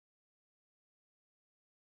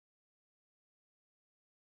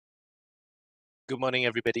Good morning,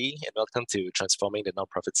 everybody, and welcome to Transforming the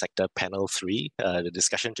Nonprofit Sector Panel 3. The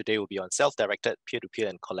discussion today will be on self-directed, peer-to-peer,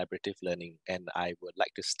 and collaborative learning. And I would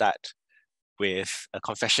like to start with a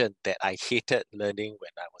confession that I hated learning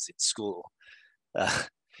when I was in school.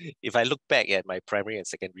 If I look back at my primary and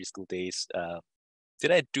secondary school days,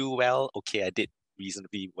 did I do well? Okay, I did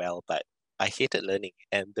reasonably well, but I hated learning.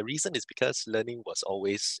 And the reason is because learning was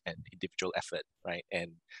always an individual effort, right?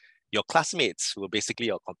 And your classmates were basically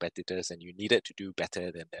your competitors and you needed to do better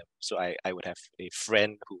than them. So I would have a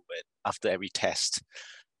friend who would, after every test,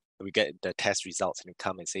 we get the test results and he'd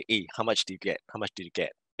come and say, hey, how much did you get? How much did you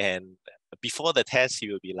get? And before the test, he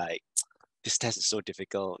would be like, this test is so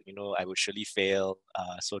difficult, I would surely fail,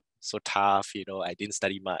 so tough, I didn't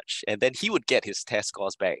study much. And then he would get his test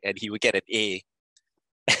scores back and he would get an A.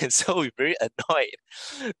 And so we're very annoyed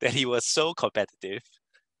that he was so competitive.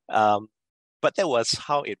 But that was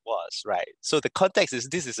how it was, right? So the context is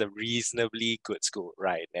this is a reasonably good school,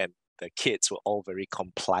 right? And the kids were all very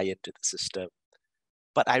compliant to the system.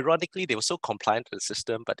 But ironically, they were so compliant to the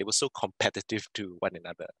system, but they were so competitive to one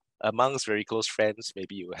another. Amongst very close friends,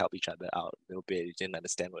 maybe you will help each other out a little bit. You didn't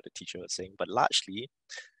understand what the teacher was saying, but largely,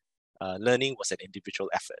 learning was an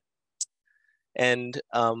individual effort. And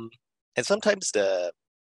sometimes the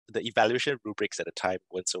evaluation rubrics at the time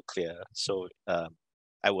weren't so clear. So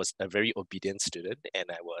I was a very obedient student and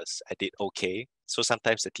I did okay. So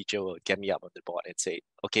sometimes the teacher will get me up on the board and say,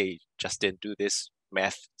 okay, Justin, do this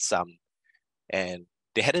math sum. And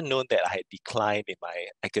they hadn't known that I had declined in my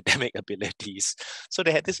academic abilities. So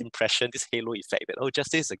they had this impression, this halo effect that, oh,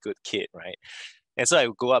 Justin is a good kid, right? And so I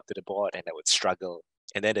would go up to the board and I would struggle.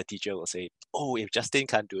 And then the teacher will say, oh, if Justin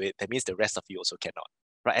can't do it, that means the rest of you also cannot.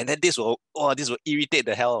 Right. And then this will irritate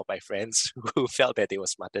the hell of my friends who felt that they were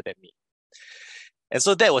smarter than me. And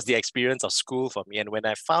so that was the experience of school for me. And when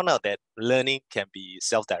I found out that learning can be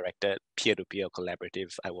self-directed, peer-to-peer,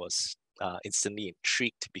 collaborative, I was instantly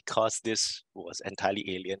intrigued because this was entirely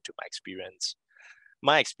alien to my experience.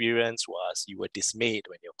 My experience was you were dismayed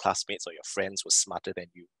when your classmates or your friends were smarter than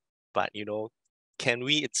you. But, can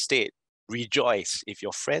we instead rejoice if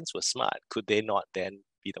your friends were smart? Could they not then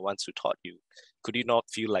be the ones who taught you? Could you not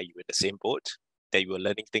feel like you were in the same boat, that you were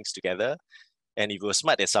learning things together? And if you were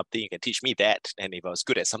smart at something, you can teach me that. And if I was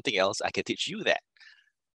good at something else, I can teach you that.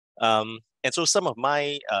 And so some of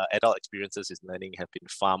my adult experiences in learning have been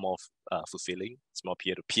far more fulfilling. It's more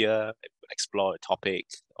peer-to-peer. We explore a topic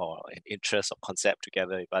or an interest or concept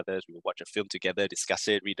together with others. We will watch a film together, discuss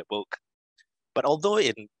it, read a book. But although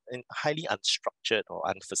in highly unstructured or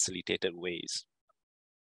unfacilitated ways,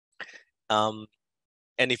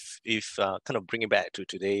 and if kind of bring it back to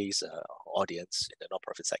today's audience in the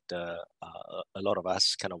nonprofit sector, a lot of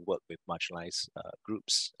us kind of work with marginalized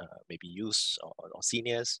groups, maybe youth or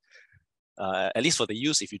seniors. At least for the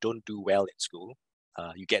youth, if you don't do well in school,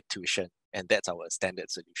 you get tuition. And that's our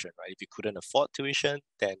standard solution, right? If you couldn't afford tuition,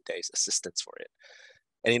 then there is assistance for it.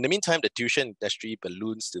 And in the meantime, the tuition industry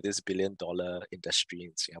balloons to this billion-dollar industry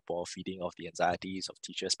in Singapore, feeding off the anxieties of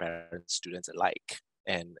teachers, parents, students alike.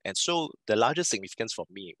 And so the largest significance for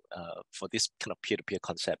me for this kind of peer-to-peer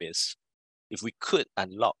concept is if we could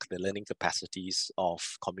unlock the learning capacities of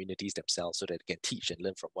communities themselves so that they can teach and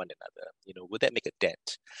learn from one another, would that make a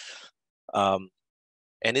dent?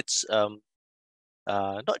 And it's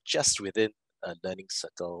not just within a learning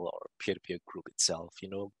circle or peer-to-peer group itself,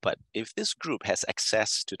 but if this group has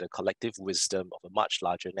access to the collective wisdom of a much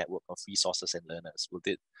larger network of resources and learners,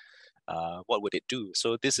 what would it do?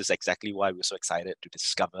 So this is exactly why we're so excited to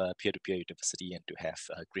discover Peer-to-Peer University and to have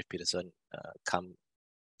Griff Peterson come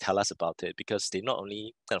tell us about it, because they not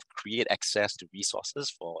only kind of create access to resources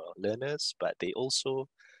for learners, but they also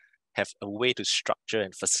have a way to structure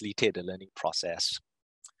and facilitate the learning process.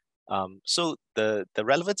 So the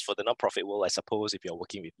relevance for the nonprofit world, I suppose, if you're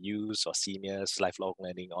working with youth or seniors, lifelong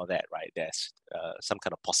learning, all that, right? There's some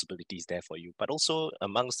kind of possibilities there for you, but also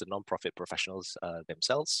amongst the nonprofit professionals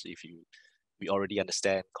themselves, we already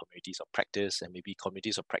understand communities of practice, and maybe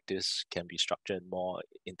communities of practice can be structured more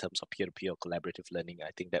in terms of peer-to-peer or collaborative learning.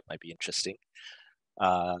 I think that might be interesting.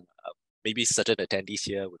 Maybe certain attendees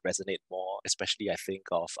here would resonate more, especially I think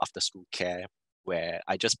of after-school care, where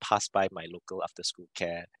I just passed by my local after-school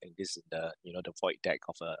care, and this is the void deck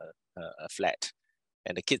of a flat,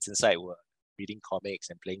 and the kids inside were reading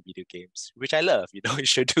comics and playing video games, which I love. You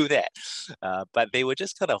should do that. But they were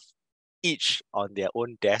just kind of each on their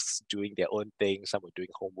own desks doing their own thing. Some were doing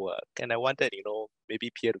homework, and I wondered,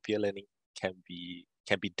 maybe peer-to-peer learning can be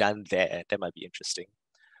done there. That might be interesting.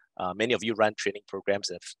 Many of you run training programs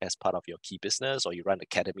as part of your key business, or you run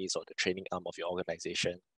academies or the training arm of your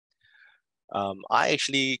organization. I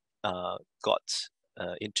actually got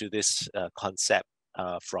into this concept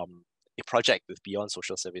from a project with Beyond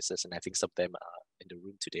Social Services, and I think some of them are in the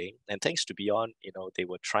room today. And thanks to Beyond, they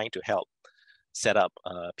were trying to help set up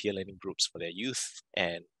peer learning groups for their youth.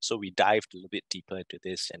 And so we dived a little bit deeper into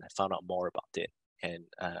this, and I found out more about it. And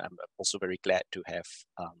I'm also very glad to have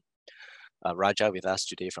Raja with us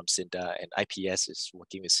today from Cinda, and IPS is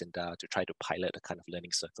working with Cinda to try to pilot a kind of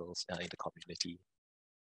learning circles in the community.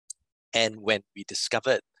 And when we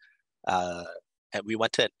discovered, and we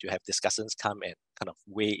wanted to have discussants come and kind of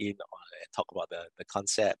weigh in on and talk about the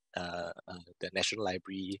concept, the National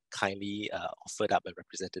Library kindly offered up a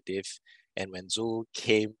representative. And when Zul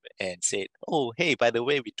came and said, oh, hey, by the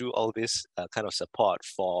way, we do all this kind of support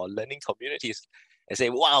for learning communities, and say,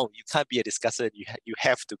 wow, you can't be a discussant, you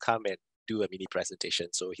have to come and do a mini presentation.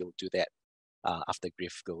 So he'll do that after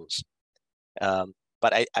Griff goes.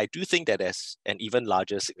 But I do think that there's an even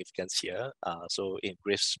larger significance here. So in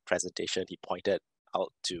Griff's presentation, he pointed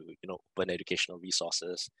out to open educational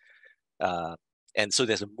resources. And so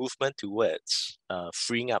there's a movement towards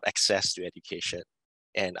freeing up access to education.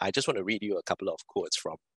 And I just want to read you a couple of quotes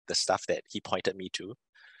from the stuff that he pointed me to.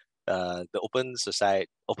 The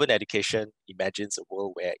open education imagines a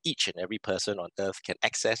world where each and every person on earth can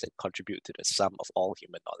access and contribute to the sum of all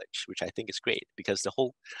human knowledge, which I think is great, because the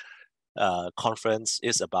whole conference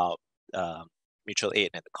is about mutual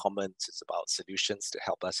aid and the commons. It's about solutions to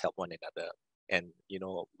help us help one another. And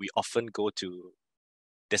we often go to,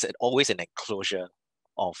 there's always an enclosure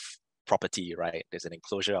of property, right? There's an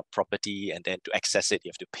enclosure of property, and then to access it, you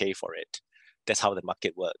have to pay for it. That's how the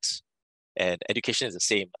market works. And education is the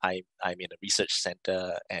same. I'm in a research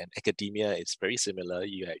center, and academia is very similar.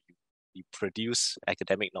 You produce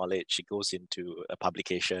academic knowledge, it goes into a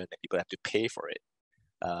publication, and people have to pay for it.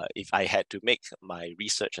 If I had to make my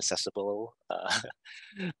research accessible,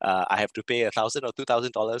 I have to pay $1,000 or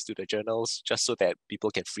 $2,000 to the journals just so that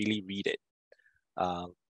people can freely read it.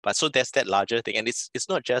 But so there's that larger thing, and it's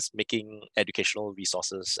not just making educational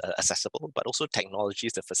resources accessible, but also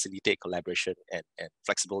technologies that facilitate collaboration and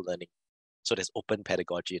flexible learning. So there's open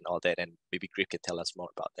pedagogy and all that, and maybe Griff can tell us more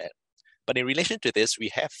about that. But in relation to this, we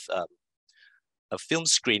have a film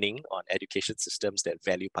screening on education systems that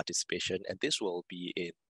value participation, and this will be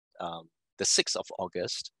in the 6th of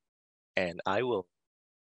August. And I will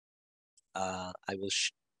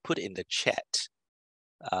put in the chat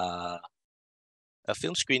a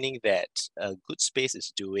film screening that Good Space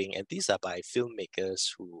is doing, and these are by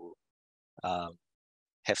filmmakers who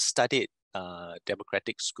have studied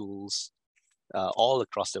democratic schools all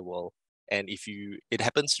across the world. And it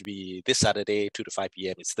happens to be this Saturday, 2 to 5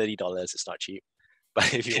 p.m. It's $30. It's not cheap.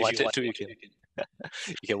 But if you wanted to, you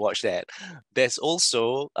can watch that. There's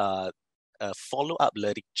also a follow-up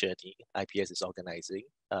learning journey IPS is organizing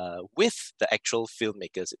with the actual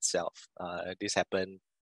filmmakers itself. This happened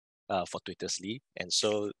for Twittersley. And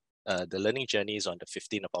so the learning journey is on the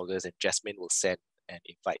 15th of August, and Jasmine will send an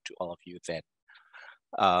invite to all of you then.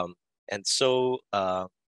 And so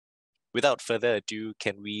without further ado,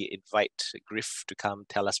 can we invite Griff to come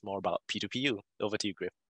tell us more about P2PU? Over to you,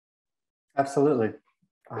 Griff. Absolutely.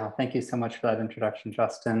 Thank you so much for that introduction,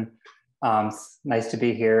 Justin. It's nice to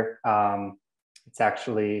be here. It's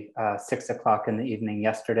actually 6 o'clock in the evening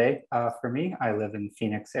yesterday for me. I live in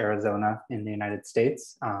Phoenix, Arizona in the United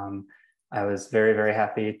States. I was very, very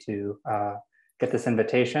happy to get this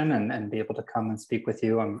invitation and be able to come and speak with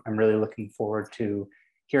you. I'm really looking forward to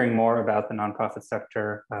hearing more about the nonprofit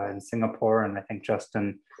sector in Singapore. And I think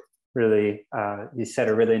Justin really, you set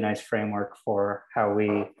a really nice framework for how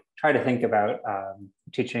we try to think about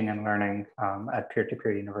teaching and learning at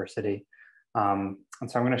peer-to-peer university. And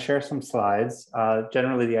so I'm going to share some slides.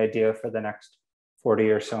 Generally, the idea for the next 40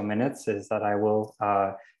 or so minutes is that I will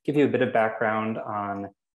give you a bit of background on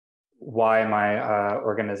why my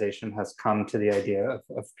organization has come to the idea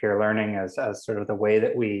of peer learning as sort of the way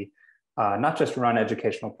that we not just run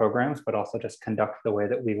educational programs, but also just conduct the way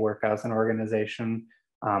that we work as an organization.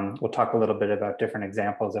 We'll talk a little bit about different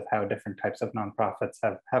examples of how different types of nonprofits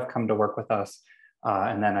have come to work with us.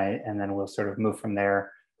 And then we'll sort of move from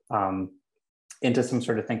there into some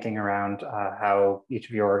sort of thinking around how each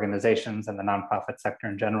of your organizations and the nonprofit sector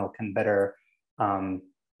in general can better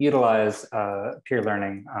utilize peer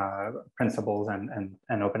learning principles and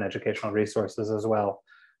open educational resources as well.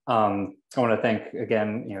 I want to thank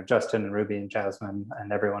again, Justin and Ruby and Jasmine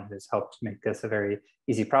and everyone who's helped make this a very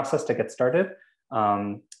easy process to get started.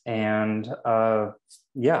 Yeah,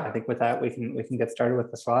 I think with that we can get started with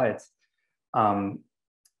the slides.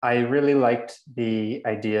 I really liked the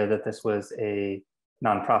idea that this was a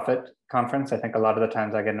nonprofit conference. I think a lot of the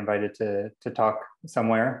times I get invited to talk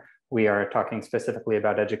somewhere, we are talking specifically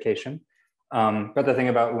about education. But the thing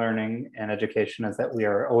about learning and education is that we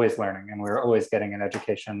are always learning, and we're always getting an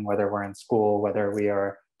education, whether we're in school, whether we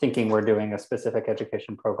are thinking we're doing a specific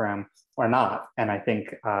education program or not. And I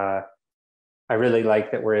think I really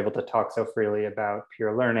like that we're able to talk so freely about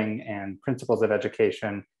peer learning and principles of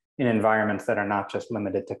education in environments that are not just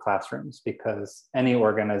limited to classrooms, because any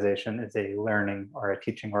organization is a learning or a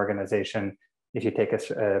teaching organization if you take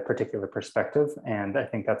a particular perspective. And I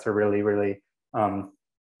think that's a really, really,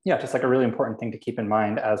 just like a really important thing to keep in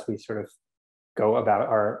mind as we sort of go about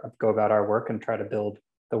our work and try to build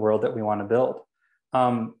the world that we want to build.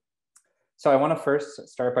 So I want to first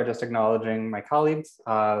start by just acknowledging my colleagues.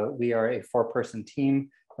 We are a 4-person team.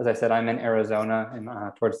 As I said, I'm in Arizona and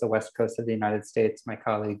towards the west coast of the United States. My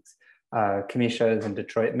colleagues, Kamisha is in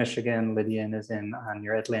Detroit, Michigan. Lydian is in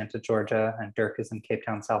near Atlanta, Georgia, and Dirk is in Cape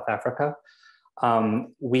Town, South Africa.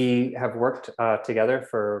 We have worked together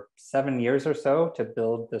for 7 years or so to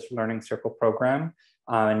build this Learning Circle program.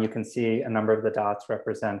 And you can see a number of the dots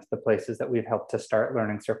represent the places that we've helped to start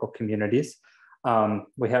Learning Circle communities.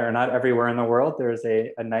 We are not everywhere in the world. There's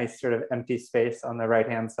a nice sort of empty space on the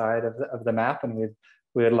right-hand side of the map, and we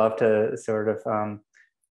would love to sort of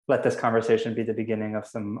let this conversation be the beginning of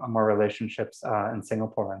some more relationships in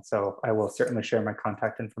Singapore. And so I will certainly share my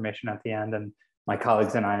contact information at the end, and my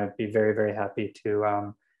colleagues and I would be very, very happy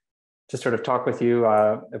to sort of talk with you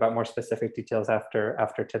about more specific details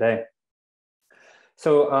after today.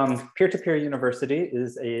 So Peer-to-Peer University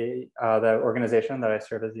is the organization that I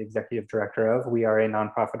serve as the executive director of. We are a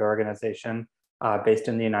nonprofit organization based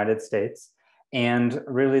in the United States. And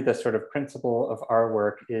really the sort of principle of our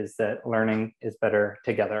work is that learning is better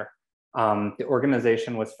together. The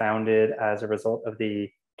organization was founded as a result of the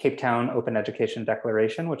Cape Town Open Education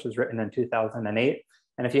Declaration, which was written in 2008.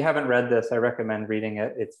 And if you haven't read this, I recommend reading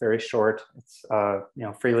it. It's very short. It's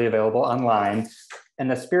freely available online. And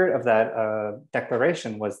the spirit of that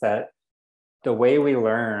declaration was that the way we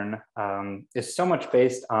learn is so much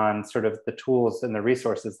based on sort of the tools and the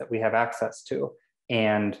resources that we have access to.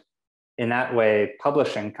 And in that way,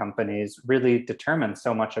 publishing companies really determine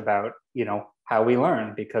so much about, how we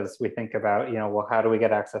learn, because we think about, well, how do we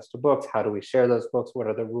get access to books? How do we share those books? What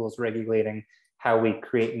are the rules regulating how we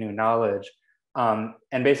create new knowledge?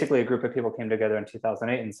 And basically a group of people came together in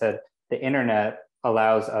 2008 and said, the internet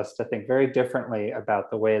allows us to think very differently about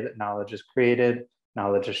the way that knowledge is created,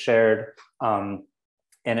 knowledge is shared. And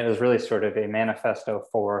it was really sort of a manifesto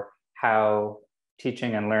for how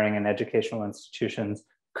teaching and learning and educational institutions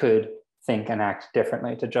could think and act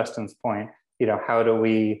differently. To Justin's point, how do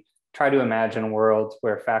we try to imagine worlds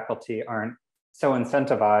where faculty aren't so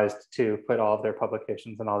incentivized to put all of their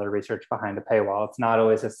publications and all their research behind a paywall? It's not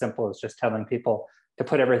always as simple as just telling people to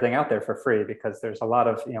put everything out there for free, because there's a lot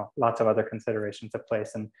of, lots of other considerations at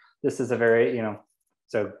place. And this is a very,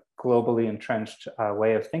 it's a globally entrenched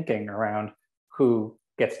way of thinking around who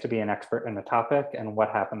gets to be an expert in a topic and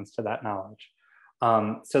what happens to that knowledge.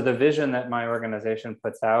 So the vision that my organization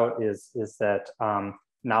puts out is that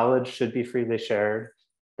knowledge should be freely shared,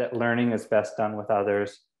 that learning is best done with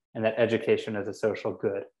others, and that education is a social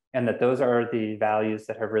good. And that those are the values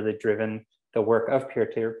that have really driven the work of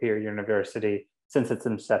Peer-to-Peer University since its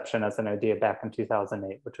inception as an idea back in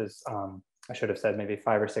 2008, which was, I should have said, maybe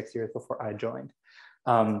 5 or 6 years before I joined.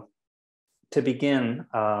 To begin,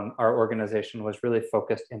 our organization was really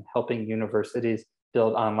focused in helping universities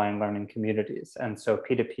build online learning communities. And so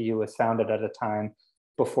P2PU was founded at a time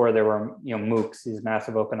before there were MOOCs, these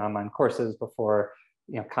massive open online courses, before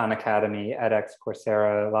Khan Academy, edX,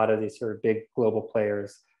 Coursera, a lot of these sort of big global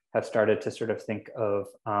players have started to sort of think of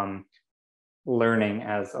learning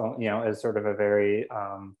as sort of a very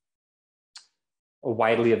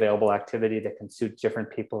widely available activity that can suit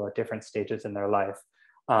different people at different stages in their life.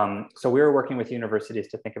 So we were working with universities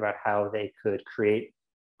to think about how they could create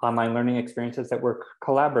online learning experiences that were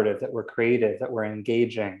collaborative, that were creative, that were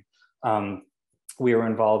engaging. We were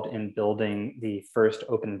involved in building the first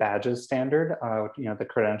open badges standard, the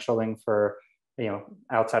credentialing for,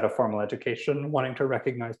 outside of formal education, wanting to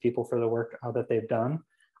recognize people for the work that they've done.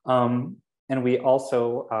 And we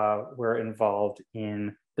also were involved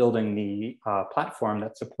in building the platform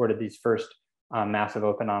that supported these first massive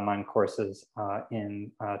open online courses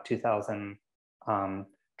in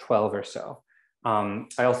 2012 or so.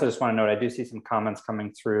 I also just want to note, I do see some comments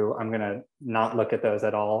coming through. I'm going to not look at those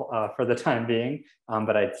at all for the time being,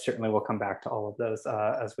 but I certainly will come back to all of those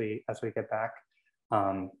as we get back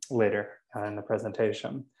later in the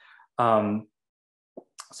presentation.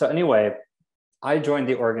 So anyway, I joined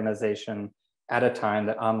the organization at a time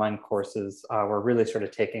that online courses were really sort of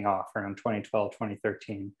taking off around 2012,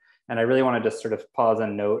 2013. And I really want to just sort of pause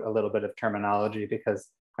and note a little bit of terminology, because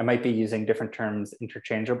I might be using different terms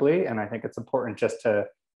interchangeably, and I think it's important just to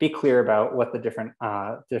be clear about what the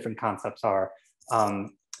different concepts are.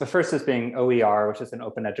 The first is being OER, which is an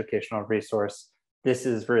open educational resource. This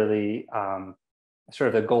is really sort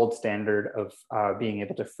of the gold standard of being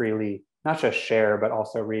able to freely not just share, but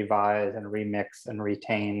also revise and remix and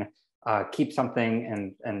retain, keep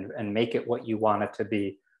something and make it what you want it to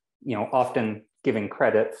be. Often giving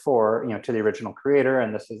credit for, to the original creator.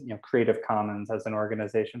 And this is, Creative Commons as an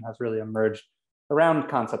organization has really emerged around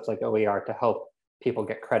concepts like OER to help people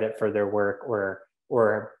get credit for their work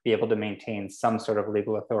or be able to maintain some sort of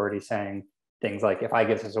legal authority saying things like, if I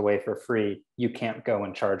give this away for free, you can't go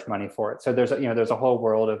and charge money for it. So there's a whole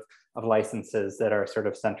world of licenses that are sort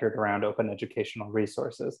of centered around open educational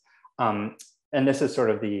resources. And this is sort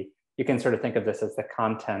of you can sort of think of this as the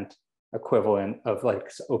content equivalent of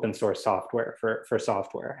like open source software for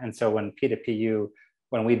software. And so when P2PU,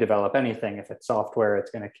 when we develop anything, if it's software,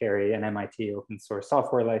 it's going to carry an MIT open source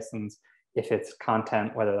software license. If it's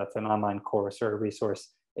content, whether that's an online course or a resource,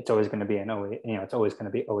 it's always going to be it's always going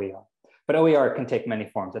to be OER. But OER can take many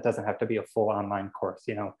forms. It doesn't have to be a full online course.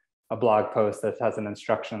 A blog post that has an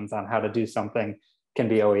instructions on how to do something can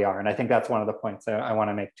be OER. And I think that's one of the points that I want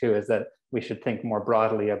to make too, is that we should think more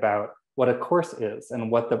broadly about what a course is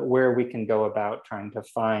and where we can go about trying to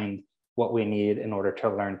find what we need in order to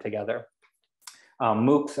learn together.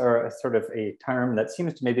 MOOCs are sort of a term that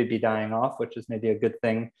seems to maybe be dying off, which is maybe a good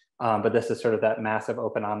thing. But this is sort of that massive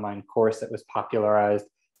open online course that was popularized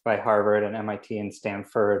by Harvard and MIT and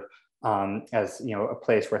Stanford as a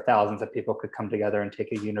place where thousands of people could come together and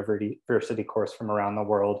take a university course from around the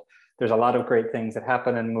world. There's a lot of great things that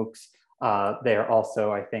happen in MOOCs. They are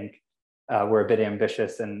also, I think, were a bit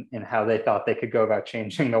ambitious in how they thought they could go about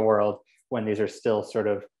changing the world when these are still sort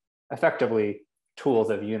of effectively tools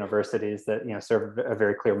of universities that serve a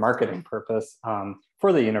very clear marketing purpose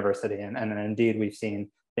for the university. And indeed, we've seen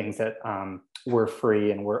things that were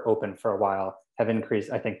free and were open for a while have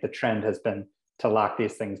increased. I think the trend has been to lock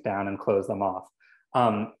these things down and close them off.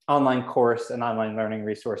 Online course and online learning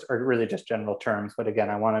resource are really just general terms. But again,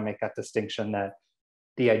 I want to make that distinction that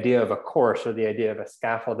the idea of a course or the idea of a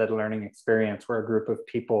scaffolded learning experience where a group of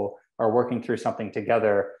people are working through something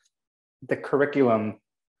together, the curriculum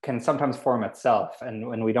can sometimes form itself.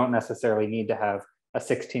 And we don't necessarily need to have a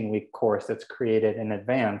 16-week course that's created in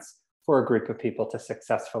advance for a group of people to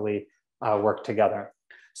successfully work together.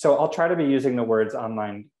 So I'll try to be using the words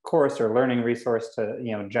online course or learning resource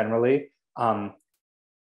to, generally.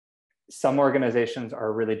 Some organizations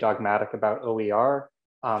are really dogmatic about OER.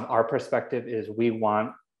 Our perspective is we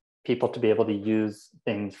want people to be able to use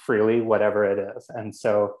things freely, whatever it is. And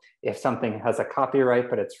so if something has a copyright,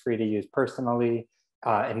 but it's free to use personally,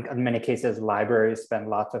 in many cases, libraries spend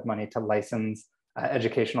lots of money to license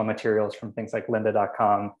educational materials from things like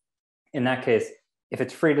lynda.com. In that case, if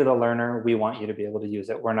it's free to the learner, we want you to be able to use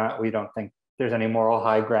it. We don't think there's any moral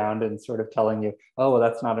high ground in sort of telling you, oh, well,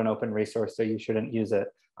 that's not an open resource, so you shouldn't use it.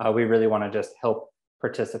 We really want to just help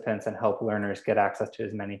participants and help learners get access to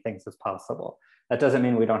as many things as possible. That doesn't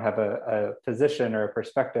mean we don't have a position or a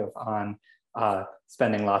perspective on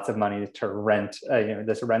spending lots of money to rent,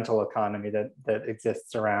 this rental economy that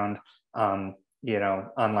exists around,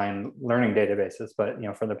 online learning databases. But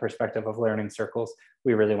from the perspective of learning circles,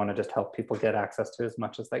 we really want to just help people get access to as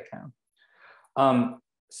much as they can.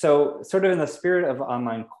 So sort of in the spirit of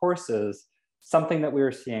online courses, something that we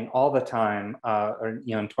were seeing all the time,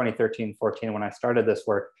 in 2013, 14, when I started this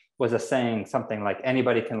work, was a saying something like,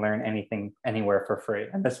 anybody can learn anything, anywhere for free.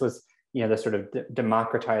 And this was, the sort of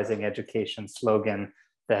democratizing education slogan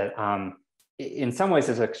that in some ways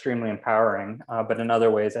is extremely empowering, but in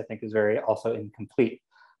other ways, I think is very also incomplete.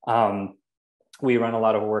 We run a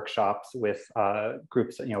lot of workshops with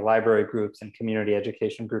groups, library groups and community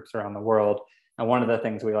education groups around the world. And one of the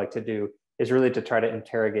things we like to do is really to try to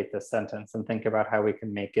interrogate this sentence and think about how we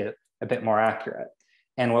can make it a bit more accurate.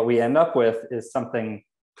 And what we end up with is something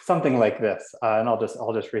like this. And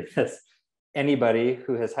I'll just read this. Anybody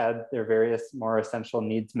who has had their various more essential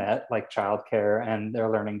needs met, like childcare and their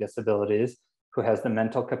learning disabilities, who has the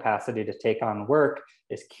mental capacity to take on work,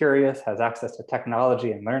 is curious, has access to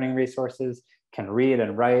technology and learning resources, can read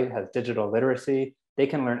and write, has digital literacy, they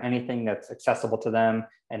can learn anything that's accessible to them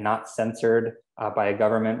and not censored by a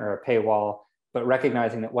government or a paywall, but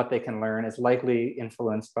recognizing that what they can learn is likely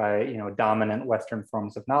influenced by dominant Western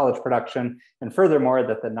forms of knowledge production. And furthermore,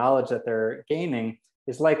 that the knowledge that they're gaining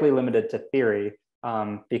is likely limited to theory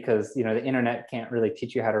because the internet can't really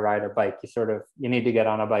teach you how to ride a bike. You need to get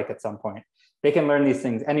on a bike at some point. They can learn these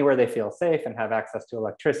things anywhere they feel safe and have access to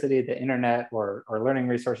electricity, the internet, or learning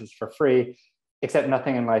resources for free. except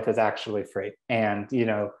nothing in life is actually free. And, you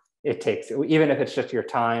know, it takes, even if it's just your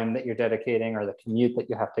time that you're dedicating or the commute that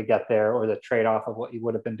you have to get there or the trade-off of what you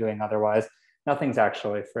would have been doing otherwise, nothing's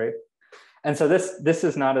actually free. And so this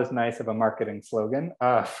is not as nice of a marketing slogan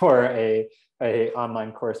for a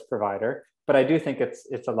online course provider, but I do think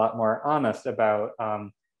it's a lot more honest about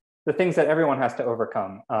the things that everyone has to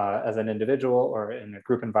overcome as an individual or in a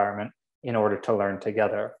group environment in order to learn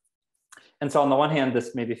together. And so on the one hand,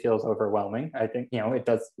 this maybe feels overwhelming. I think, you know,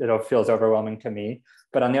 it feels overwhelming to me.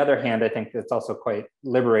 But on the other hand, I think it's also quite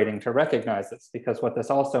liberating to recognize this, because what this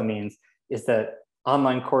also means is that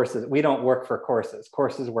online courses, we don't work for courses.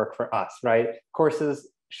 Courses work for us, right? Courses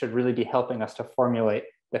should really be helping us to formulate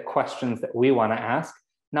the questions that we want to ask,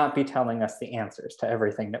 not be telling us the answers to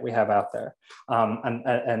everything that we have out there.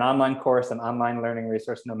 An online course, an online learning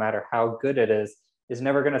resource, no matter how good it is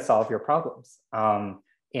never going to solve your problems.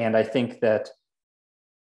 And I think that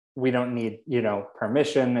we don't need, you know,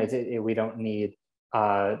 permission. We don't need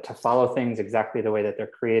to follow things exactly the way that they're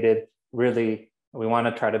created. Really, we want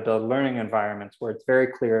to try to build learning environments where it's very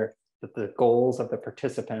clear that the goals of the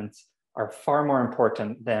participants are far more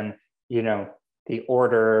important than, you know, the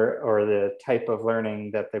order or the type of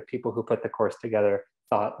learning that the people who put the course together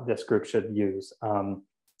thought this group should use.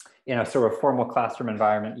 You know, so a formal classroom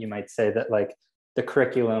environment, you might say that like the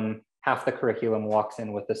curriculum, half the curriculum walks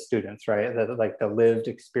in with the students, right? That like the lived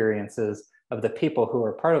experiences of the people who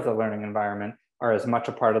are part of the learning environment are as much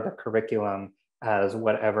a part of the curriculum as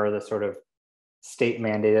whatever the sort of state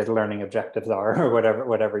mandated learning objectives are, or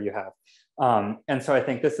whatever you have. And so I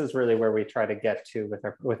think this is really where we try to get to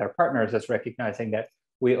with our partners, is recognizing that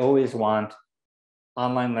we always want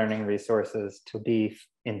online learning resources to be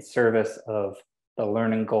in service of the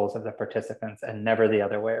learning goals of the participants and never the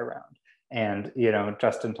other way around. And, you know,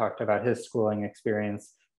 Justin talked about his schooling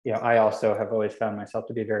experience. You know, I also have always found myself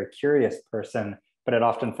to be a very curious person, but it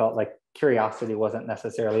often felt like curiosity wasn't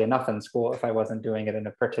necessarily enough in school if I wasn't doing it in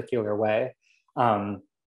a particular way. And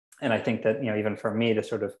I think that, you know, even for me to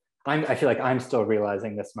sort of, I feel like I'm still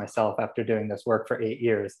realizing this myself after doing this work for 8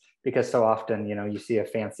 years, because so often, you know, you see a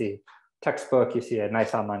fancy textbook, you see a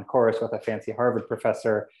nice online course with a fancy Harvard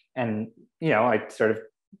professor, and, you know, I sort of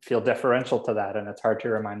feel deferential to that. And it's hard to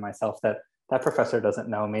remind myself that that professor doesn't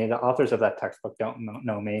know me, the authors of that textbook don't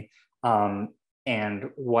know me.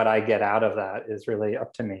 And what I get out of that is really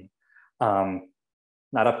up to me.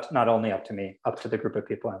 Not only up to me, up to the group of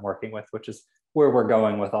people I'm working with, which is where we're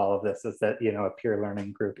going with all of this, is that, you know, a peer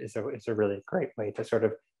learning group is a really great way to sort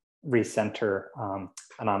of recenter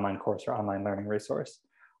an online course or online learning resource.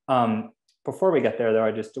 Before we get there, though,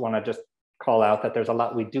 I just want to call out that there's a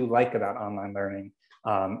lot we do like about online learning,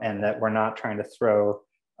 and that we're not trying to throw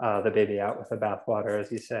the baby out with the bathwater,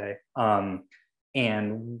 as you say.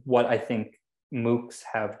 And what I think MOOCs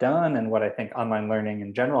have done, and what I think online learning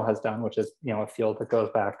in general has done, which is, you know, a field that goes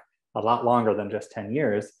back a lot longer than just 10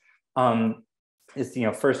 years, is, you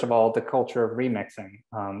know, first of all, the culture of remixing,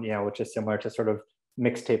 you know, which is similar to sort of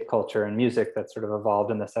mixtape culture and music that sort of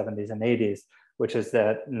evolved in the 70s and 80s, which is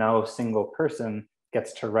that no single person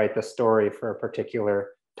gets to write the story for a particular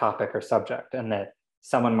topic or subject, and that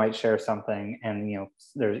someone might share something, and, you know,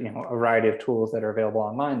 there's, you know, a variety of tools that are available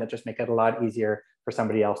online that just make it a lot easier for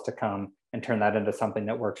somebody else to come and turn that into something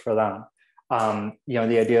that works for them. You know,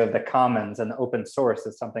 the idea of the commons and the open source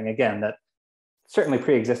is something, again, that certainly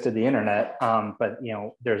pre-existed the internet, but, you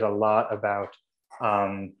know, there's a lot about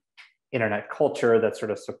internet culture that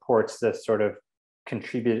sort of supports this sort of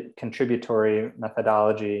contributory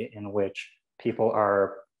methodology in which people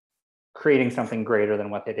are creating something greater than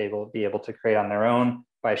what they'd be able to create on their own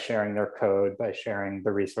by sharing their code, by sharing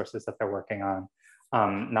the resources that they're working on.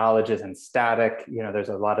 Knowledge isn't static. You know, there's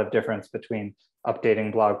a lot of difference between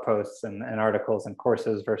updating blog posts and articles and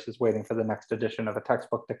courses versus waiting for the next edition of a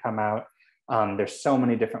textbook to come out. There's so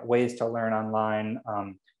many different ways to learn online.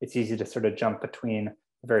 It's easy to sort of jump between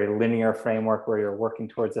a very linear framework where you're working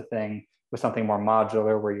towards a thing with something more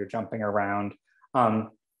modular where you're jumping around.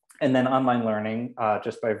 And then online learning,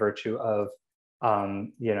 just by virtue of,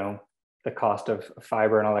 you know, the cost of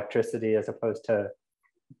fiber and electricity, as opposed to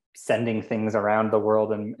sending things around the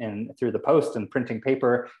world and through the post and printing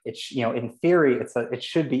paper, it's, you know, in theory, it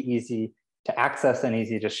should be easy to access and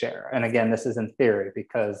easy to share. And again, this is in theory,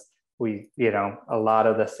 because we, you know, a lot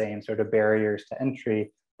of the same sort of barriers to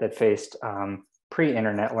entry that faced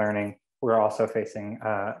pre-internet learning, we're also facing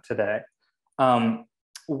today.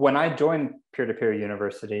 When I joined Peer-to-Peer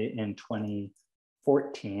University in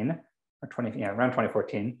 2014, around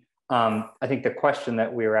 2014, I think the question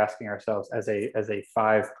that we were asking ourselves as a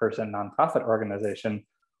 5-person nonprofit organization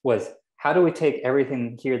was, how do we take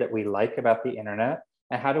everything here that we like about the internet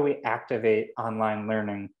and how do we activate online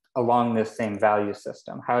learning along this same value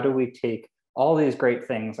system? How do we take all these great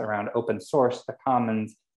things around open source, the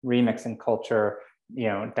commons, remixing culture,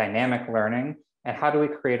 dynamic learning, and how do we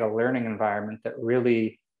create a learning environment that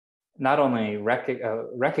really not only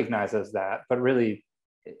recognizes that, but really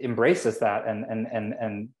embraces that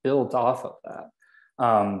and builds off of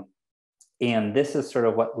that. And this is sort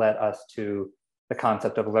of what led us to the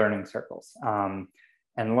concept of learning circles.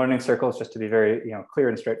 And learning circles, just to be very clear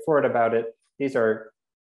and straightforward about it, these are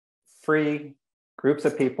free groups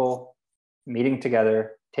of people meeting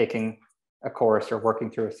together, taking a course or working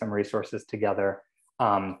through some resources together,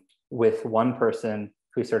 with one person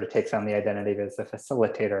who sort of takes on the identity as a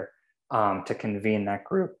facilitator to convene that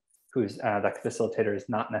group, that facilitator is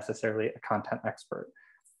not necessarily a content expert.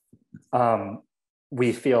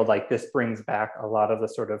 We feel like this brings back a lot of the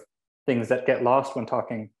sort of things that get lost when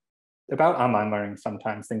talking about online learning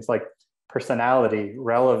sometimes, things like personality,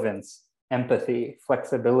 relevance, empathy,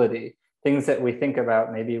 flexibility, things that we think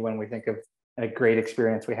about maybe when we think of a great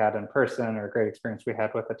experience we had in person or a great experience we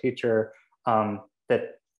had with a teacher,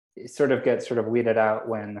 that sort of gets weeded out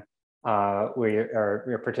when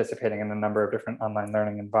we're participating in a number of different online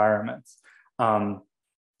learning environments. I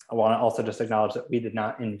want to also just acknowledge that we did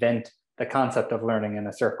not invent the concept of learning in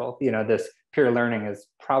a circle. This peer learning is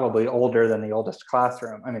probably older than the oldest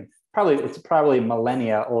classroom. I mean, it's probably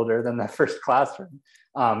millennia older than the first classroom,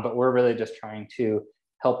 but we're really just trying to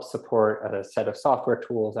help support a set of software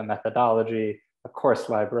tools, a methodology, a course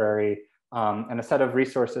library, and a set of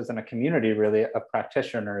resources and a community really of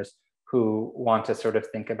practitioners who want to sort of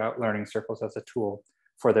think about learning circles as a tool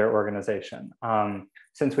for their organization.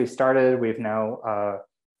 Since we started, we've now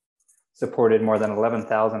supported more than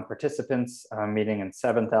 11,000 participants, meeting in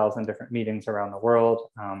 7,000 different meetings around the world.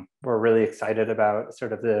 We're really excited about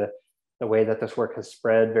sort of the way that this work has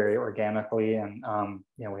spread very organically, and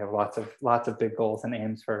we have lots of big goals and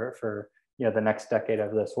aims for the next decade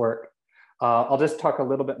of this work. I'll just talk a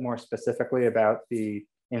little bit more specifically about the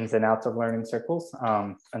ins and outs of learning circles,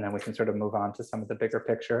 and then we can sort of move on to some of the bigger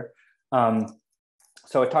picture.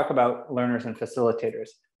 So I talk about learners and facilitators.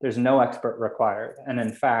 There's no expert required, and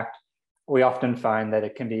in fact, we often find that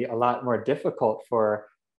it can be a lot more difficult for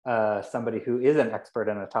somebody who is an expert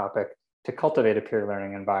in a topic to cultivate a peer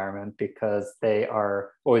learning environment because they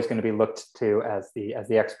are always going to be looked to as the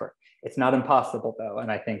expert. It's not impossible though,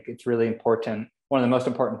 and I think it's really important. One of the most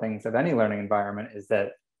important things of any learning environment is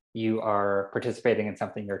that you are participating in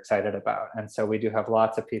something you're excited about. And so we do have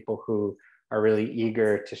lots of people who are really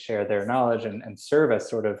eager to share their knowledge and serve as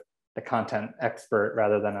sort of the content expert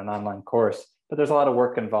rather than an online course. But there's a lot of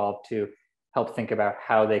work involved to help think about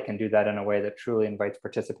how they can do that in a way that truly invites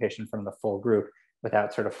participation from the full group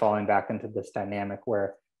without sort of falling back into this dynamic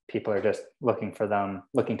where people are just looking to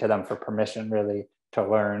them for permission really to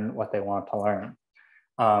learn what they want to learn.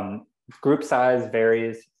 Group size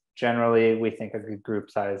varies. Generally, we think a good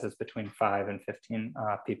group size is between 5 and 15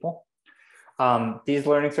 people. These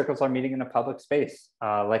learning circles are meeting in a public space,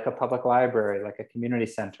 like a public library, like a community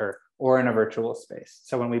center, or in a virtual space.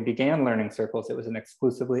 So when we began learning circles, it was an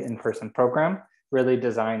exclusively in-person program, really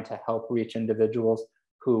designed to help reach individuals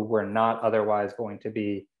who were not otherwise going to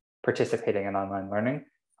be participating in online learning.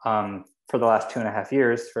 For the last 2.5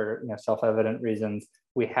 years, for self-evident reasons,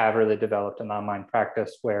 we have really developed an online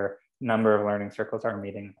practice where a number of learning circles are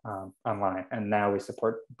meeting online, and now we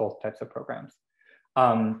support both types of programs.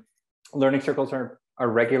 Learning circles are a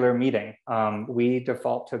regular meeting. We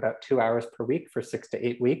default to about 2 hours per week for 6 to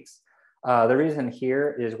 8 weeks. The reason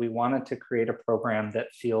here is we wanted to create a program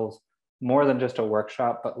that feels more than just a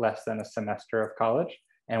workshop, but less than a semester of college.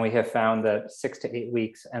 And we have found that 6 to 8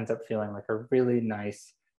 weeks ends up feeling like a really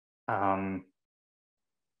nice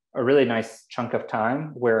chunk of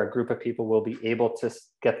time where a group of people will be able to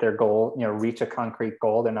get their goal, reach a concrete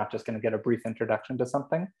goal. They're not just going to get a brief introduction to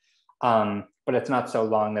something. But it's not so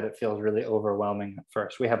long that it feels really overwhelming at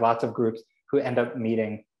first. We have lots of groups who end up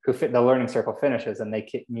meeting, the learning circle finishes and they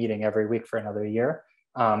keep meeting every week for another year.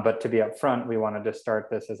 But to be upfront, we wanted to start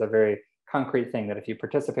this as a very concrete thing that if you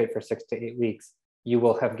participate for 6 to 8 weeks, you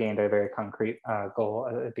will have gained a very concrete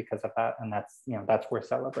goal because of that. And that's worth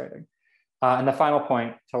celebrating. And the final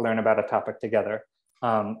point, to learn about a topic together.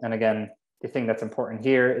 And again, the thing that's important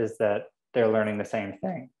here is that they're learning the same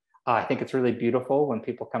thing. I think it's really beautiful when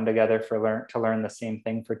people come together to learn the same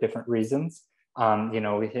thing for different reasons.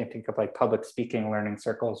 We think of like public speaking learning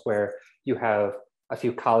circles where you have a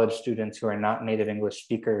few college students who are not native English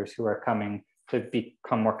speakers who are coming to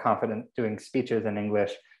become more confident doing speeches in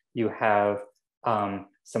English. You have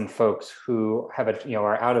some folks who have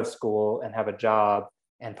are out of school and have a job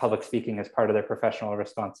and public speaking is part of their professional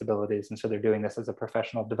responsibilities. And so they're doing this as a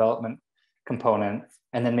professional development component.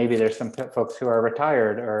 And then maybe there's some folks who are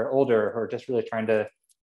retired or older who are just really trying to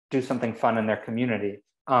do something fun in their community.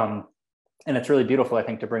 And it's really beautiful, I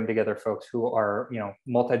think, to bring together folks who are,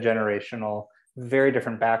 multi-generational, very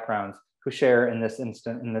different backgrounds, who share in this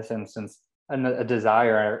instance a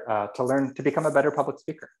desire to learn to become a better public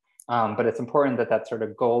speaker. But it's important that that sort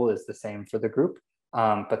of goal is the same for the group.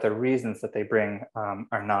 But the reasons that they bring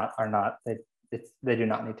they do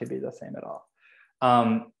not need to be the same at all.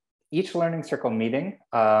 Each learning circle meeting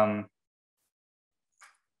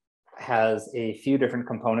has a few different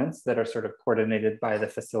components that are sort of coordinated by the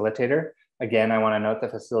facilitator. Again, I want to note the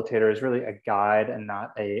facilitator is really a guide and not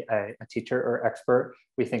a teacher or expert.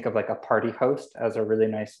 We think of like a party host as a really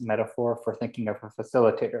nice metaphor for thinking of a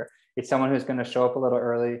facilitator. It's someone who's going to show up a little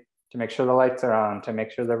early to make sure the lights are on, to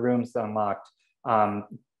make sure the room's unlocked.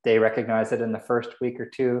 They recognize that in the first week or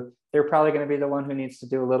two, they're probably going to be the one who needs to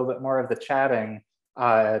do a little bit more of the chatting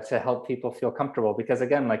to help people feel comfortable. Because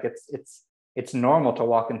again, like it's normal to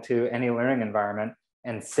walk into any learning environment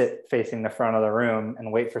and sit facing the front of the room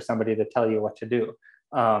and wait for somebody to tell you what to do.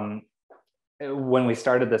 When we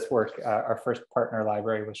started this work, our first partner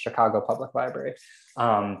library was Chicago Public Library.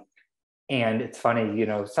 And it's funny,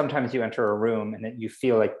 sometimes you enter a room and you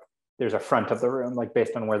feel like there's a front of the room, like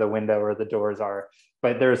based on where the window or the doors are.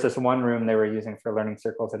 But there's this one room they were using for learning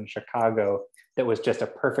circles in Chicago that was just a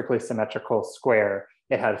perfectly symmetrical square.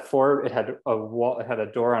 It had a wall, it had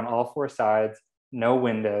a door on all four sides, no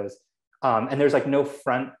windows. And there's like no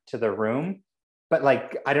front to the room, but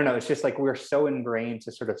like, I don't know, it's just like, we're so ingrained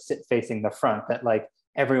to sort of sit facing the front that like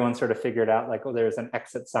everyone sort of figured out like, oh, there's an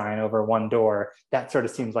exit sign over one door. That sort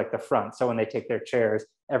of seems like the front. So when they take their chairs,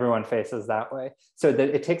 everyone faces that way. So that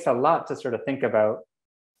it takes a lot to sort of think about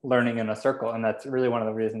learning in a circle. And that's really one of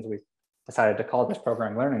the reasons we decided to call this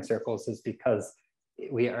program Learning Circles, is because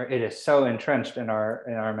it is so entrenched in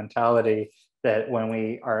our mentality that when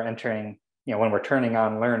we are entering, when we're turning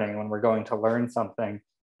on learning, when we're going to learn something,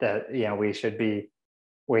 that we should be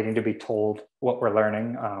waiting to be told what we're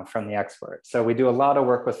learning from the expert. So we do a lot of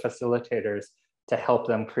work with facilitators to help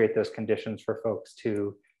them create those conditions for folks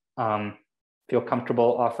to feel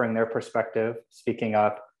comfortable offering their perspective, speaking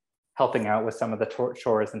up, helping out with some of the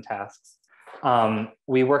chores and tasks.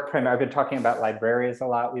 We work I've been talking about libraries a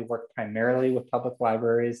lot. We work primarily with public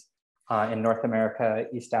libraries in North America,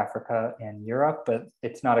 East Africa, and Europe, but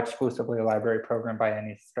it's not exclusively a library program by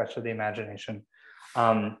any stretch of the imagination.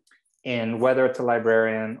 And whether it's a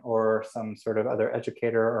librarian or some sort of other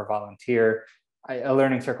educator or volunteer, a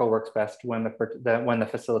learning circle works best when the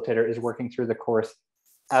facilitator is working through the course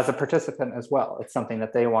as a participant as well. It's something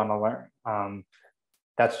that they want to learn.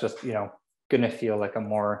 That's just going to feel like a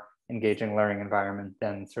more engaging learning environment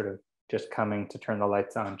than sort of just coming to turn the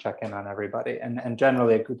lights on, check in on everybody. And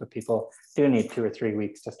generally a group of people do need 2 or 3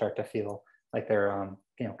 weeks to start to feel like they're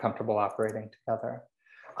comfortable operating together.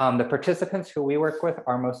 The participants who we work with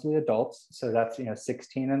are mostly adults. So that's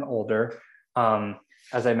 16 and older.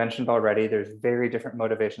 As I mentioned already, there's very different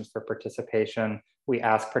motivations for participation. We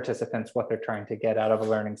ask participants what they're trying to get out of a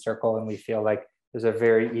learning circle, and we feel like there's a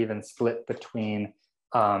very even split between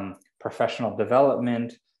professional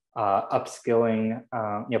development, upskilling,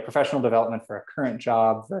 professional development for a current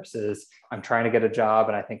job versus I'm trying to get a job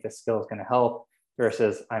and I think this skill is going to help,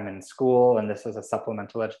 versus I'm in school and this is a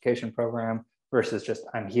supplemental education program, versus just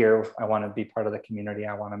I'm here, I want to be part of the community,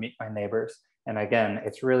 I want to meet my neighbors. And again,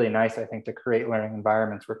 it's really nice, I think, to create learning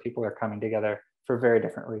environments where people are coming together for very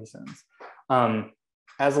different reasons.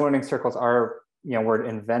 As learning circles were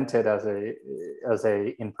invented as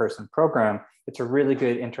a in-person program, it's a really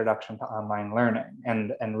good introduction to online learning.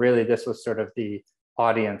 And really this was sort of the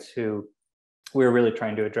audience who we were really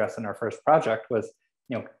trying to address in our first project was,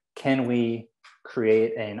 can we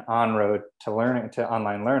create an on-road to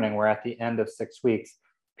online learning where at the end of 6 weeks,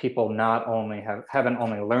 people not only haven't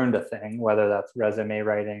only learned a thing, whether that's resume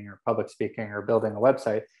writing or public speaking or building a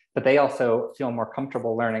website, but they also feel more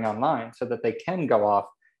comfortable learning online so that they can go off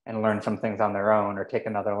and learn some things on their own or take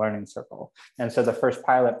another learning circle. And so the first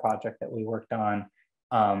pilot project that we worked on,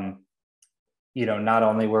 not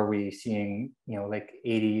only were we seeing, like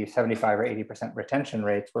 75 or 80% retention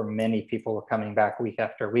rates where many people were coming back week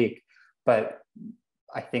after week, but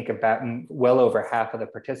I think about well over half of the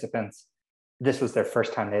participants, this was their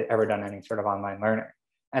first time they'd ever done any sort of online learning.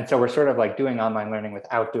 And so we're sort of like doing online learning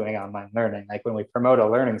without doing online learning. Like when we promote a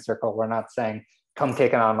learning circle, we're not saying, come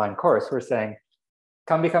take an online course. We're saying,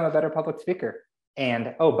 come become a better public speaker.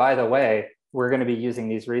 And oh, by the way, we're going to be using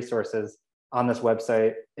these resources on this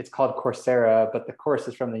website. It's called Coursera, but the course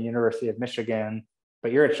is from the University of Michigan.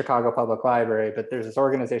 but you're at Chicago Public Library, but there's this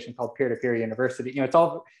organization called Peer-to-Peer University. You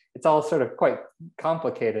know, it's all sort of quite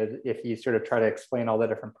complicated if you sort of try to explain all the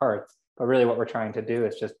different parts. But really what we're trying to do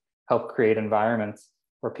is just help create environments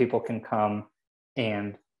where people can come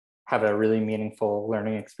and have a really meaningful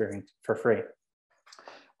learning experience for free.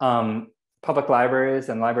 Public libraries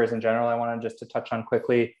and libraries in general, I wanted just to touch on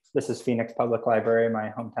quickly. This is Phoenix Public Library,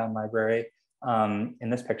 my hometown library, in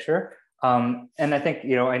this picture. And I think,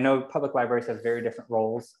 you know, I know public libraries have very different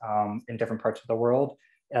roles in different parts of the world.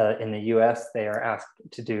 In the US, they are asked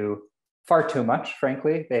to do far too much,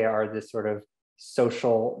 frankly. They are this sort of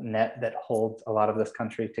social net that holds a lot of this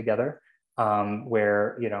country together,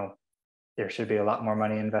 where, you know, there should be a lot more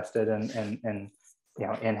money invested in you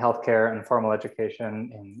know, in healthcare and formal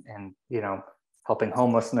education and you know, helping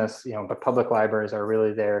homelessness, you know, but public libraries are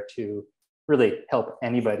really there to really help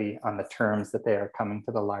anybody on the terms that they are coming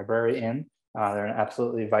to the library in. They're an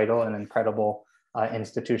absolutely vital and incredible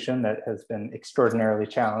institution that has been extraordinarily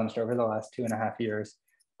challenged over the last 2.5 years,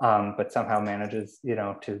 but somehow manages, you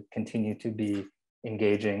know, to continue to be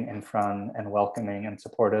engaging and fun and welcoming and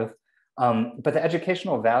supportive. But the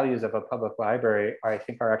educational values of a public library, I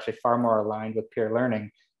think, are actually far more aligned with peer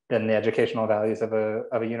learning than the educational values of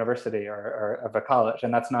a university or of a college.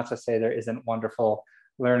 And that's not to say there isn't wonderful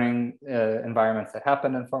learning environments that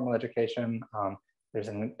happen in formal education. There's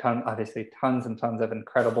obviously tons and tons of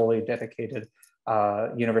incredibly dedicated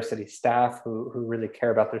university staff who really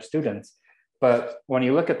care about their students. But when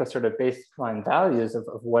you look at the sort of baseline values of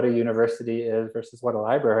what a university is versus what a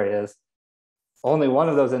library is, only one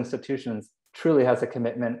of those institutions truly has a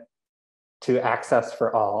commitment to access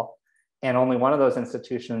for all. And only one of those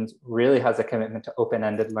institutions really has a commitment to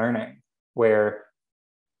open-ended learning, where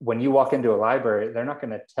when you walk into a library, they're not going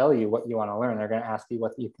to tell you what you want to learn. They're going to ask you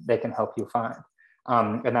what they can help you find.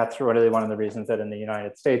 And that's really one of the reasons that in the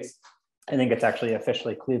United States, I think it's actually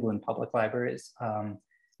officially Cleveland Public Library's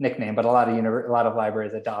nickname, but a lot of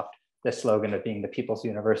libraries adopt the slogan of being the people's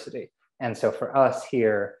university. And so for us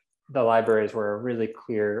here, the libraries were a really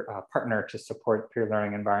clear partner to support peer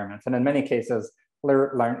learning environments. And in many cases,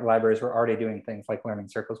 libraries were already doing things like learning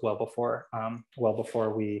circles well before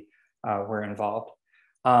we were involved.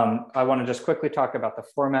 I want to just quickly talk about the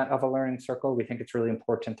format of a learning circle. We think it's really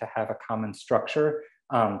important to have a common structure.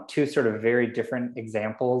 Two sort of very different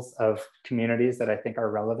examples of communities that I think are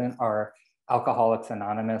relevant are Alcoholics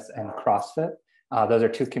Anonymous and CrossFit. Those are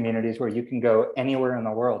two communities where you can go anywhere in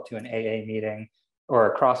the world to an AA meeting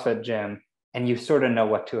or a CrossFit gym, and you sort of know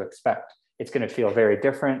what to expect. It's going to feel very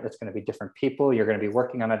different. It's going to be different people. You're going to be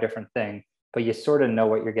working on a different thing, but you sort of know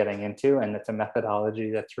what you're getting into, and it's a methodology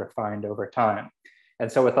that's refined over time. And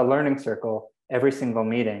so with a learning circle, every single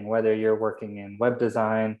meeting, whether you're working in web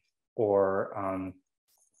design or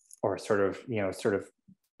sort of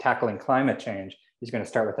tackling climate change, is going to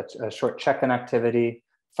start with a short check-in activity,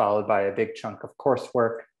 followed by a big chunk of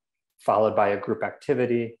coursework, followed by a group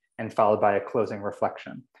activity, and followed by a closing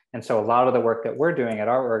reflection. And so a lot of the work that we're doing at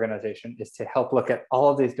our organization is to help look at all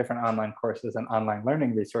of these different online courses and online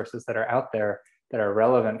learning resources that are out there that are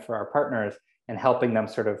relevant for our partners, and helping them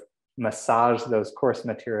sort of massage those course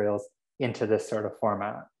materials into this sort of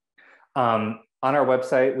format. On our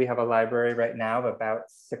website, we have a library right now of about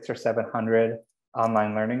 600 or 700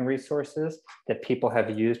 online learning resources that people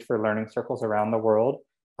have used for learning circles around the world.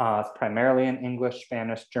 It's primarily in English,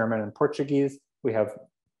 Spanish, German, and Portuguese. We have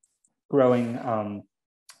growing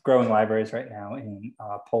libraries right now in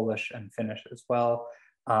Polish and Finnish as well.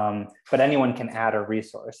 But anyone can add a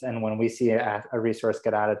resource. And when we see a resource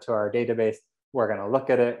get added to our database, we're going to look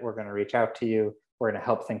at it. We're going to reach out to you. We're going to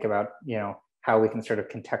help think about, you know, how we can sort of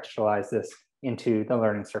contextualize this into the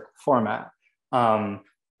learning circle format.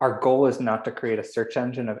 Our goal is not to create a search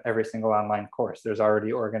engine of every single online course. There's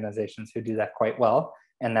already organizations who do that quite well.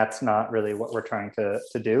 And that's not really what we're trying to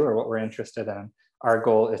do or what we're interested in. Our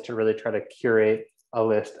goal is to really try to curate a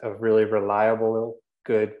list of really reliable,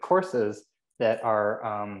 good courses that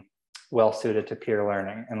are well suited to peer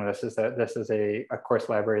learning. And this is a course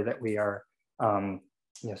library that we are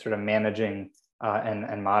sort of managing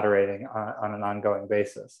and moderating on an ongoing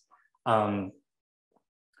basis.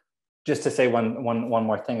 Just to say one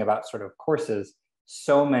more thing about sort of courses,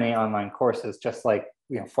 so many online courses, just like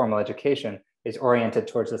formal education, is oriented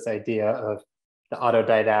towards this idea of the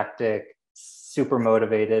autodidactic, super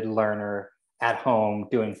motivated learner at home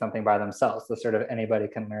doing something by themselves. So sort of anybody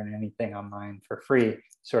can learn anything online for free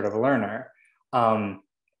sort of learner.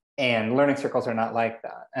 And learning circles are not like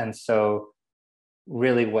that. And so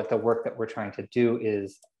really what the work that we're trying to do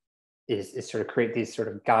is sort of create these sort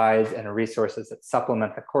of guides and resources that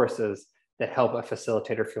supplement the courses that help a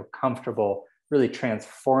facilitator feel comfortable really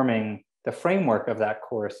transforming the framework of that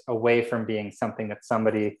course away from being something that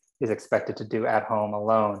somebody is expected to do at home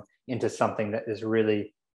alone into something that is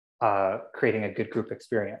really creating a good group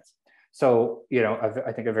experience. So,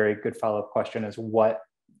 I think a very good follow-up question is what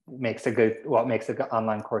makes a good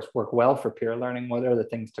online course work well for peer learning? What are the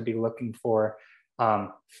things to be looking for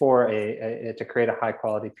to create a high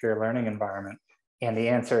quality peer learning environment? And the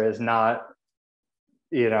answer is not,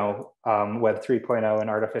 Web 3.0 and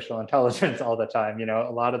artificial intelligence all the time.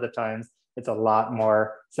 A lot of the times it's a lot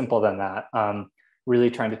more simple than that.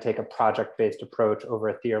 Really trying to take a project-based approach over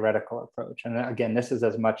a theoretical approach. And again, this is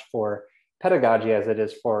as much for pedagogy as it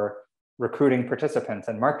is for recruiting participants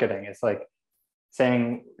and marketing. It's like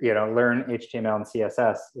saying, learn HTML and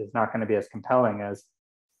CSS is not going to be as compelling as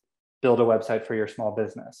build a website for your small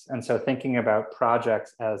business. And so thinking about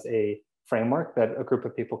projects as a framework that a group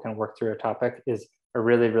of people can work through a topic is a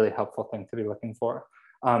really, really helpful thing to be looking for.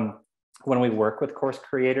 When we work with course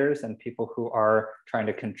creators and people who are trying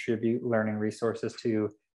to contribute learning resources to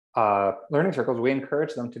learning circles, we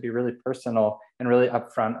encourage them to be really personal and really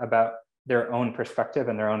upfront about their own perspective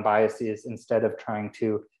and their own biases, instead of trying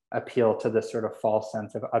to appeal to this sort of false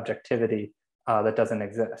sense of objectivity that doesn't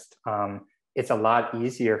exist. It's a lot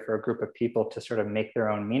easier for a group of people to sort of make their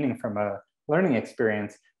own meaning from a learning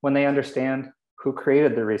experience when they understand who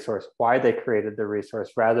created the resource, why they created the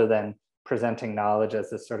resource, rather than presenting knowledge as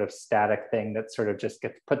this sort of static thing that sort of just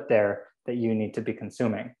gets put there that you need to be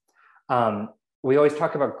consuming. We always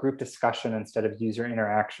talk about group discussion instead of user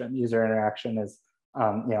interaction. User interaction is,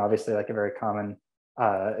 obviously like a very common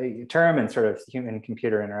term in sort of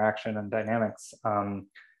human-computer interaction and dynamics.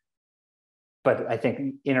 But I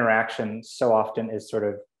think interaction so often is sort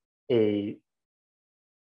of a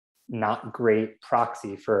not great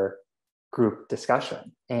proxy for group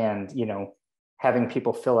discussion. And, having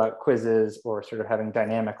people fill out quizzes or sort of having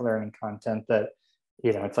dynamic learning content that,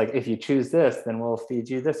 it's like, if you choose this, then we'll feed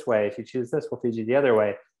you this way. If you choose this, we'll feed you the other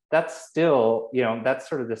way. That's still, that's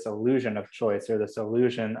sort of this illusion of choice, or this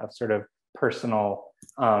illusion of sort of personal,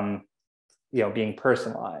 being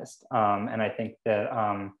personalized. And I think that,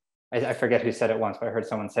 I forget who said it once, but I heard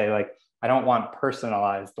someone say, like, I don't want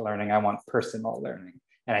personalized learning, I want personal learning.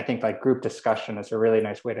 And I think like group discussion is a really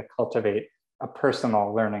nice way to cultivate a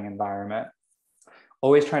personal learning environment.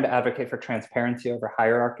 Always trying to advocate for transparency over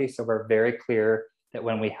hierarchy. So we're very clear that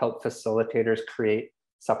when we help facilitators create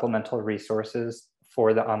supplemental resources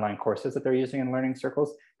for the online courses that they're using in learning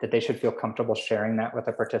circles, that they should feel comfortable sharing that with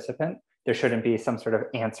a participant. There shouldn't be some sort of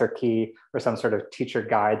answer key or some sort of teacher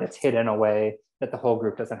guide that's hidden away that the whole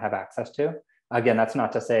group doesn't have access to. Again, that's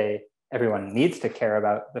not to say everyone needs to care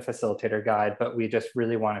about the facilitator guide, but we just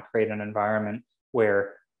really want to create an environment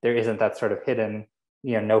where there isn't that sort of hidden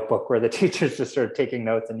notebook where the teacher's just sort of taking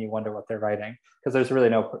notes and you wonder what they're writing, because there's really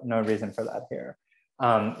no reason for that here.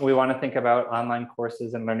 We want to think about online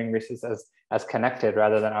courses and learning resources as connected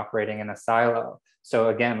rather than operating in a silo. So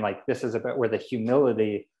again, like this is about where the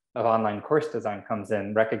humility of online course design comes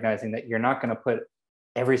in, recognizing that you're not going to put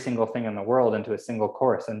every single thing in the world into a single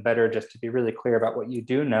course, and better just to be really clear about what you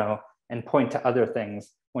do know and point to other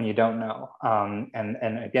things when you don't know.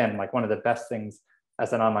 And again, like one of the best things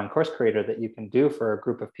as an online course creator that you can do for a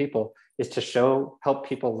group of people is to help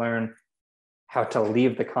people learn how to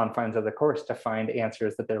leave the confines of the course to find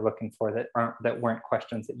answers that they're looking for that weren't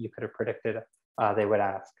questions that you could have predicted they would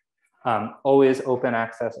ask. Always open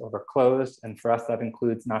access over closed. And for us, that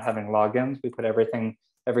includes not having logins. We put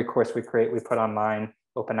every course we create, we put online,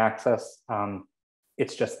 open access.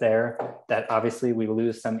 It's just there. That obviously we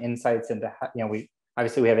lose some insights into, we have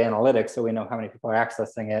analytics, so we know how many people are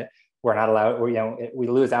accessing it. We're not allowed, we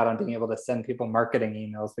lose out on being able to send people marketing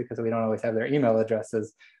emails because we don't always have their email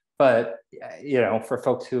addresses. But, for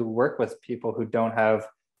folks who work with people who don't have,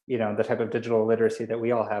 the type of digital literacy that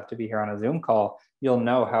we all have to be here on a Zoom call, you'll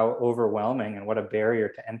know how overwhelming and what a barrier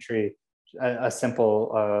to entry a simple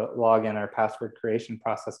login or password creation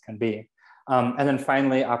process can be. And then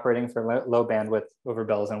finally, operating for low bandwidth over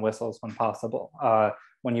bells and whistles when possible.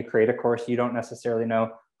 When you create a course, you don't necessarily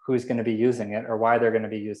know who's going to be using it or why they're going to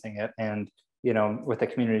be using it. And, with the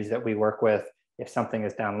communities that we work with, if something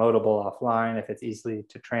is downloadable offline, if it's easy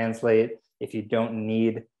to translate, if you don't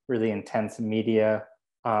need really intense media,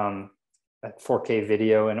 4K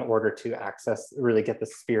video in order to really get the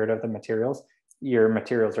spirit of the materials, your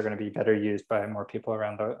materials are going to be better used by more people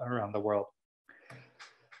around the world.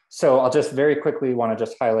 So I'll just very quickly want to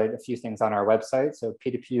just highlight a few things on our website. So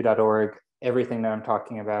p2pu.org, everything that I'm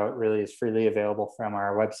talking about really is freely available from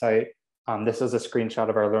our website. This is a screenshot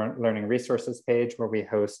of our learning resources page where we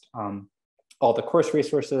host all the course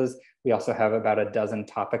resources. We also have about a dozen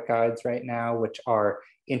topic guides right now, which are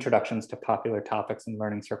introductions to popular topics in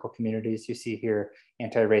learning circle communities. You see here,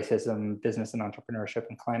 anti-racism, business and entrepreneurship,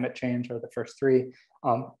 and climate change are the first three.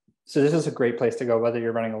 So this is a great place to go, whether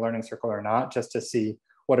you're running a learning circle or not, just to see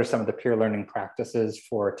what are some of the peer learning practices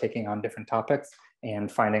for taking on different topics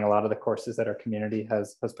and finding a lot of the courses that our community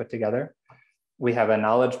has put together. We have a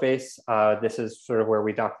knowledge base. This is sort of where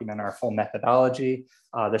we document our full methodology.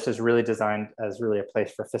 This is really designed as really a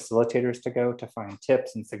place for facilitators to go to find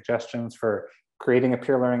tips and suggestions for creating a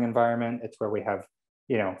peer learning environment. It's where we have,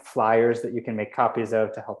 flyers that you can make copies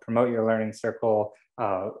of to help promote your learning circle.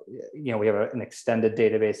 We have an extended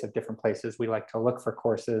database of different places we like to look for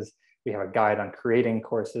courses. We have a guide on creating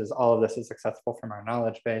courses. All of this is accessible from our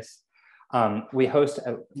knowledge base. We host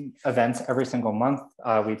events every single month.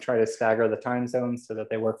 We try to stagger the time zones so that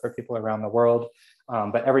they work for people around the world.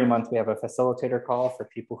 But every month we have a facilitator call for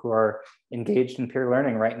people who are engaged in peer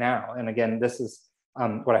learning right now. And again, this is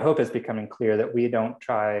what I hope is becoming clear, that we don't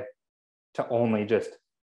try to only just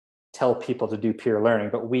tell people to do peer learning,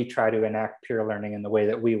 but we try to enact peer learning in the way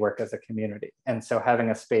that we work as a community. And so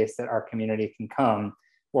having a space that our community can come,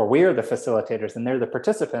 where we are the facilitators and they're the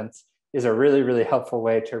participants, is a really, really helpful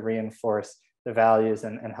way to reinforce the values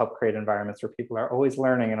and help create environments where people are always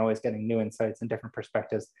learning and always getting new insights and different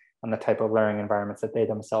perspectives on the type of learning environments that they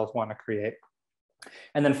themselves want to create.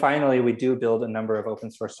 And then finally, we do build a number of open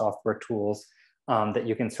source software tools that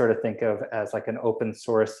you can sort of think of as like an open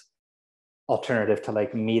source alternative to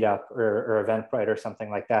like Meetup or Eventbrite or something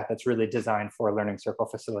like that, that's really designed for learning circle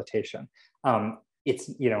facilitation.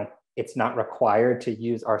 It's not required to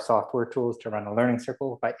use our software tools to run a learning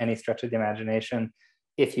circle by any stretch of the imagination.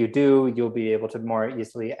 If you do, you'll be able to more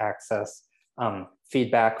easily access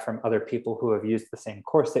feedback from other people who have used the same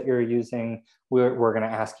course that you're using. We're going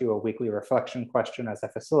to ask you a weekly reflection question as a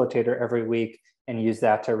facilitator every week, and use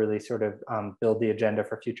that to really sort of build the agenda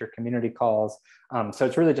for future community calls. So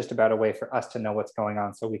it's really just about a way for us to know what's going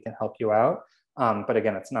on so we can help you out. But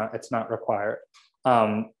again, it's not required.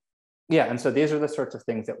 Yeah, and so these are the sorts of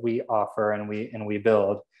things that we offer and we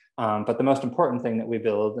build. But the most important thing that we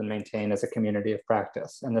build and maintain is a community of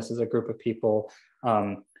practice. And this is a group of people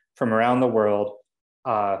from around the world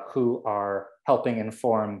who are helping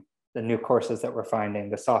inform the new courses that we're finding,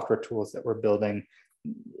 the software tools that we're building,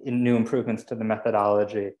 in new improvements to the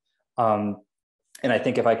methodology. And I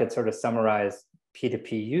think if I could sort of summarize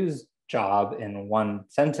P2PU's job in one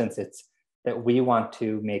sentence, it's that we want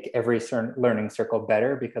to make every learning circle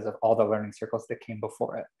better because of all the learning circles that came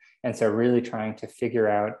before it. And so really trying to figure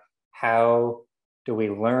out, how do we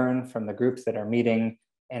learn from the groups that are meeting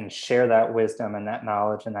and share that wisdom and that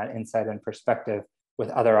knowledge and that insight and perspective with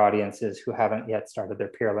other audiences who haven't yet started their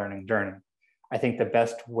peer learning journey. I think the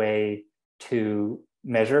best way to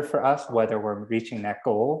measure for us whether we're reaching that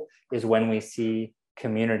goal is when we see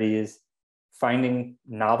communities finding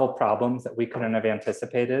novel problems that we couldn't have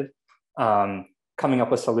anticipated, coming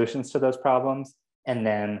up with solutions to those problems, and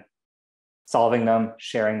then solving them,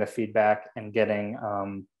 sharing the feedback, and getting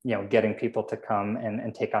people to come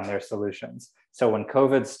and take on their solutions. So when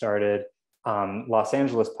COVID started, Los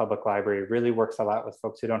Angeles Public Library really works a lot with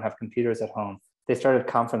folks who don't have computers at home. They started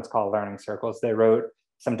conference call learning circles. They wrote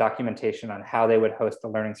some documentation on how they would host a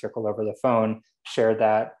learning circle over the phone, shared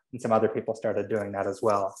that, and some other people started doing that as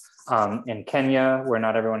well. In Kenya, where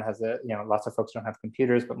not everyone has lots of folks don't have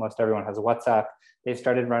computers, but most everyone has WhatsApp, they've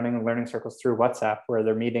started running learning circles through WhatsApp, where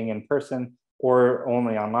they're meeting in person or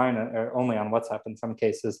only online, or only on WhatsApp in some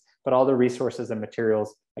cases, but all the resources and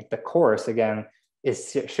materials, like the course, again,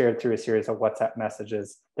 is shared through a series of WhatsApp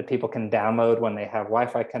messages that people can download when they have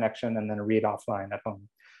Wi-Fi connection and then read offline at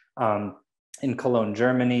home. In Cologne,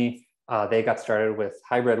 Germany, they got started with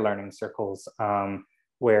hybrid learning circles,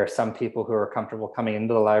 where some people who are comfortable coming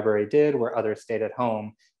into the library did, where others stayed at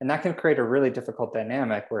home. And that can create a really difficult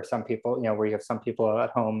dynamic where some people, where you have some people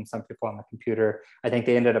at home, some people on the computer. I think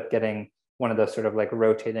they ended up getting one of those sort of like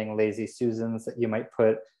rotating lazy Susans that you might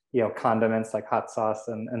put, condiments like hot sauce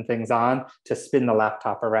and things on to spin the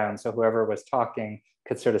laptop around. So whoever was talking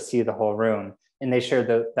could sort of see the whole room. And they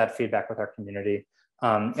shared that feedback with our community.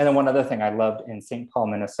 And then one other thing I loved in St. Paul,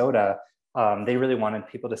 Minnesota, they really wanted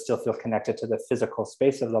people to still feel connected to the physical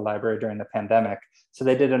space of the library during the pandemic. So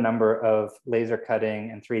they did a number of laser cutting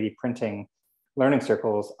and 3D printing learning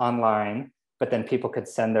circles online, but then people could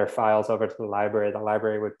send their files over to the library. The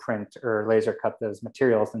library would print or laser cut those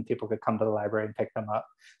materials, and people could come to the library and pick them up.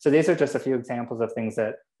 So these are just a few examples of things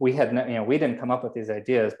that we had, we didn't come up with these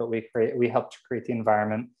ideas, but we helped create the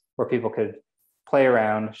environment where people could play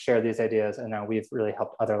around, share these ideas, and now we've really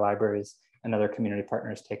helped other libraries and other community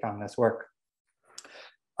partners take on this work.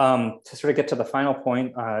 To sort of get to the final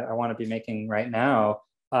point I want to be making right now,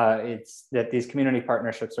 it's that these community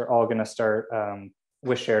partnerships are all going to start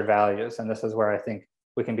with shared values. And this is where I think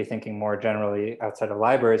we can be thinking more generally outside of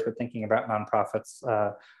libraries, but thinking about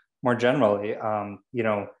nonprofits more generally.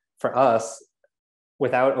 For us,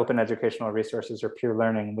 without open educational resources or peer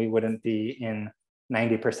learning, we wouldn't be in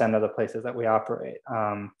 90% of the places that we operate.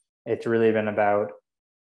 It's really been about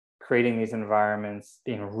creating these environments,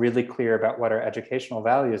 being really clear about what our educational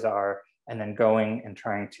values are, and then going and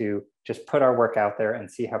trying to just put our work out there and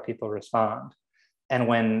see how people respond. And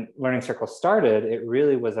when Learning Circles started, it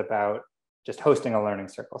really was about just hosting a learning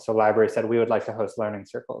circle. So libraries said, we would like to host learning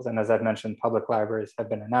circles. And as I've mentioned, public libraries have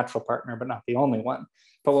been a natural partner, but not the only one.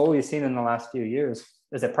 But what we've seen in the last few years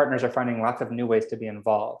is that partners are finding lots of new ways to be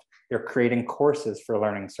involved. They're creating courses for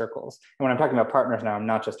learning circles. And when I'm talking about partners now, I'm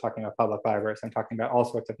not just talking about public libraries. I'm talking about all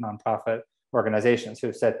sorts of nonprofit organizations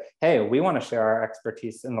who said, hey, we want to share our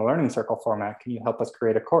expertise in the learning circle format. Can you help us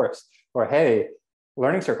create a course? Or, hey,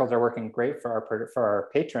 learning circles are working great for our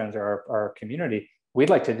patrons or our community. We'd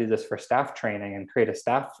like to do this for staff training and create a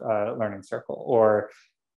staff learning circle. Or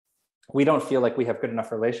we don't feel like we have good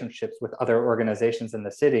enough relationships with other organizations in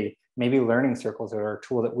the city. Maybe learning circles are a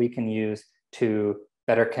tool that we can use to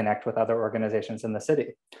better connect with other organizations in the city.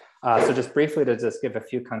 So just briefly to just give a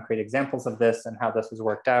few concrete examples of this and how this has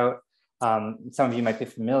worked out. Some of you might be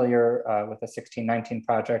familiar with the 1619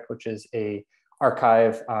 project, which is a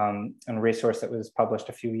archive and resource that was published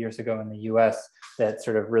a few years ago in the US that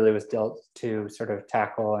sort of really was dealt to sort of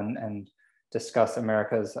tackle and discuss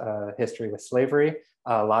America's history with slavery.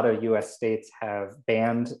 A lot of US states have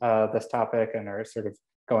banned this topic and are sort of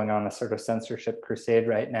going on a sort of censorship crusade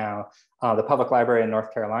right now. The public library in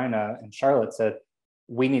North Carolina in Charlotte said,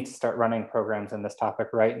 we need to start running programs in this topic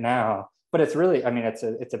right now. But it's really, I mean, it's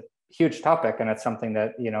a huge topic, and it's something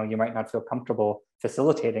that you might not feel comfortable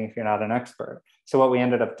facilitating if you're not an expert. So what we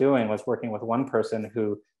ended up doing was working with one person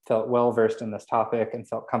who felt well versed in this topic and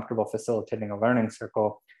felt comfortable facilitating a learning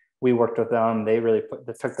circle. We worked with them. They really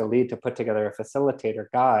took the lead to put together a facilitator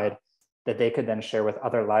guide that they could then share with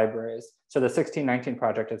other libraries. So the 1619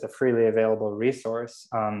 project is a freely available resource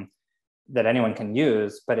that anyone can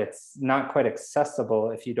use, but it's not quite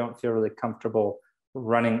accessible if you don't feel really comfortable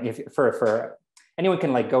running. For anyone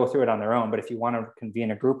can like go through it on their own, but if you want to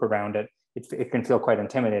convene a group around it, it can feel quite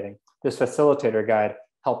intimidating. This facilitator guide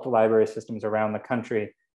helped library systems around the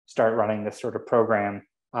country start running this sort of program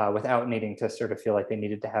without needing to sort of feel like they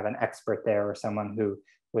needed to have an expert there or someone who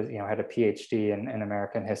was, had a PhD in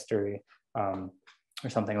American history or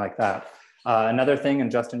something like that. Another thing, and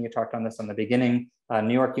Justin, you talked on this in the beginning,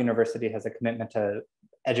 New York University has a commitment to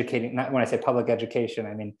educating, not when I say public education,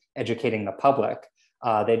 I mean educating the public.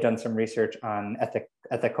 They've done some research on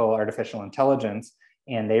ethical artificial intelligence,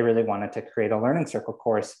 and they really wanted to create a learning circle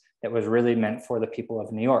course that was really meant for the people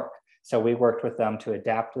of New York. So we worked with them to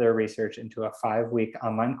adapt their research into a 5-week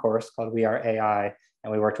online course called We Are AI,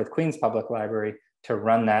 and we worked with Queens Public Library to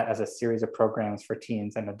run that as a series of programs for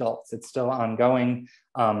teens and adults. It's still ongoing,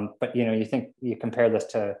 but you compare this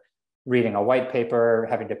to reading a white paper,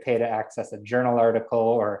 having to pay to access a journal article,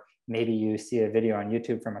 or maybe you see a video on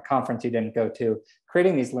YouTube from a conference you didn't go to.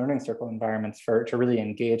 Creating these learning circle environments to really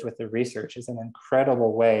engage with the research is an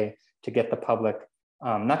incredible way to get the public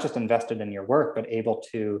not just invested in your work, but able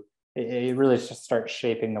to really just start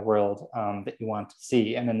shaping the world that you want to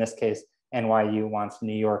see. And in this case, NYU wants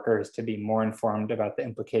New Yorkers to be more informed about the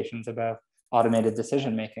implications of automated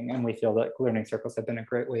decision-making. And we feel that learning circles have been a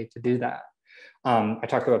great way to do that. I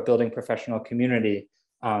talked about building professional community.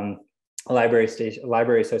 A library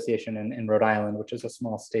association in Rhode Island, which is a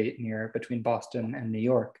small state between Boston and New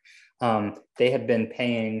York. They had been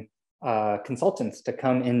paying consultants to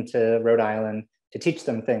come into Rhode Island to teach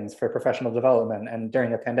them things for professional development. And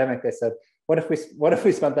during the pandemic, they said, what if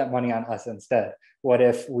we spent that money on us instead? What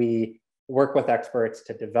if we work with experts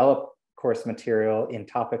to develop course material in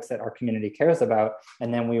topics that our community cares about,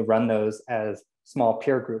 and then we run those as small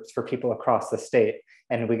peer groups for people across the state?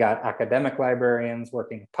 And we got academic librarians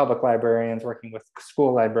working with public librarians, working with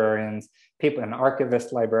school librarians, people and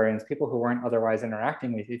archivist librarians, people who weren't otherwise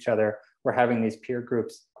interacting with each other were having these peer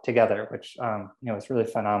groups together, which is really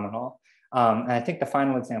phenomenal. And I think the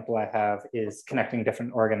final example I have is connecting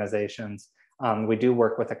different organizations. We do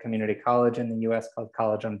work with a community college in the US called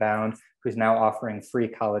College Unbound, who's now offering free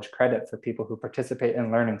college credit for people who participate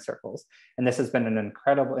in learning circles. And this has been an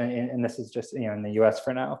incredible, and this is just in the US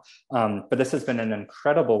for now, but this has been an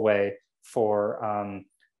incredible way for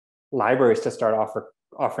libraries to start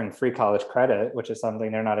offering free college credit, which is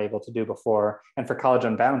something they're not able to do before, and for College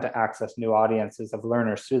Unbound to access new audiences of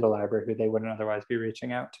learners through the library who they wouldn't otherwise be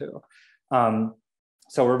reaching out to.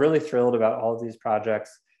 So we're really thrilled about all of these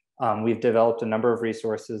projects. We've developed a number of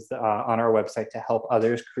resources on our website to help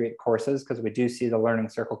others create courses, because we do see the Learning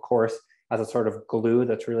Circle course as a sort of glue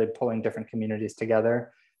that's really pulling different communities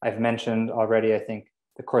together. I've mentioned already, I think,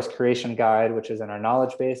 the course creation guide, which is in our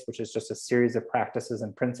knowledge base, which is just a series of practices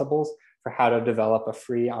and principles for how to develop a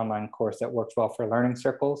free online course that works well for learning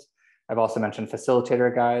circles. I've also mentioned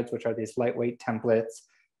facilitator guides, which are these lightweight templates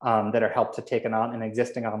that are helped to take an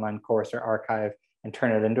existing online course or archive and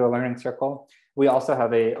turn it into a learning circle. We also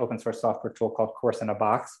have an open source software tool called Course in a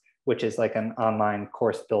Box, which is like an online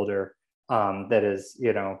course builder that is,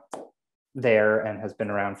 there and has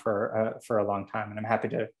been around for a long time. And I'm happy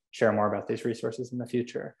to share more about these resources in the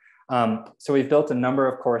future. So we've built a number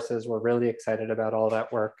of courses. We're really excited about all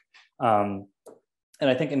that work. And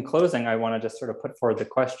I think in closing, I want to just sort of put forward the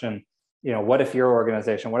question, what if your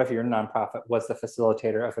organization, what if your nonprofit was the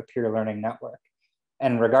facilitator of a peer learning network?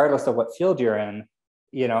 And regardless of what field you're in,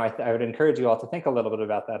 I would encourage you all to think a little bit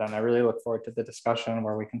about that. And I really look forward to the discussion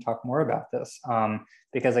where we can talk more about this.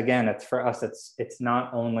 Because again, it's for us, it's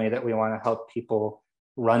not only that we want to help people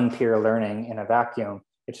run peer learning in a vacuum,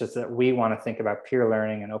 it's just that we want to think about peer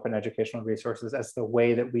learning and open educational resources as the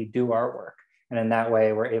way that we do our work. And in that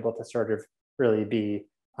way, we're able to sort of really be,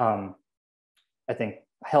 I think,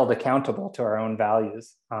 held accountable to our own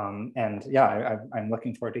values. And yeah, I'm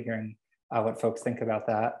looking forward to hearing what folks think about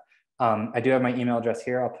that. I do have my email address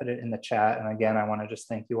here. I'll put it in the chat. And again, I want to just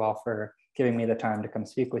thank you all for giving me the time to come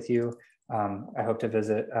speak with you. I hope to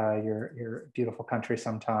visit your beautiful country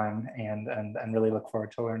sometime and really look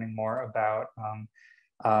forward to learning more about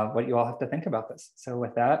what you all have to think about this. So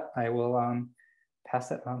with that, I will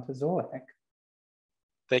pass it on to Zul, I think.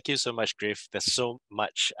 Thank you so much, Griff. There's so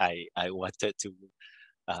much I wanted to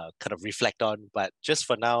kind of reflect on, but just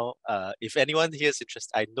for now, if anyone here is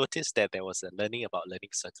interested, I noticed that there was a learning about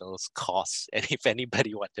learning circles course, and if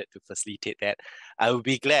anybody wanted to facilitate that, I would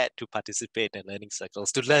be glad to participate in learning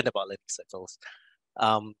circles, to learn about learning circles.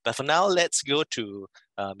 But for now, let's go to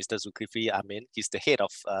Mr. Zulkifli Amin. He's the head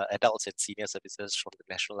of adults and senior services from the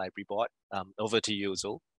National Library Board. Over to you,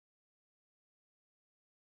 Zul.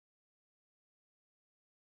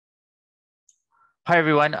 Hi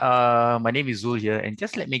everyone, my name is Zul here, and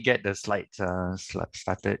just let me get the slides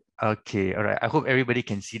started. Okay, all right, I hope everybody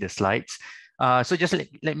can see the slides. So just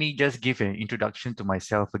let me just give an introduction to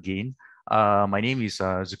myself again. My name is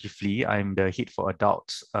Zulkifli. I'm the head for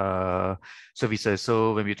adults services.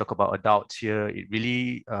 So when we talk about adults here, it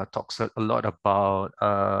really talks a lot about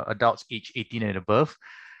adults age 18 and above.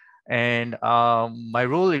 And my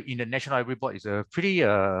role in the National Library Board is a pretty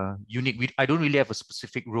unique. I don't really have a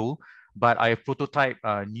specific role, but I prototype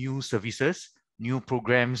new services, new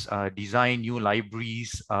programs, design new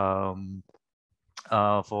libraries for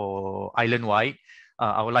island-wide.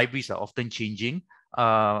 Our libraries are often changing.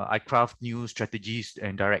 I craft new strategies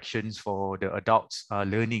and directions for the adults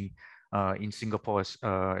learning in Singapore as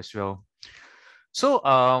well. So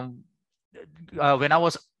when I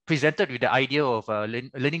was presented with the idea of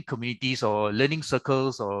learning communities or learning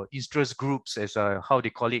circles or interest groups, as how they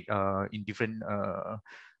call it in different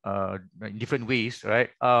ways, right?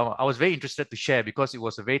 I was very interested to share because it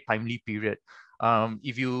was a very timely period.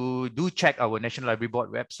 If you do check our National Library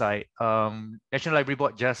Board website, National Library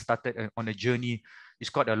Board just started on a journey. It's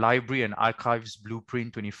called a Library and Archives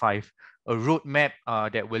Blueprint 25, a roadmap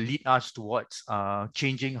that will lead us towards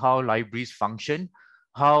changing how libraries function,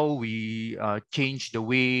 how we change the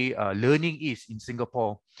way learning is in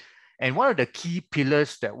Singapore. And one of the key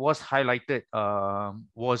pillars that was highlighted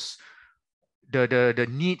was the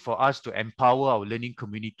need for us to empower our learning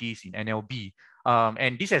communities in NLB.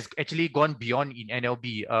 And this has actually gone beyond in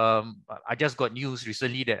NLB. I just got news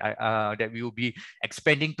recently that that we will be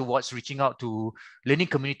expanding towards reaching out to learning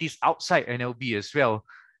communities outside NLB as well.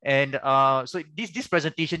 And so this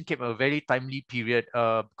presentation came at a very timely period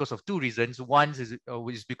because of two reasons. One is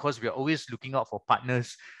because we are always looking out for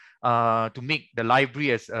partners to make the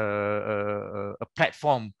library as a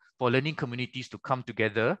platform for learning communities to come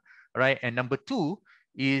together, right? And number two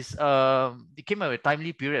is it came at a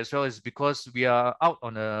timely period as well, is because we are out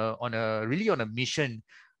on a mission.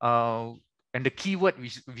 And the keyword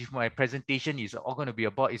with my presentation is all going to be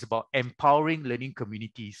about empowering learning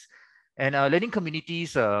communities. And learning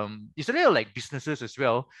communities, it's a little like businesses as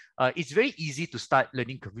well. It's very easy to start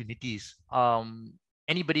learning communities.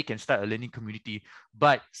 Anybody can start a learning community,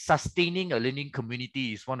 but sustaining a learning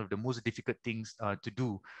community is one of the most difficult things to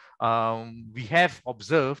do. We have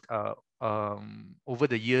observed over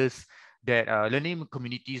the years that learning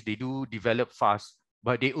communities, they do develop fast,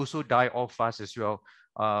 but they also die off fast as well.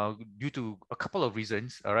 due to a couple of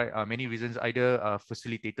reasons, all right? Many reasons, either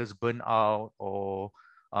facilitators burn out or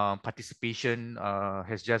participation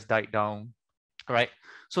has just died down. All right.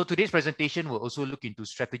 So today's presentation will also look into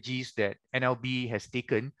strategies that NLB has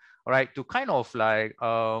taken, all right, to kind of like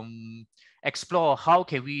explore how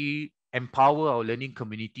can we empower our learning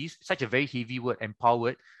communities. Such a very heavy word,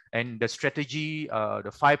 empowered, and the strategy,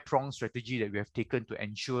 the 5-pronged strategy that we have taken to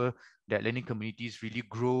ensure that learning communities really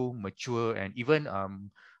grow, mature, and even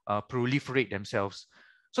proliferate themselves.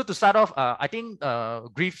 So to start off, I think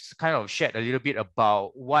Griff's kind of shared a little bit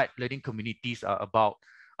about what learning communities are about.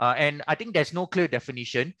 And I think there's no clear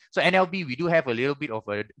definition. So NLB, we do have a little bit of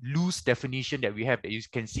a loose definition that we have that you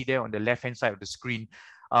can see there on the left-hand side of the screen.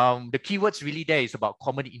 The keywords really there is about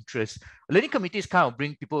common interest. Learning communities kind of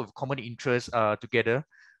bring people with common interests together.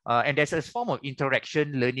 And there's a form of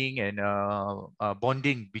interaction, learning, and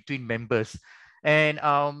bonding between members. And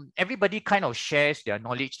everybody kind of shares their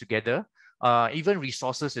knowledge together, even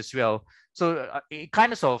resources as well. So it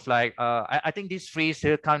kind of sort of like, I think this phrase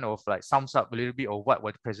here kind of like sums up a little bit of what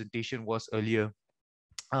the presentation was earlier.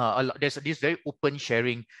 There's this very open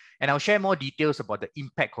sharing, and I'll share more details about the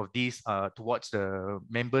impact of this towards the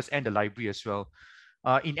members and the library as well.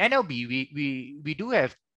 In NLB, we do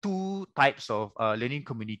have 2 types of learning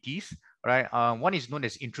communities, right? One is known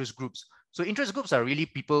as interest groups. So interest groups are really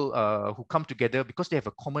people who come together because they have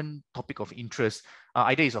a common topic of interest.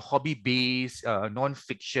 Either it's a hobby-based,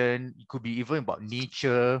 non-fiction, it could be even about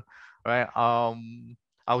nature, right?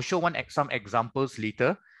 I'll show some examples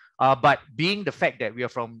later. But being the fact that we are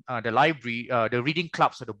from the library, the reading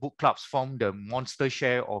clubs or the book clubs form the monster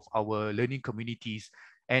share of our learning communities.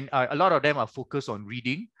 And a lot of them are focused on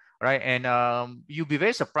reading, right? And you'll be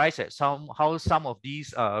very surprised at how some of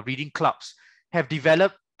these reading clubs have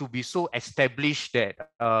developed to be so established that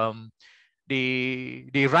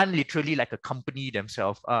they run literally like a company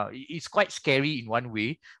themselves. It's quite scary in one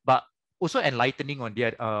way, but also enlightening on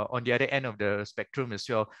the other end of the spectrum as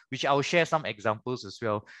well, which I'll share some examples as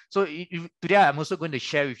well. So today I'm also going to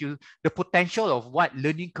share with you the potential of what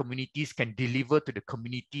learning communities can deliver to the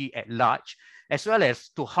community at large, as well as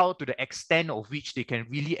to how to the extent of which they can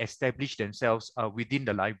really establish themselves within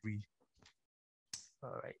the library.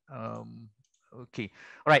 All right. Okay.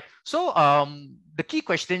 All right. So the key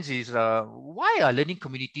questions is why are learning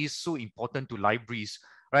communities so important to libraries?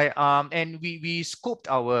 Right, and we scoped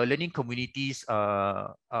our learning communities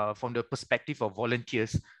from the perspective of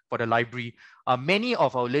volunteers for the library. Many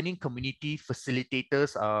of our learning community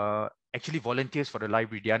facilitators are actually volunteers for the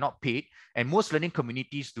library. They are not paid, and most learning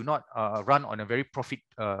communities do not run on a very profit.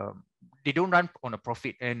 They don't run on a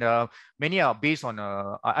profit, and many are based on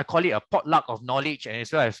I call it a potluck of knowledge, and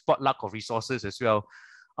as well as potluck of resources as well.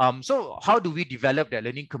 So how do we develop their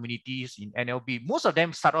learning communities in NLB? Most of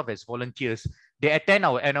them start off as volunteers. They attend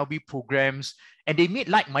our NLB programs and they meet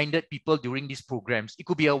like-minded people during these programs. It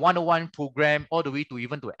could be a 101 program all the way to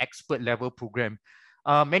even to an expert level program.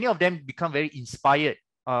 Many of them become very inspired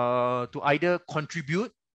to either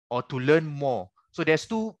contribute or to learn more. So there's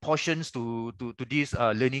 2 portions to this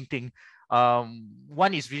learning thing.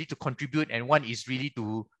 One is really to contribute and one is really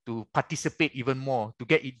to participate even more, to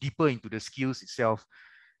get it deeper into the skills itself.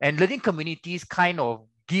 And learning communities kind of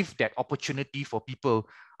give that opportunity for people.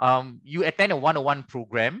 You attend a 101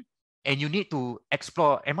 program and you need to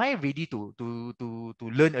explore, am I ready to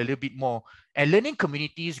learn a little bit more? And learning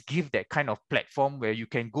communities give that kind of platform where you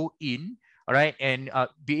can go in, all right, and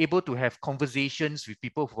be able to have conversations with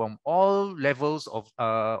people from all levels of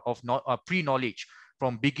pre-knowledge,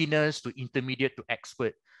 from beginners to intermediate to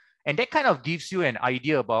expert. And that kind of gives you an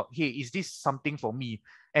idea about, hey, is this something for me?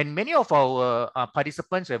 And many of our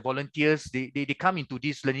participants and volunteers, they come into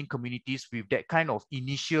these learning communities with that kind of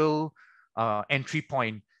initial entry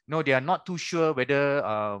point. No, they are not too sure whether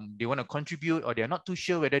they want to contribute, or they are not too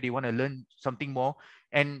sure whether they want to learn something more.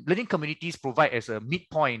 And learning communities provide as a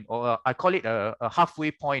midpoint, or I call it a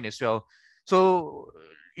halfway point as well. So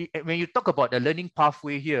when you talk about the learning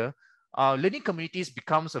pathway here, learning communities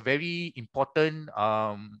becomes a very important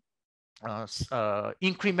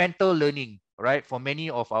incremental learning, right, for many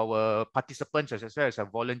of our participants as well as our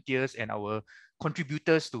volunteers and our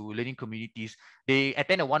contributors to learning communities. They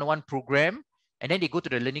attend a 101 program and then they go to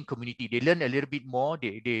the learning community. They learn a little bit more.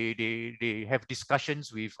 They have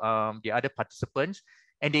discussions with the other participants,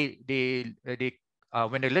 and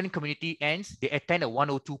when the learning community ends, they attend a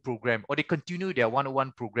 102 program, or they continue their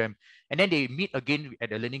 101 program, and then they meet again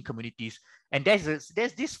at the learning communities. And there's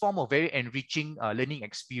this form of very enriching learning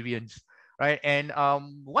experience, right? And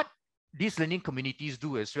what these learning communities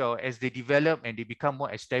do as well as they develop and they become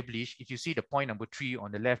more established, if you see the point number 3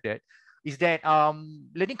 on the left, that is that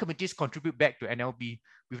learning communities contribute back to NLB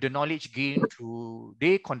with the knowledge gained through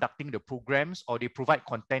they conducting the programs, or they provide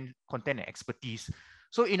content and expertise.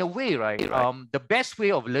 So in a way, right, the best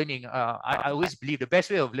way of learning, I always believe the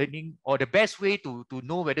best way of learning, or the best way to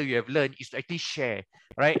know whether you have learned, is to actually share,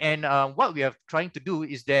 right? And what we are trying to do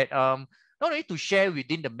is that not only to share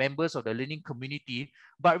within the members of the learning community,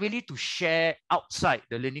 but really to share outside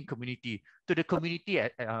the learning community, to the community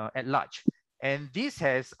at large. And this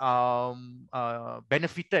has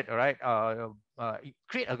benefited, right?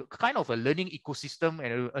 Create a kind of a learning ecosystem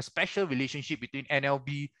and a special relationship between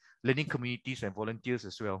NLB, learning communities, and volunteers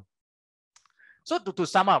as well. So to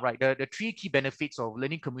sum up, right, the three key benefits of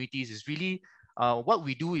learning communities is really what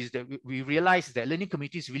we do is that we realize that learning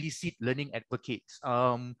communities really seed learning advocates.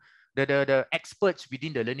 The experts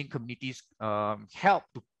within the learning communities help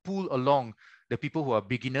to pull along the people who are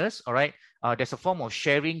beginners. All right, there's a form of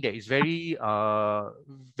sharing that is very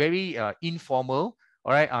informal.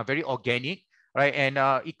 All right, very organic. Right, and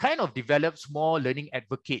it kind of develops more learning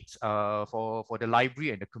advocates for the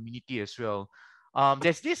library and the community as well.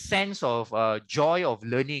 There's this sense of joy of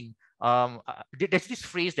learning. There's this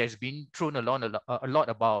phrase that's been thrown a lot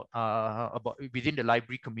about within the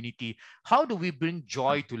library community. How do we bring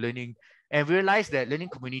joy to learning? And realize that learning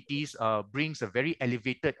communities brings a very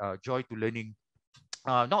elevated joy to learning,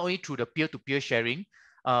 not only through the peer-to-peer sharing,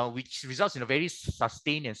 which results in a very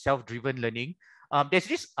sustained and self-driven learning. There's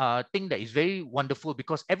this thing that is very wonderful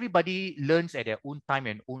because everybody learns at their own time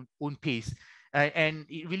and own pace. And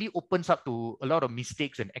it really opens up to a lot of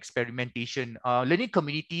mistakes and experimentation. Learning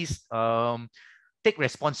communities take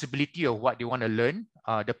responsibility of what they want to learn,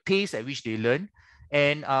 the pace at which they learn.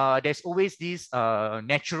 And there's always this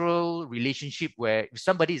natural relationship where if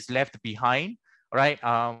somebody is left behind, right,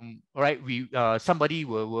 somebody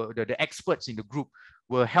the experts in the group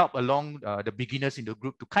will help along the beginners in the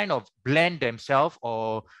group to kind of blend themselves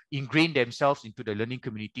or ingrain themselves into the learning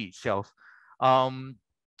community itself.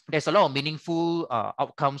 There's a lot of meaningful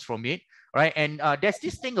outcomes from it, right? And there's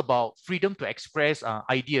this thing about freedom to express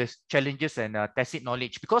ideas, challenges, and tacit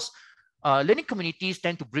knowledge, because learning communities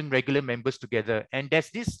tend to bring regular members together, and there's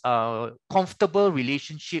this comfortable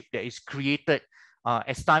relationship that is created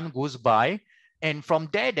as time goes by. And from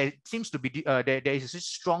there, there seems to be there is a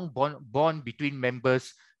strong bond between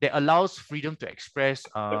members that allows freedom to express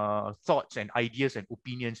thoughts and ideas and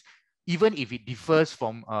opinions, even if it differs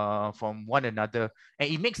from one another, and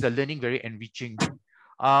it makes the learning very enriching.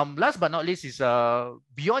 Last but not least is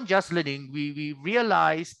beyond just learning, we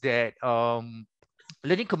realize that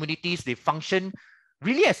learning communities, they function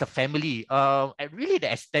really as a family, and really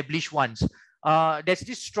the established ones. There's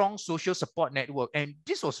this strong social support network, and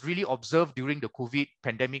this was really observed during the COVID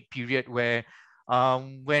pandemic period, where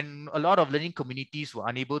when a lot of learning communities were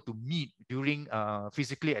unable to meet during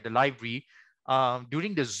physically at the library,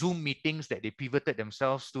 during the Zoom meetings that they pivoted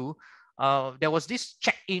themselves to, there was this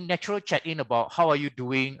natural check-in about how are you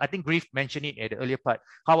doing. I think Griff mentioned it at the earlier part.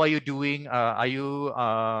 How are you doing? Are you,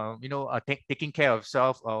 taking care of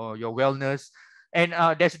yourself or your wellness? And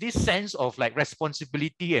there's this sense of like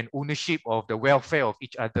responsibility and ownership of the welfare of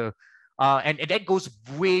each other. And that goes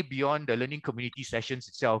way beyond the learning community sessions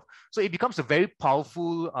itself. So it becomes a very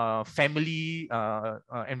powerful family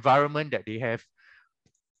environment that they have.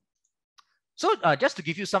 So just to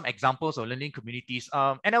give you some examples of learning communities,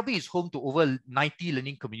 NLB is home to over 90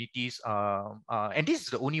 learning communities. And this is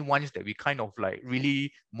the only ones that we kind of like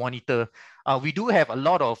really monitor. We do have a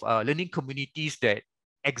lot of learning communities that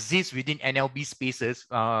exist within NLB spaces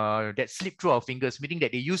that slip through our fingers, meaning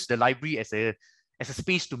that they use the library as a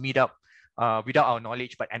space to meet up without our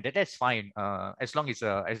knowledge. And that's fine as long as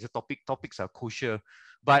the topics are kosher.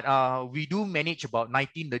 But we do manage about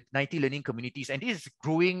 90 learning communities, and this is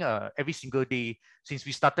growing every single day since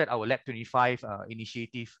we started our Lab 25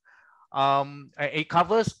 initiative. It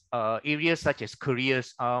covers areas such as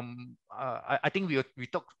careers. I think we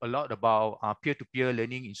talked a lot about peer-to-peer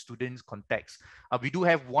learning in students' context. We do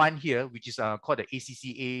have one here, which is called the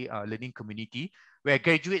ACCA learning community, where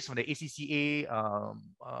graduates from the ACCA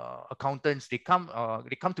accountants, they come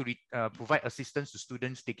to provide assistance to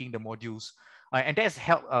students taking the modules, and that's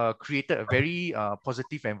helped created a very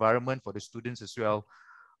positive environment for the students as well.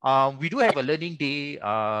 We do have a learning day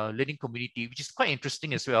learning community, which is quite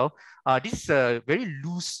interesting as well. This is a very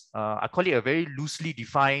loose, I call it a very loosely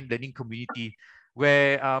defined learning community,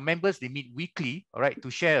 where members, they meet weekly, all right,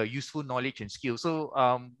 to share useful knowledge and skills. So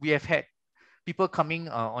we have had people coming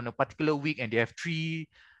on a particular week, and they have 3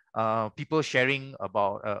 people sharing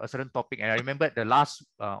about a certain topic. And I remember last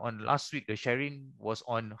week, the sharing was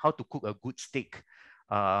on how to cook a good steak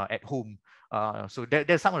at home. So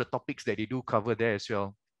there's some of the topics that they do cover there as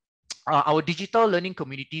well. Our digital learning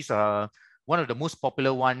communities are one of the most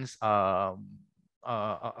popular ones in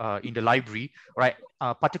the library, right?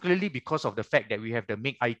 Particularly because of the fact that we have the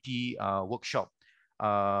Make IT workshop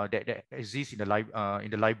that exists in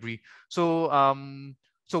the library. So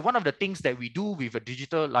one of the things that we do with a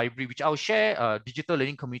digital library, which I'll share, digital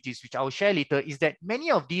learning communities, which I'll share later, is that many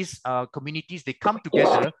of these communities, they come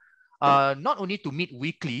together not only to meet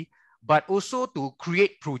weekly, but also to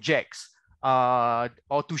create projects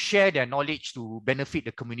or to share their knowledge to benefit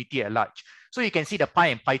the community at large. So you can see the Pi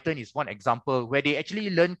and Python is one example where they actually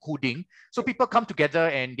learn coding. So people come together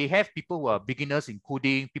and they have people who are beginners in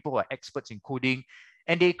coding, people who are experts in coding,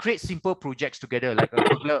 and they create simple projects together, like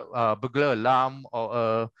a burglar alarm or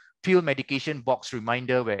a pill medication box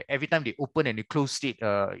reminder, where every time they open and they close it,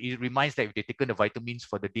 it reminds them if they've taken the vitamins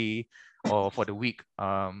for the day or for the week.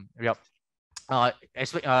 Yep.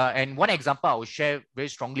 And one example I will share very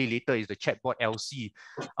strongly later is the chatbot LC,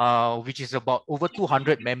 which is about over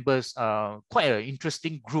 200 members, quite an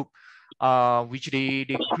interesting group, which they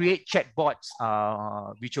create chatbots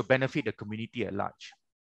which will benefit the community at large.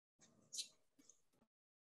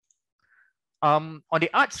 On the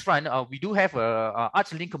arts front, we do have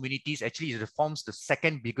arts learning communities. Actually, it forms the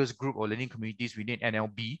second biggest group of learning communities within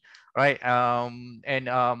NLB, right?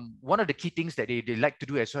 One of the key things that they like to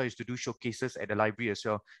do as well is to do showcases at the library as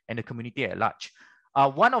well and the community at large.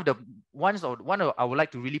 One I would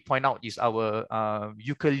like to really point out is our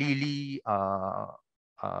ukulele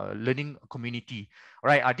learning community,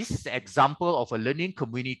 right? This is an example of a learning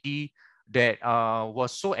community that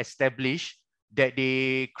was so established that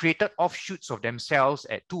they created offshoots of themselves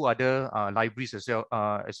at two other libraries as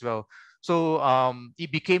well. So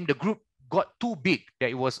the group got too big that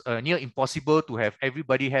it was near impossible to have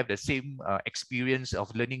everybody have the same experience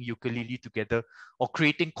of learning ukulele together or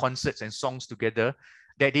creating concerts and songs together,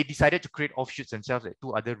 that they decided to create offshoots themselves at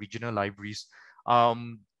two other regional libraries.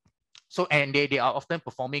 And they are often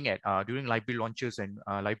performing at during library launches and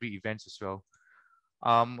library events as well.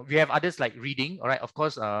 We have others like reading, all right? Of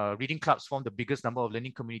course, reading clubs form the biggest number of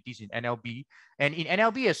learning communities in NLB. And in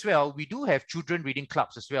NLB as well, we do have children reading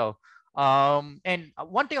clubs as well. And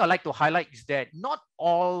one thing I'd like to highlight is that not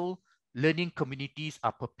all learning communities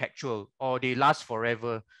are perpetual or they last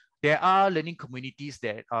forever. There are learning communities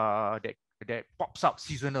that pops up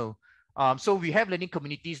seasonal. So we have learning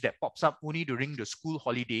communities that pops up only during the school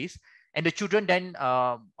holidays, and the children then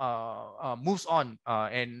moves on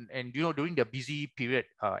and during the busy period,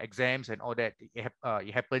 exams and all that,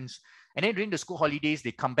 it happens, and then during the school holidays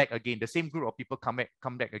they come back again. The same group of people come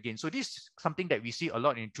back again. So this is something that we see a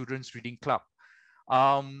lot in children's reading club.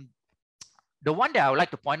 The one that I would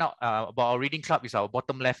like to point out about our reading club is our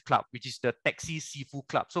bottom left club, which is the Taxi Sifu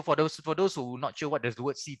Club. So for those who are not sure what does the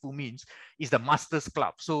word Sifu means, it's the Master's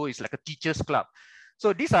Club. So it's like a teacher's club.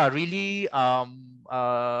 So these are really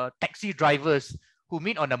taxi drivers who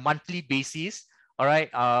meet on a monthly basis, all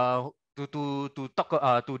right,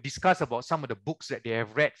 to discuss about some of the books that they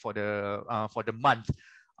have read for the month.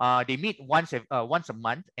 They meet once a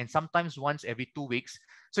month and sometimes once every 2 weeks.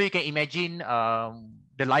 So you can imagine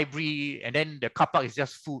the library, and then the car park is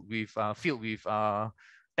just filled with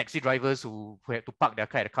taxi drivers who have to park their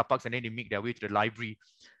car at the car parks, and then they make their way to the library.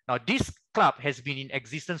 Now, this club has been in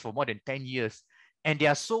existence for more than 10 years, and they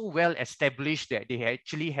are so well established that they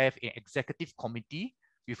actually have an executive committee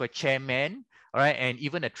with a chairman, all right, and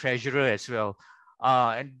even a treasurer as well.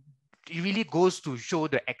 And it really goes to show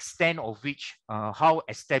the extent of which how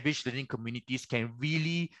established learning communities can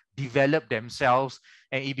really develop themselves,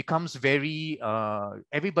 and it becomes very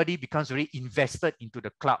everybody becomes very invested into the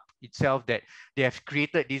club itself, that they have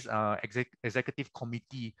created this executive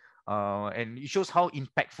committee, and it shows how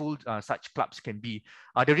impactful such clubs can be.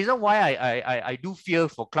 The reason why I do feel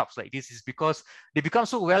for clubs like this is because they become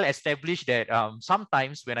so well established that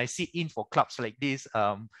sometimes when I sit in for clubs like this,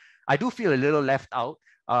 I do feel a little left out.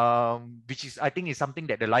 Which is, I think, is something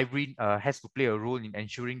that the library has to play a role in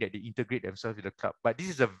ensuring that they integrate themselves with the club. But this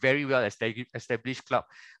is a very well established club,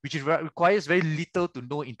 which requires very little to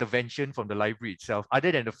no intervention from the library itself,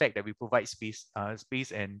 other than the fact that we provide space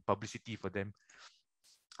and publicity for them.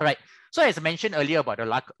 All right. So as I mentioned earlier about the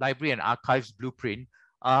library and archives blueprint,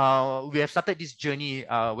 we have started this journey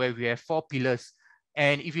where we have 4 pillars.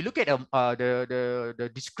 And if you look at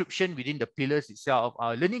the description within the pillars itself,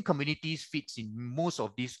 learning communities fits in most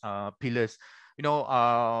of these pillars.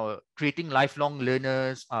 Creating lifelong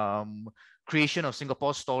learners, creation of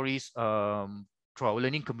Singapore stories through our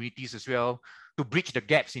learning communities as well, to bridge the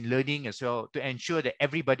gaps in learning as well, to ensure that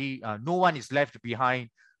everybody, no one is left behind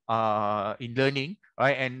in learning,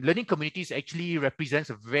 right? And learning communities actually represents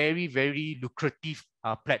a very, very lucrative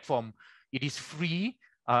platform. It is free.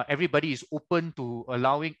 everybody is open to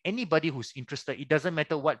allowing anybody who's interested. It doesn't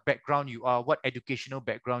matter what background you are, what educational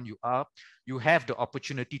background you are, you have the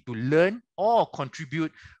opportunity to learn or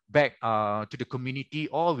contribute back to the community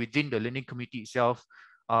or within the learning community itself,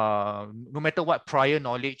 no matter what prior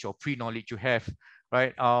knowledge or pre-knowledge you have,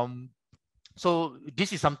 right? So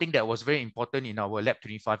this is something that was very important in our Lab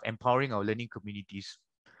 25, empowering our learning communities.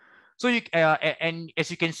 So you and as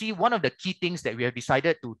you can see, one of the key things that we have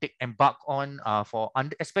decided to embark on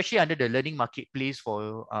especially under the learning marketplace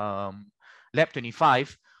for Lab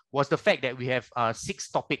 25 was the fact that we have 6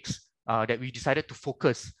 topics that we decided to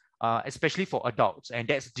focus, especially for adults, and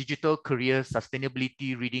that's digital career,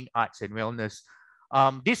 sustainability, reading, arts, and wellness.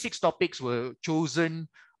 These 6 topics were chosen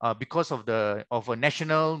because of a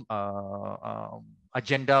national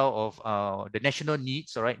agenda of the national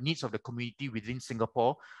needs, all right, needs of the community within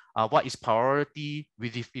Singapore. What is priority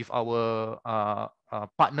with our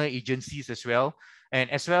partner agencies as well, and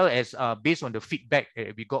as well as based on the feedback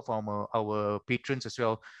we got from our patrons as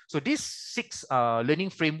well. So these 6 learning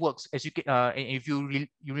frameworks, as you can, if you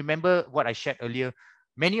remember what I shared earlier,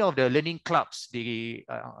 many of the learning clubs, they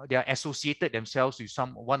are associated themselves with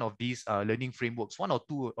one of these learning frameworks, 1 or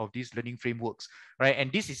 2 of these learning frameworks, right?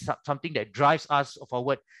 And this is something that drives us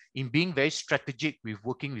forward in being very strategic with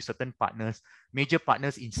working with certain partners, major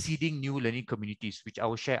partners in seeding new learning communities, which I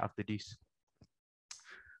will share after this.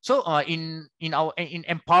 So in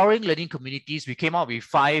empowering learning communities, we came up with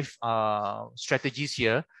 5 strategies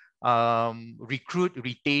here: recruit,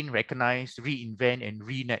 retain, recognize, reinvent, and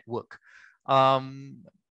re-network.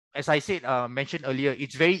 As I said, mentioned earlier,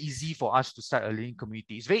 it's very easy for us to start a learning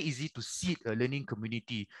community. It's very easy to seed a learning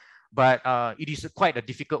community, but it is quite a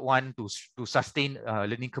difficult one to sustain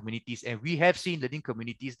learning communities. And we have seen learning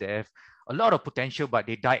communities that have a lot of potential, but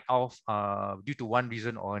they died off due to one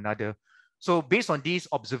reason or another. So based on these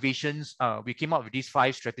observations, we came up with these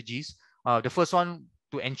 5 strategies. The first one,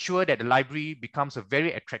 to ensure that the library becomes a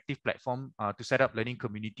very attractive platform to set up learning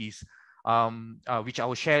communities. Which I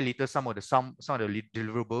will share later, some of the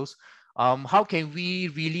deliverables. How can we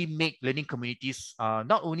really make learning communities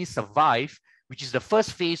not only survive, which is the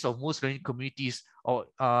first phase of most learning communities,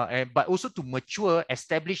 but also to mature,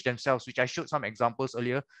 establish themselves, which I showed some examples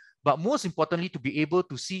earlier, but most importantly, to be able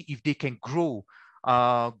to see if they can grow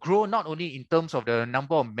not only in terms of the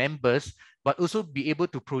number of members, but also be able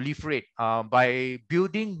to proliferate by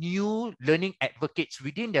building new learning advocates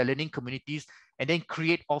within their learning communities, and then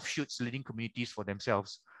create offshoots learning communities for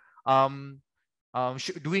themselves.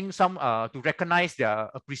 Doing some to recognize their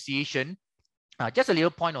appreciation. Just a little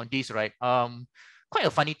point on this, right? Quite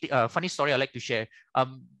a funny story I like to share.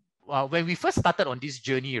 When we first started on this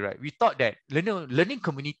journey, right, we thought that learning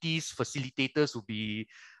communities facilitators would be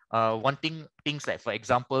wanting things like, for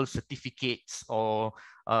example, certificates or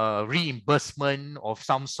reimbursement of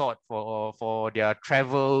some sort for their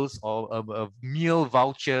travels, or a meal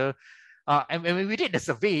voucher. And when we did the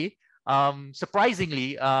survey,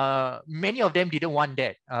 surprisingly, many of them didn't want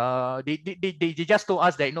that. They just told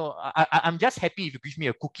us that, I'm just happy if you give me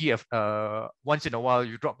a cookie once in a while.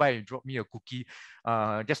 You drop by and drop me a cookie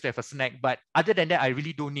just to have a snack. But other than that, I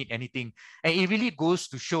really don't need anything. And it really goes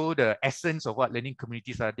to show the essence of what learning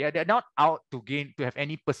communities are. They're not out to have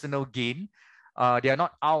any personal gain. They are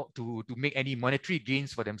not out to make any monetary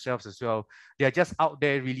gains for themselves as well. They are just out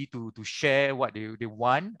there really to share what they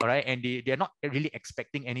want, all right? And they're not really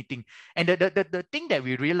expecting anything. And the thing that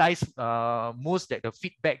we realized most, that the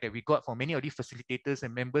feedback that we got from many of these facilitators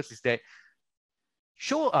and members, is that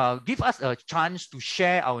give us a chance to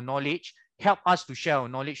share our knowledge, help us to share our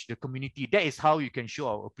knowledge to the community. That is how you can show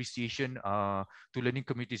our appreciation to learning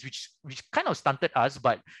communities, which kind of stunted us,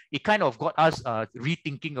 but it kind of got us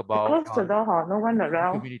rethinking about close the door, no one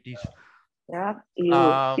around. Communities. Yeah,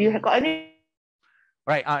 you have got any?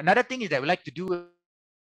 Right. Another thing is that we like to do.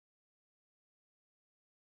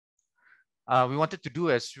 We wanted to do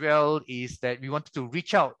as well is that we wanted to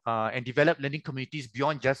reach out and develop learning communities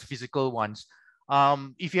beyond just physical ones.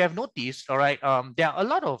 If you have noticed, all right, there are a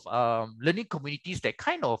lot of learning communities that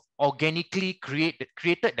kind of organically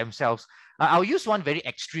created themselves. I'll use one very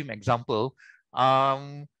extreme example.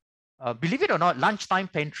 Believe it or not, lunchtime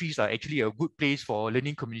pantries are actually a good place for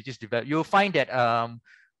learning communities to develop. You'll find that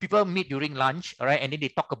people meet during lunch, all right, and then they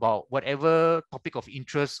talk about whatever topic of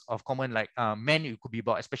interest of common, like men, it could be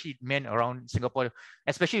about, especially men around Singapore,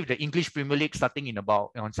 especially with the English Premier League starting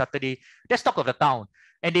on Saturday. Let's talk of the town.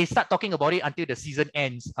 And they start talking about it until the season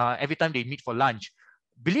ends, every time they meet for lunch.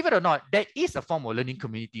 Believe it or not, that is a form of learning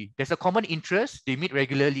community. There's a common interest, they meet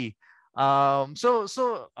regularly. The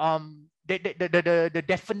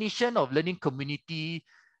definition of learning community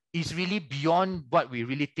is really beyond what we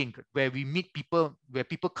really think, where we meet people, where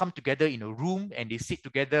people come together in a room and they sit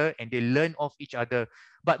together and they learn off each other.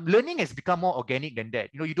 But learning has become more organic than that.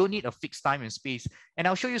 You know, you don't need a fixed time and space. And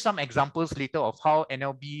I'll show you some examples later of how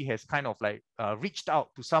NLB has kind of like reached out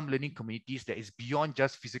to some learning communities that is beyond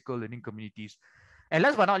just physical learning communities. And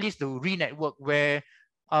last but not least, the re-network, where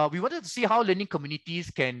we wanted to see how learning communities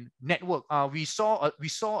can network. We saw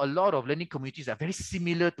a lot of learning communities that are very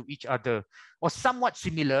similar to each other, or somewhat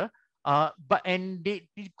similar, but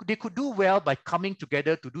they could do well by coming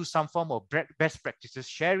together to do some form of best practices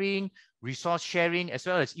sharing, resource sharing, as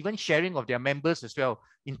well as even sharing of their members as well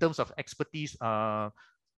in terms of expertise of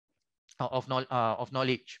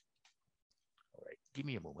knowledge. All right, give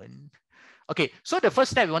me a moment. Okay, so the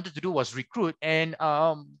first step we wanted to do was recruit, and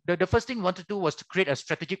the first thing we wanted to do was to create a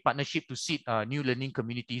strategic partnership to seed new learning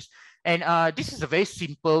communities. And this is a very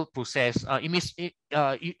simple process.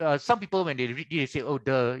 Some people, when they read it, they say, "Oh,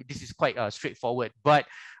 this is quite straightforward," but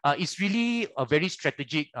it's really a very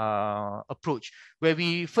strategic approach, where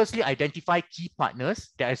we firstly identify key partners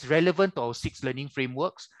that is relevant to our 6 learning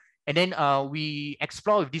frameworks. And then we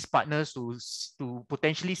explore with these partners to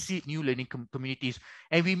potentially seed new learning communities.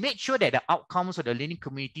 And we made sure that the outcomes of the learning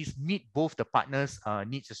communities meet both the partners'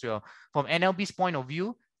 needs as well. From NLB's point of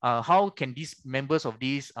view, how can these members of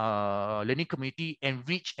this learning community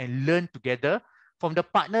enrich and learn together? From the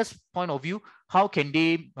partner's point of view, how can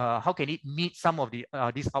it meet some of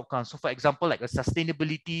these outcomes? So for example, like a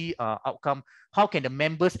sustainability outcome, how can the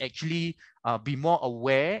members actually be more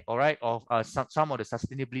aware, all right, of some of the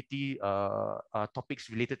sustainability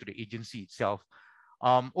topics related to the agency itself?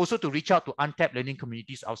 Also to reach out to untapped learning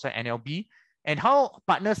communities outside NLB, and how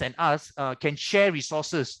partners and us can share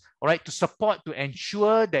resources, all right, to support, to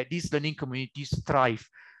ensure that these learning communities thrive.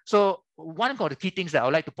 So one of the key things that I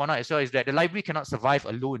would like to point out as well is that the library cannot survive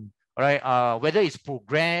alone, all right? Whether it's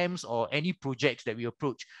programs or any projects that we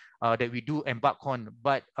approach, that we do embark on,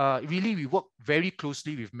 but really we work very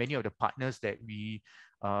closely with many of the partners that we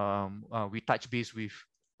touch base with.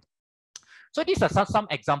 So these are some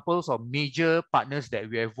examples of major partners that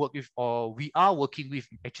we have worked with, or we are working with,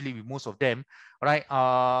 actually with most of them, right?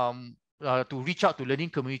 To reach out to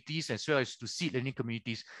learning communities as well as to seed learning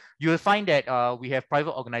communities. You will find that we have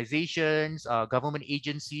private organizations, government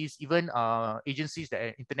agencies, even agencies that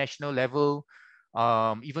are international level,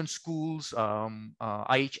 even schools,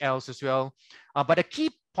 IHLs as well. But the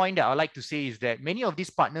key point that I'd like to say is that many of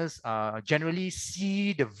these partners generally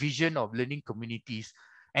see the vision of learning communities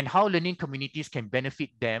and how learning communities can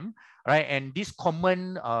benefit them, right? And this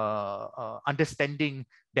common understanding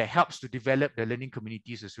that helps to develop the learning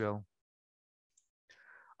communities as well.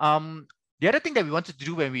 The other thing that we wanted to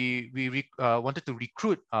do when we wanted to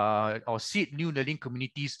recruit or seed new learning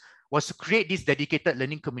communities was to create this dedicated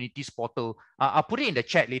learning communities portal. I'll put it in the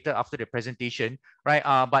chat later after the presentation, right?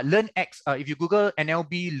 But LearnX, if you Google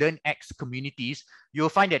NLB LearnX communities, you'll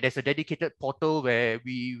find that there's a dedicated portal where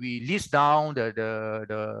we list down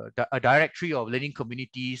a directory of learning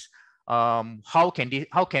communities. How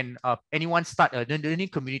can anyone start a learning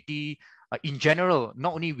community in general,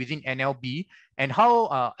 not only within NLB, and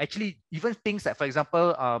how actually even things like, for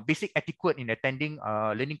example, basic etiquette in attending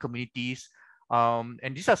learning communities.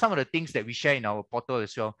 And these are some of the things that we share in our portal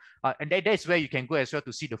as well. And that's where you can go as well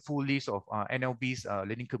to see the full list of NLB's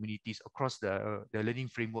learning communities across the learning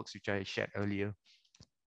frameworks, which I shared earlier.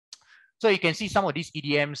 So you can see some of these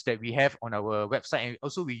EDMs that we have on our website. And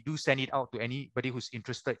also we do send it out to anybody who's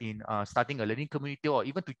interested in starting a learning community or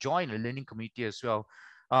even to join a learning community as well.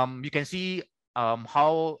 You can see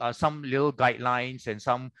how some little guidelines and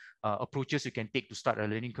some approaches you can take to start a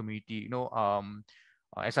learning community. You know,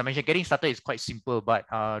 as I mentioned, getting started is quite simple, but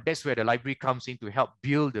that's where the library comes in to help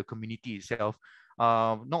build the community itself.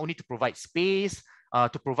 Not only to provide space,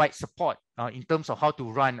 to provide support in terms of how to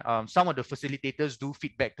run. Some of the facilitators do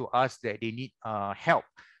feedback to us that they need help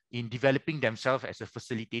in developing themselves as a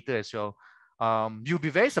facilitator as well. You'll be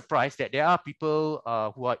very surprised that there are people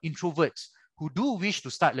who are introverts who do wish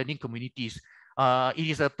to start learning communities. It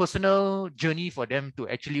is a personal journey for them to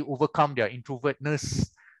actually overcome their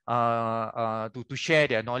introvertness, to share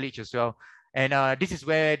their knowledge as well. And this is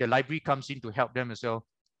where the library comes in to help them as well.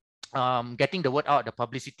 Getting the word out, the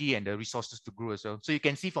publicity and the resources to grow as well. So you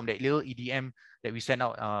can see from that little EDM that we sent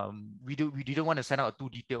out, we didn't want to send out a too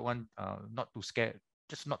detailed one, not to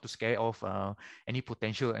scare off any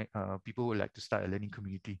potential people who would like to start a learning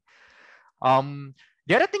community.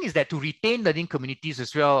 The other thing is that to retain learning communities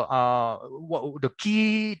as well, the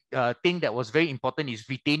key thing that was very important is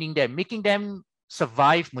retaining them, making them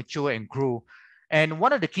survive, mature, and grow. And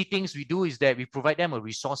one of the key things we do is that we provide them a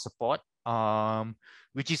resource support.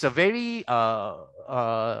 which is a very, I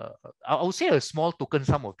would say a small token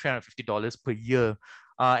sum of $350 per year.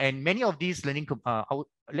 And many of these learning,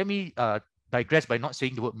 let me digress by not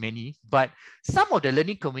saying the word many, but some of the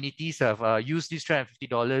learning communities have used this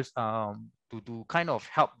 $350 to kind of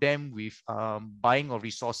help them with buying of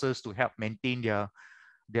resources to help maintain their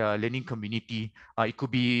learning community. It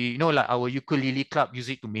could be, like our ukulele club use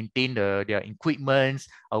it to maintain their equipments.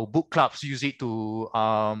 Our book clubs use it to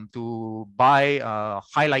buy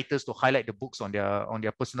highlighters to highlight the books on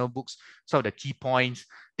their personal books, some of the key points,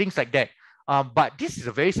 things like that. But this is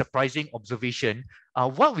a very surprising observation.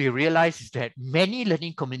 What we realize is that many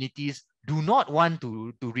learning communities do not want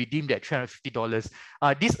to redeem that $350.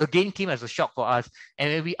 This again came as a shock for us. And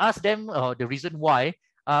when we asked them the reason why,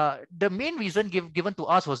 the main reason given to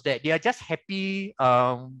us was that they are just happy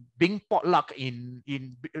being potluck in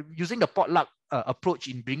using the potluck approach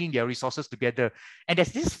in bringing their resources together, and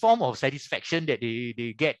there's this form of satisfaction that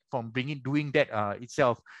they get from doing that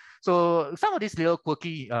itself. So some of these little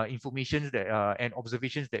quirky informations that and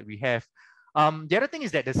observations that we have. The other thing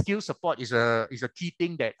is that the skill support is a key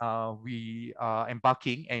thing that we are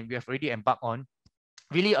embarking, and we have already embarked on.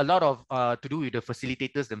 Really a lot of to do with the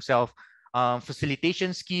facilitators themselves.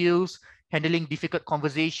 Facilitation skills, handling difficult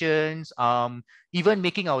conversations, even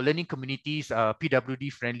making our learning communities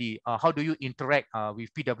PWD friendly. How do you interact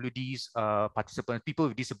with PWDs participants, people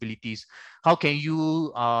with disabilities? How can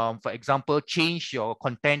you, for example, change your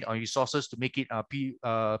content or resources to make it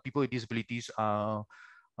people with disabilities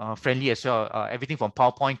friendly as well? Everything from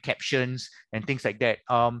PowerPoint captions and things like that.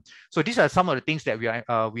 So these are some of the things that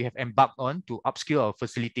we have embarked on to upskill our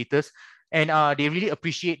facilitators. And they really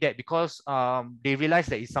appreciate that because they realize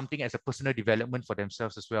that it's something as a personal development for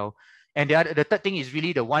themselves as well. And the third thing is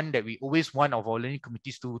really the one that we always want of our learning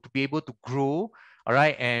communities to be able to grow, all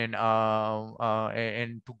right, and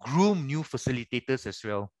to groom new facilitators as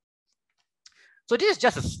well. So this is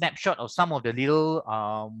just a snapshot of some of the little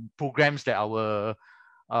programs that our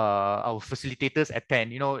facilitators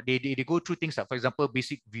attend. They go through things like, for example,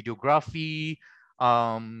 basic videography,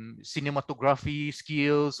 cinematography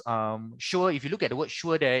skills. Sure, if you look at the word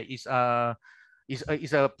sure, there is a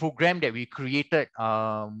program that we created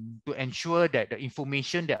to ensure that the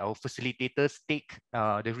information that our facilitators take,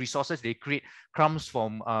 the resources they create, comes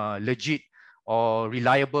from legit or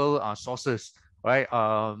reliable sources, right?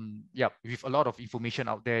 Yeah, with a lot of information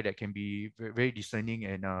out there that can be very, very discerning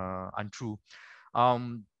and untrue.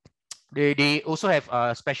 They also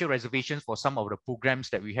have special reservations for some of the programs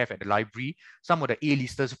that we have at the library. Some of the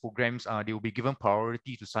A-listers programs, they will be given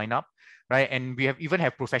priority to sign up, right? And we even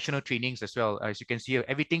have professional trainings as well. As you can see,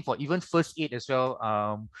 everything for even first aid as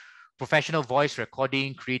well, professional voice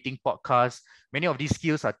recording, creating podcasts. Many of these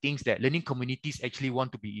skills are things that learning communities actually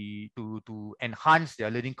want to enhance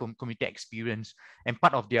their learning community experience, and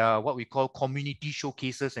part of their what we call community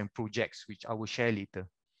showcases and projects, which I will share later.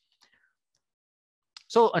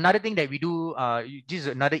 So another thing that we do, this is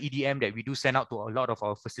another EDM that we do send out to a lot of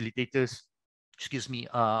our facilitators,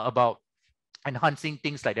 about enhancing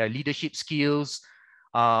things like their leadership skills,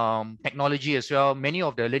 technology as well. Many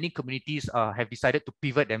of the learning communities have decided to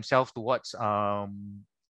pivot themselves towards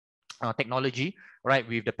technology, right?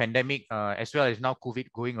 With the pandemic, as well as now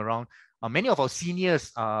COVID going around. Many of our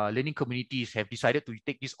seniors learning communities have decided to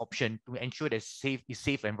take this option to ensure that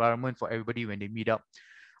safe environment for everybody when they meet up.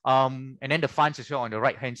 And then the funds as well on the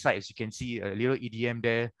right hand side, as you can see, a little EDM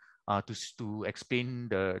there to explain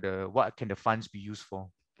the what can the funds be used for.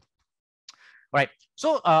 Right.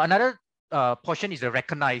 So another portion is the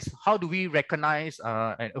recognize. How do we recognize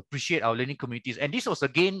and appreciate our learning communities? And this was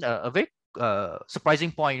again a very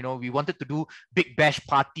surprising point. We wanted to do big bash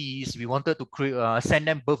parties. We wanted to send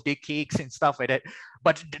them birthday cakes and stuff like that.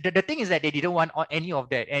 But the thing is that they didn't want any of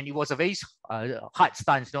that, and it was a very hard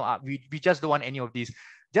stance. We just don't want any of these.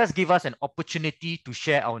 Just give us an opportunity to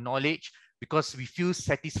share our knowledge, because we feel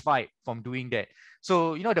satisfied from doing that.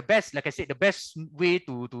 So, the best, like I said, the best way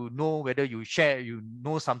to know whether you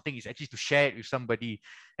know something is actually to share it with somebody.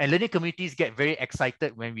 And learning communities get very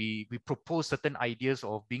excited when we propose certain ideas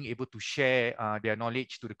of being able to share their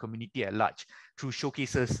knowledge to the community at large through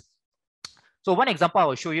showcases. So one example I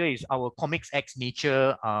will show you is our Comics X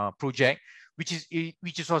Nature project,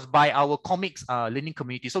 which was by our comics learning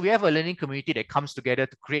community. So we have a learning community that comes together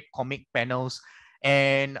to create comic panels,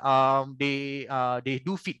 and they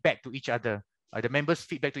do feedback to each other. The members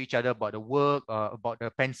feedback to each other about the work, about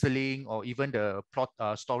the penciling, or even the plot,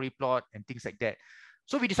 story plot, and things like that.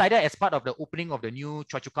 So we decided, as part of the opening of the new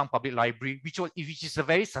Choa Chu Kang Public Library, which is a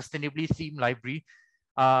very sustainably themed library,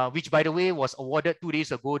 which, by the way, was awarded 2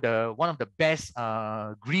 days ago one of the best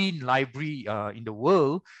green library in the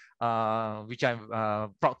world. which I'm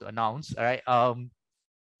proud to announce. All right.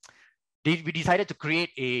 We decided to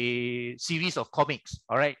create a series of comics.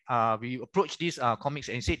 All right. We approached these comics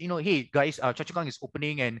and said, hey guys, Choa Chu Kang is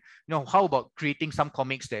opening, and how about creating some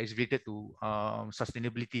comics that is related to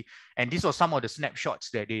sustainability? And these are some of the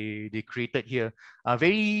snapshots that they created here.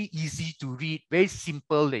 Very easy to read, very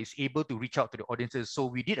simple, that is able to reach out to the audiences. So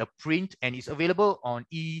we did a print, and it's available on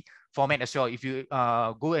format as well. If you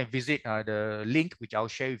go and visit the link, which I'll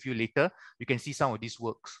share with you later, you can see some of these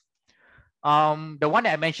works. The one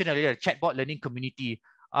that I mentioned earlier, chatbot learning community,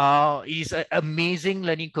 is an amazing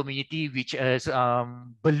learning community which is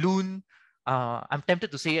balloon. I'm tempted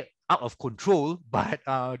to say out of control, but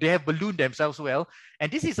they have ballooned themselves well.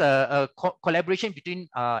 And this is a collaboration between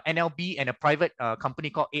NLB and a private company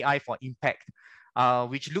called AI for Impact,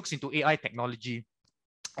 which looks into AI technology.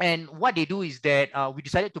 And what they do is that we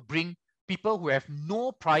decided to bring people who have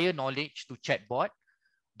no prior knowledge to chatbot.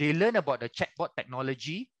 They learn about the chatbot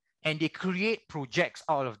technology, and they create projects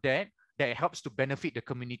out of that helps to benefit the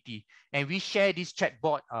community. And we share this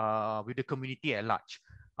chatbot with the community at large.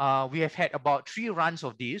 We have had about 3 runs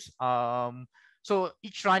of this. So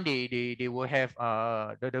each run they will have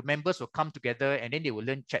the members will come together, and then they will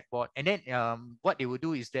learn chatbot. And then what they will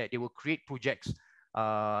do is that they will create projects,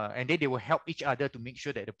 and then they will help each other to make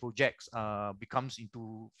sure that the projects becomes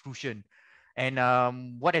into fruition.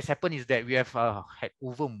 And what has happened is that we have had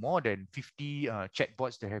over more than 50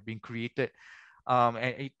 chatbots that have been created. And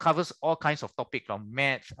it covers all kinds of topics from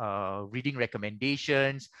math, reading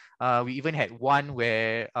recommendations. We even had one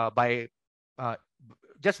where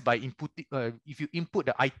just by inputting, if you input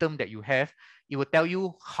the item that you have, it will tell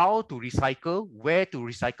you how to recycle, where to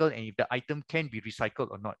recycle, and if the item can be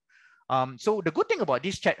recycled or not. So the good thing about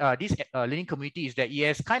this learning community is that it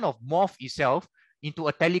has kind of morphed itself into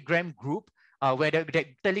a Telegram group, where the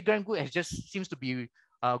Telegram group has just seems to be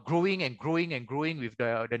growing and growing and growing with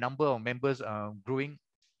the number of members growing.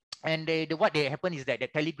 And what happened is that the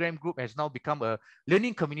Telegram group has now become a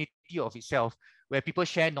learning community of itself, where people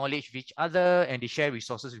share knowledge with each other and they share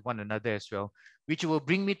resources with one another as well, which will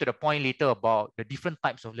bring me to the point later about the different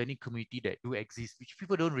types of learning community that do exist, which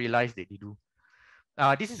people don't realize that they do.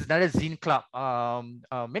 This is another zine club.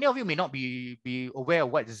 Many of you may not be aware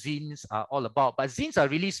of what zines are all about, but zines are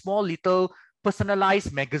really small, little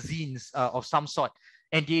personalized magazines of some sort,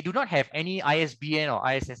 and they do not have any ISBN or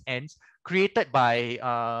ISSNs, created by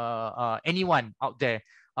anyone out there.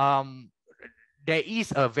 There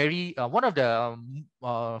is a very one of the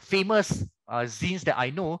famous zines that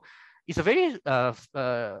I know is a very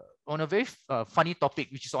on a very funny topic,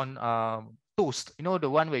 which is on toast. The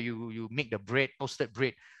one where you make the bread, toasted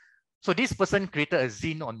bread. So this person created a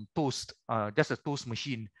zine on toast, just a toast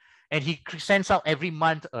machine, and he sends out every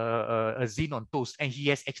month a zine on toast, and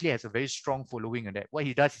he actually has a very strong following on that. What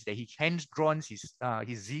he does is that he hand draws his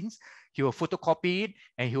zines. He will photocopy it,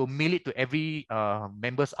 and he will mail it to every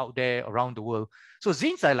members out there around the world. So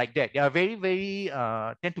zines are like that. They are very, very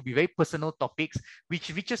tend to be very personal topics, which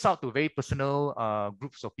reaches out to very personal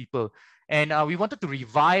groups of people. And we wanted to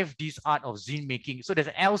revive this art of zine making. So there's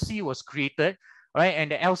an LC was created, right?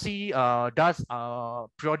 And the LC does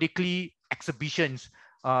periodically exhibitions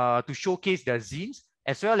to showcase their zines,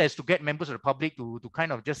 as well as to get members of the public to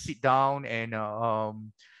kind of just sit down and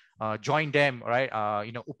join them, right,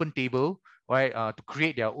 in an open table, right, to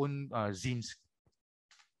create their own zines.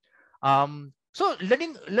 So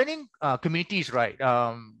learning communities, right,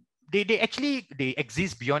 they actually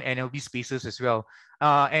exist beyond NLB spaces as well,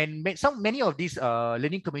 and many of these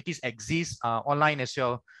learning communities exist online as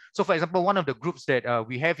well. So for example, one of the groups that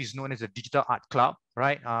we have is known as the Digital Art Club,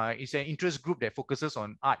 right? It's an interest group that focuses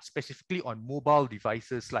on art, specifically on mobile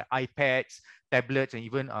devices like iPads, tablets, and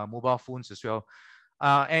even mobile phones as well.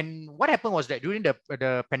 And what happened was that during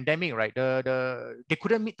the pandemic, right, they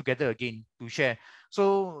couldn't meet together again to share.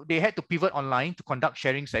 So they had to pivot online to conduct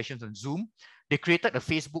sharing sessions on Zoom. They created a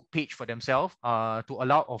Facebook page for themselves to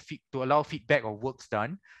allow feedback of works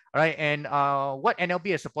done. Right, and what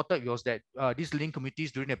NLB has supported was that these learning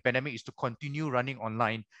communities during the pandemic is to continue running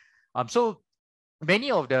online. So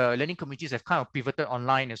many of the learning communities have kind of pivoted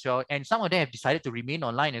online as well, and some of them have decided to remain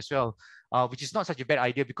online as well, which is not such a bad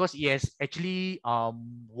idea, because it has actually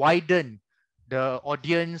widened the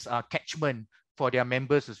audience catchment for their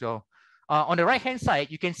members as well. On the right hand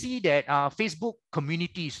side, you can see that Facebook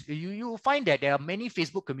communities, you find that there are many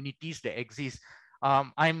Facebook communities that exist.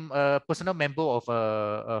 I'm a personal member of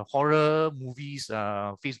a horror movies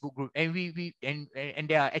Facebook group, and and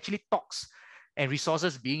there are actually talks and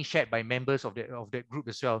resources being shared by members of that group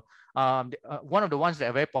as well. One of the ones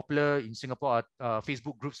that are very popular in Singapore are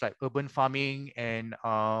Facebook groups like urban farming and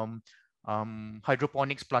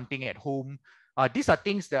hydroponics planting at home. These are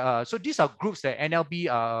things that, so these are groups that NLB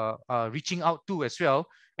are reaching out to as well.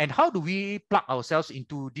 And how do we plug ourselves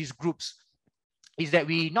into these groups? Is that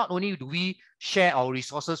we not only do we share our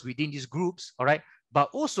resources within these groups, all right, but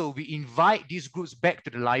also we invite these groups back to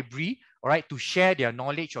the library, all right, to share their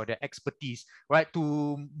knowledge or their expertise, right,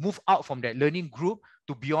 to move out from that learning group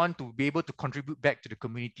to beyond, to be able to contribute back to the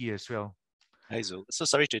community as well. Hi, Zul. So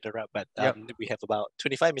sorry to interrupt, but Yep. we have about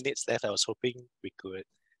 25 minutes left. I was hoping we could.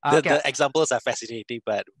 Okay. The examples are fascinating,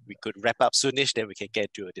 but we could wrap up soonish, then we can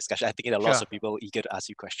get to a discussion. I think there are lots of people eager to ask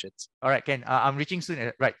you questions. All right, Ken, I'm reaching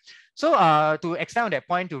soon, right? So to extend on that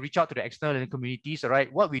point, to reach out to the external learning communities, all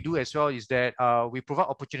right, what we do as well is that we provide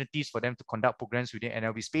opportunities for them to conduct programs within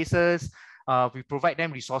NLB spaces. We provide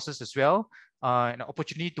them resources as well, an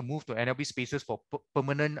opportunity to move to NLB spaces for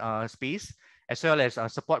permanent space, as well as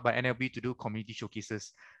support by NLB to do community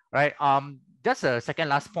showcases. Right. That's a second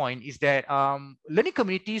last point, is that learning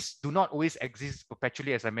communities do not always exist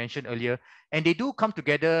perpetually, as I mentioned earlier, and they do come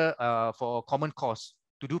together for a common cause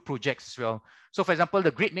to do projects as well. So for example,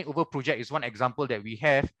 the Great Makeover project is one example that we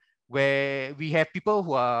have, where we have people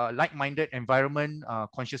who are like-minded, environment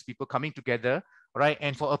conscious people coming together, right?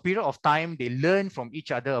 And for a period of time, they learn from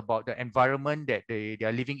each other about the environment that they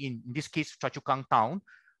are living in this case, Choa Chu Kang town,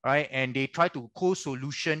 right? And they try to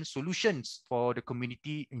solutions for the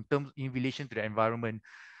community in relation to the environment.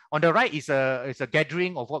 On the right is a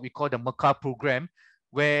gathering of what we call the Mecca program,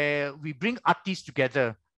 where we bring artists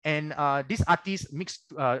together, and these artists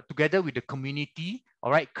mixed together with the community, all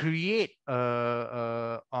right, create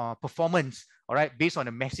a performance, all right, based on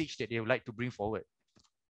the message that they would like to bring forward.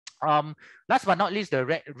 Last but not least, the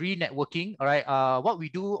re-networking, all right. What we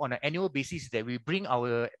do on an annual basis is that we bring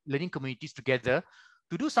our learning communities together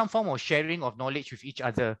to do some form of sharing of knowledge with each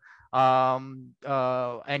other. And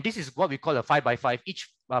this is what we call a 5x5.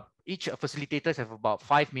 Each facilitators have about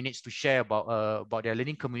 5 minutes to share about their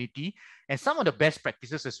learning community and some of the best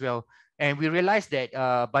practices as well. And we realized that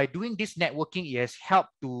by doing this networking, it has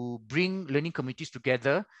helped to bring learning communities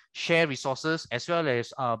together, share resources, as well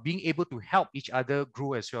as being able to help each other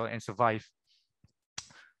grow as well and survive.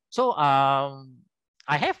 So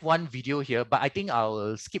I have one video here, but I think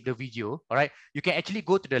I'll skip the video. All right, you can actually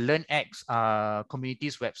go to the LearnX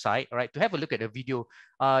community's website, all right, to have a look at the video.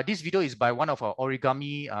 This video is by one of our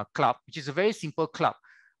origami club, which is a very simple club,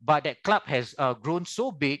 but that club has grown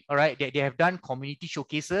so big, all right, that they have done community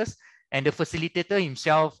showcases, and the facilitator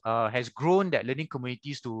himself has grown that learning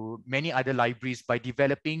communities to many other libraries by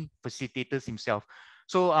developing facilitators himself.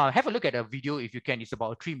 So have a look at the video if you can. It's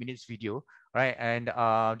about a 3 minutes video, right? And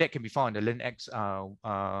that can be found on the LearnX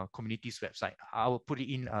community's website. I will put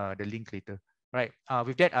it in the link later, right?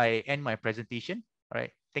 With that, I end my presentation. All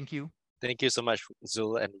right, thank you. Thank you so much,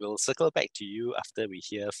 Zul, and we'll circle back to you after we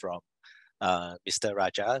hear from Mr.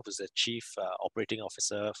 Raja, who's the Chief Operating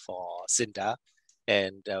Officer for SINDA.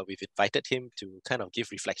 And we've invited him to kind of give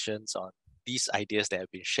reflections on these ideas that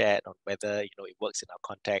have been shared, on whether it works in our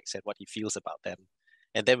context and what he feels about them.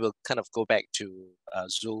 And then we'll kind of go back to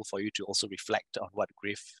Zul for you to also reflect on what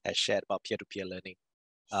Griff has shared about peer-to-peer learning.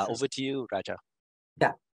 Sure. Over to you, Raja.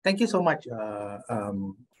 Yeah, thank you so much,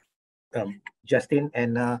 Justin.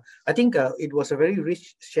 And I think it was a very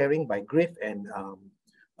rich sharing by Griff and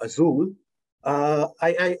Zul.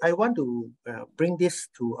 I want to bring this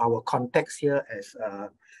to our context here as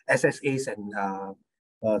SSAs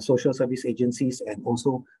and social service agencies, and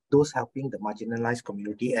also those helping the marginalized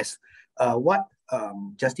community, as what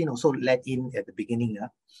Justin also led in at the beginning.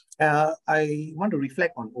 I want to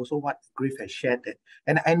reflect on also what Griff has shared,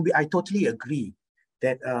 and I totally agree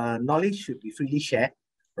that knowledge should be freely shared,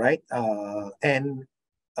 right? And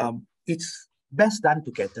it's best done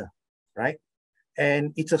together, right?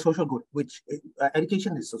 And it's a social good, which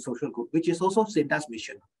education is a social good, which is also SINDA's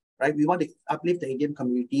mission, right? We want to uplift the Indian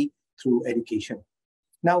community through education.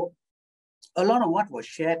 Now, a lot of what was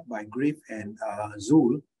shared by Griff and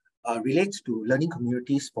Zul relates to learning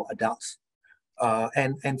communities for adults.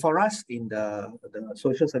 And for us in the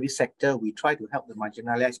social service sector, we try to help the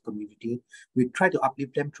marginalized community. We try to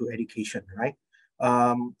uplift them through education, right?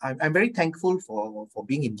 I'm very thankful for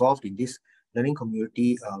being involved in this learning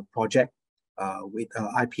community project with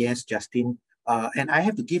IPS, Justin. And I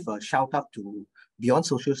have to give a shout out to Beyond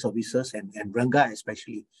Social Services and Ranga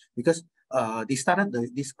especially, because they started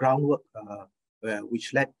this groundwork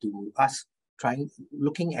which led to us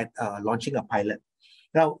looking at launching a pilot.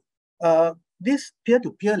 Now, this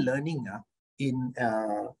peer-to-peer learning in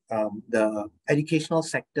the educational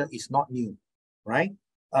sector is not new, right?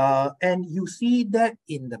 And you see that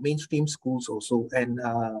in the mainstream schools also. And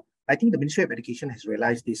I think the Ministry of Education has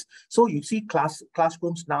realized this. So you see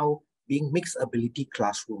classrooms now being mixed ability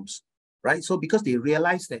classrooms, right? So because they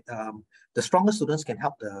realize that the stronger students can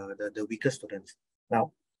help the weaker students.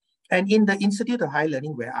 Now, and in the Institute of Higher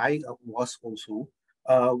Learning where I was also,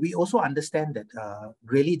 we also understand that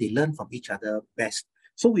really they learn from each other best.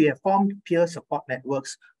 So we have formed peer support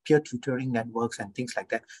networks, peer tutoring networks, and things like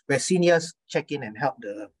that, where seniors check in and help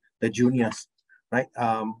the juniors, right?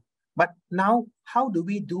 But now, how do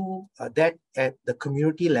we do that at the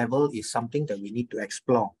community level is something that we need to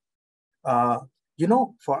explore. You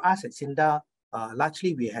know, for us at SINDA,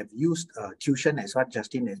 largely we have used tuition, as what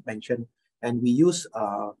Justin has mentioned, and we use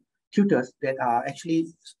tutors that are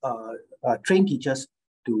actually trained teachers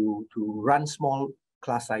to run small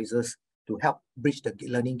class sizes to help bridge the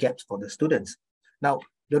learning gaps for the students. Now,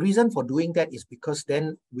 the reason for doing that is because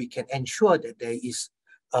then we can ensure that there is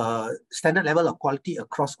a standard level of quality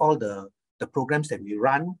across all the programs that we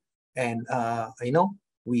run, and you know,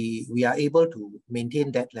 we are able to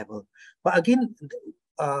maintain that level. But again,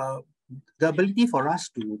 the ability for us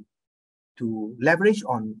to leverage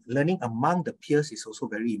on learning among the peers is also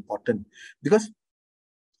very important, because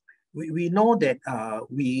we know that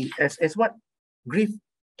we, as what Griff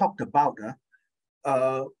talked about,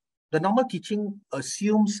 the normal teaching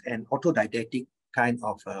assumes an autodidactic kind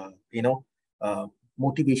of, you know,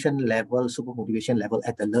 motivation level, super motivation level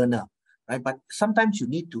at the learner, right? But sometimes you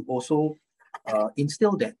need to also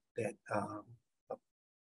instill that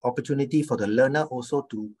opportunity for the learner also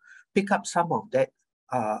to pick up some of that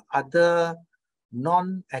other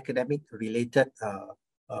non-academic related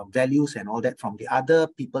values and all that from the other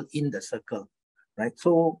people in the circle, right?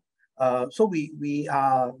 So we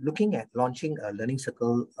are looking at launching a learning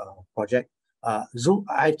circle project. Zul,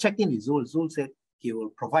 I checked in with Zul. Zul said he will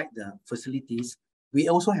provide the facilities. We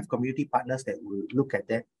also have community partners that will look at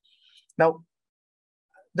that. Now,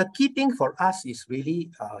 the key thing for us is really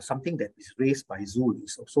something that is raised by Zul,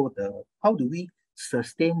 is also how do we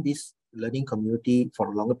sustain this learning community for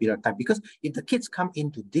a longer period of time? Because if the kids come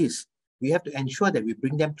into this, we have to ensure that we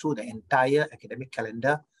bring them through the entire academic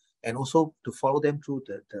calendar, and also to follow them through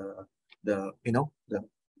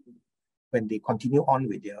when they continue on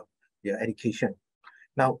with their education.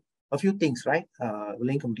 Now, a few things, right?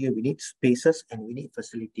 Learning community, we need spaces and we need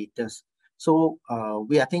facilitators. So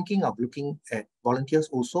we are thinking of looking at volunteers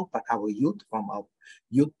also, but our youth, from our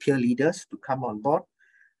youth peer leaders to come on board.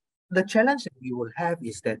 The challenge that we will have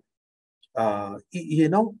is that,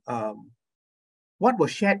 what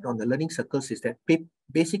was shared on the learning circles is that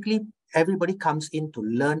basically everybody comes in to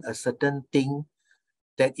learn a certain thing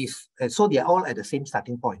that is, so they are all at the same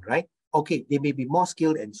starting point, right? Okay, they may be more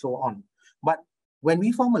skilled and so on. But when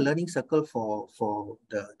we form a learning circle for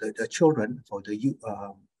the children, for the youth,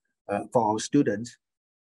 for our students,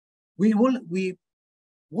 we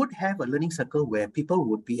would have a learning circle where people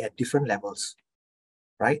would be at different levels,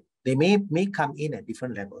 right? They may come in at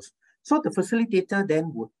different levels. So the facilitator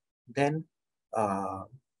then would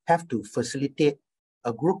have to facilitate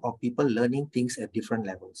a group of people learning things at different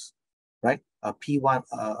levels, right? A P1,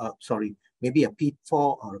 maybe a P4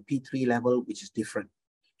 or a P3 level, which is different,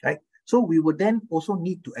 right? So we would then also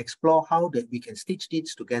need to explore how that we can stitch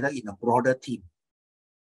these together in a broader team,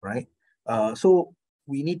 right? So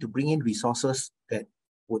we need to bring in resources that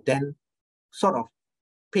would then sort of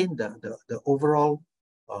paint the overall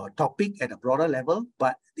topic at a broader level,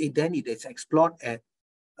 but then it is explored at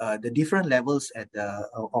the different levels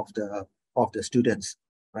of the students,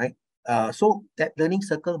 right? So that learning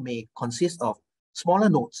circle may consist of smaller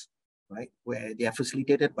nodes, right, where they are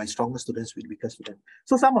facilitated by stronger students with weaker students.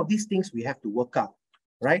 So some of these things we have to work out,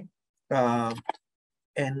 right?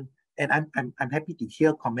 And I'm happy to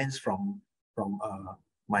hear comments from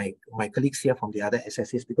my colleagues here from the other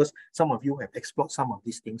SSAs, because some of you have explored some of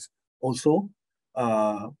these things also.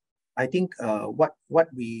 I think what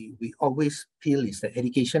we always feel is that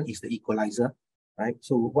education is the equalizer, right?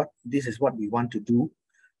 So this is what we want to do,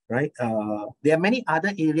 right? There are many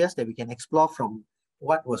other areas that we can explore from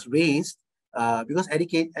what was raised, because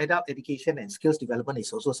adult education and skills development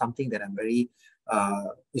is also something that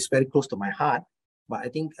is very close to my heart. But I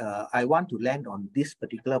think I want to land on this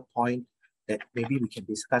particular point that maybe we can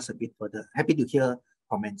discuss a bit further. Happy to hear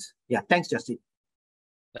comments. Yeah, thanks, Justin.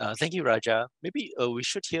 Thank you, Raja. Maybe we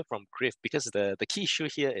should hear from Griff, because the key issue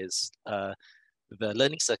here is the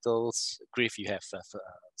learning circles, Griff, you have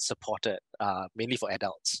supported mainly for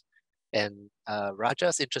adults. And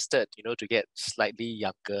Raja's interested, to get slightly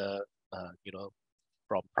younger,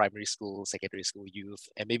 from primary school, secondary school youth,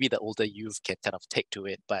 and maybe the older youth can kind of take to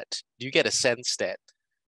it. But do you get a sense that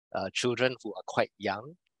children who are quite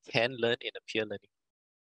young can learn in a peer learning?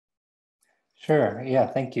 Sure, yeah,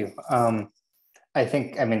 thank you. I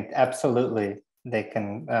mean, absolutely.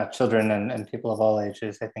 children and people of all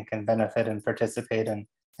ages, I think, can benefit and participate and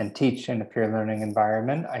teach in a peer learning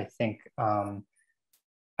environment. I think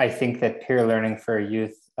that peer learning for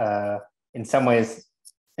youth, in some ways,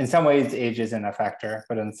 age isn't a factor,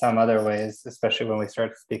 but in some other ways, especially when we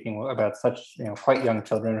start speaking about such quite young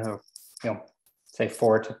children who, say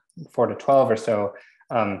 4 to 12 or so,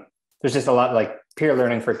 there's just a lot, like peer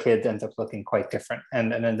learning for kids ends up looking quite different,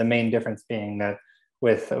 and then the main difference being that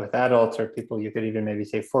with adults or people, you could even maybe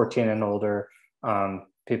say 14 and older,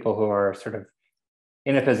 people who are sort of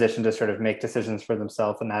in a position to sort of make decisions for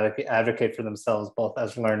themselves and advocate for themselves, both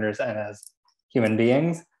as learners and as human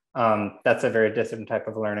beings. That's a very different type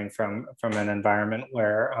of learning from an environment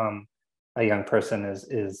where a young person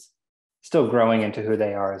is still growing into who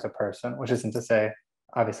they are as a person, which isn't to say,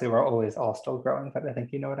 obviously, we're always all still growing, but I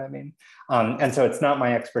think you know what I mean. And so it's not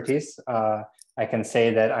my expertise. I can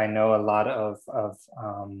say that I know a lot of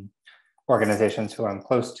organizations who I'm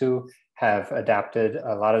close to have adapted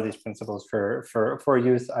a lot of these principles for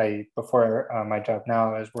youth. Before my job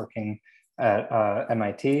now, I was working at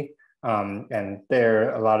MIT, and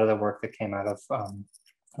there a lot of the work that came out of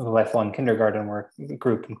the lifelong kindergarten work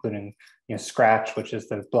group, including Scratch, which is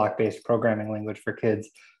the block-based programming language for kids,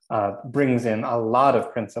 brings in a lot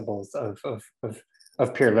of principles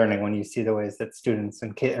of peer learning when you see the ways that students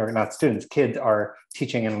and kids are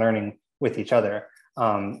teaching and learning with each other.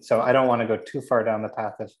 So I don't want to go too far down the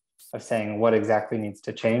path of saying what exactly needs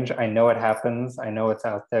to change. I know it happens. I know it's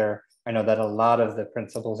out there. I know that a lot of the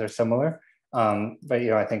principles are similar. But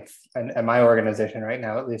I think in my organization right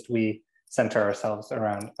now, at least, we center ourselves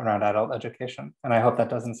around adult education. And I hope that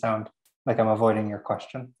doesn't sound like I'm avoiding your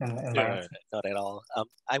question. No, not at all.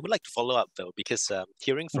 I would like to follow up though, because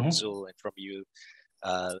hearing from Zul and from you,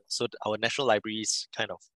 so our national libraries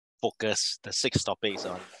kind of focus the 6 topics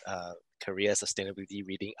on career, sustainability,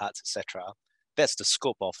 reading, arts, etc. That's the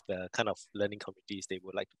scope of the kind of learning communities they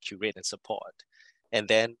would like to curate and support. And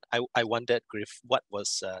then I wondered, Griff, what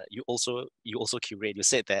was you also curate? You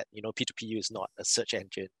said that P2PU is not a search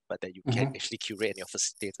engine, but that you can actually curate, and your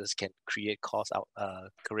facilitators can create course out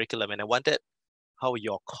curriculum. And I wondered how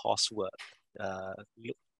your coursework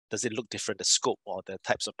does it look different? The scope or the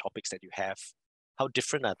types of topics that you have, how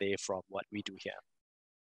different are they from what we do here?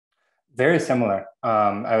 Very similar.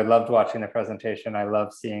 I loved watching the presentation. I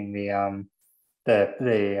love seeing the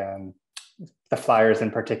flyers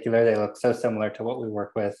in particular. They look so similar to what we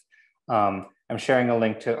work with. I'm sharing a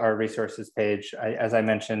link to our resources page. As I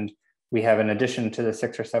mentioned, we have, in addition to the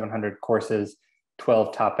 600 or 700 courses,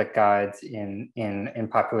 12 topic guides in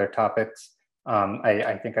popular topics.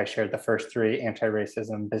 I think I shared the first 3: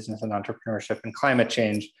 anti-racism, business and entrepreneurship, and climate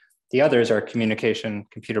change. The others are communication,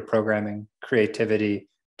 computer programming, creativity,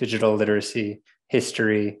 digital literacy,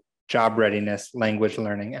 history, job readiness, language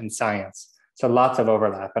learning, and science. So lots of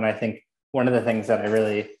overlap. And I think one of the things that I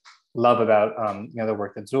really love about the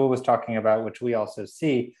work that Zul was talking about, which we also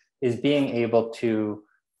see, is being able to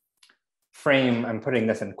frame, I'm putting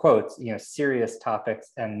this in quotes, serious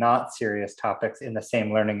topics and not serious topics in the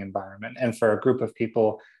same learning environment. And for a group of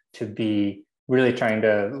people to be really trying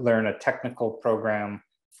to learn a technical program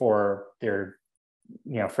for their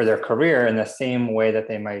career in the same way that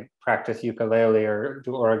they might practice ukulele or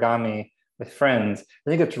do origami with friends, I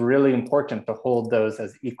think it's really important to hold those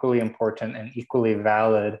as equally important and equally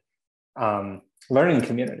valid learning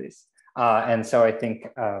communities. And so I think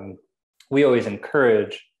we always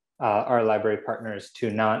encourage our library partners to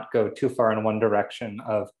not go too far in one direction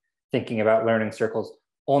of thinking about learning circles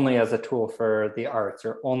only as a tool for the arts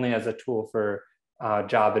or only as a tool for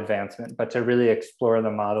job advancement, but to really explore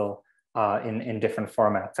the model in different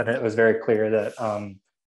formats. And it was very clear that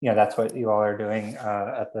that's what you all are doing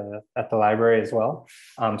at the library as well.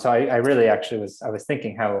 So I really actually was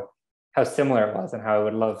thinking how similar it was, and how I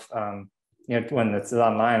would love when this is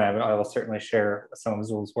online, I will certainly share some of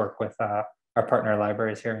Zul's work with our partner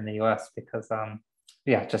libraries here in the US, because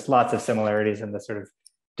just lots of similarities in the sort of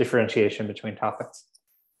differentiation between topics.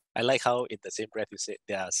 I like how in the same breath you said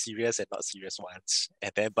there are serious and not serious ones,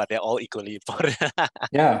 but they're all equally important.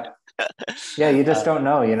 Yeah, you just don't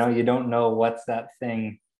know, you don't know what's that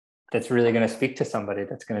thing that's really going to speak to somebody,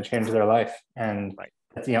 that's going to change their life. And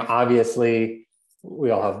obviously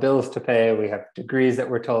we all have bills to pay, we have degrees that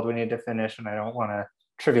we're told we need to finish, and I don't want to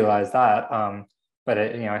trivialize that. But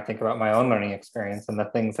I think about my own learning experience, and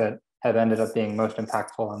the things that have ended up being most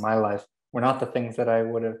impactful in my life were not the things that I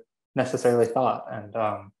would have necessarily thought. And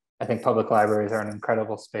I think public libraries are an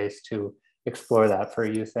incredible space to explore that for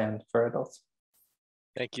youth and for adults.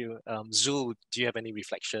 Thank you. Zul, do you have any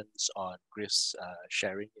reflections on Griff's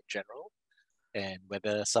sharing in general, and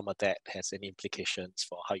whether some of that has any implications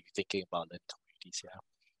for how you're thinking about learning communities. Yeah.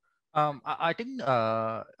 I think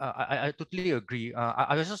I totally agree.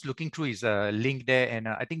 I was just looking through his link there, and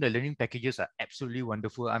I think the learning packages are absolutely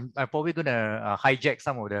wonderful. I'm probably gonna hijack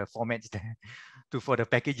some of the formats there for the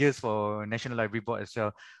packages for National Library Board as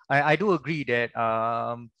well. I do agree that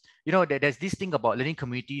that there's this thing about learning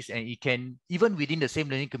communities, and it can, even within the same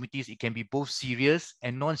learning communities, it can be both serious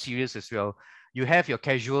and non-serious as well. You have your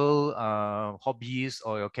casual hobbies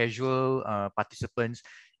or your casual participants,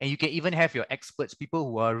 and you can even have your experts, people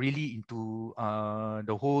who are really into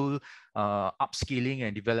the whole upscaling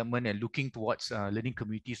and development and looking towards learning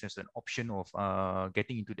communities as an option of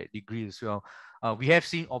getting into that degree as well. We have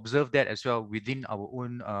observed that as well within our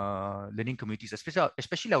own learning communities,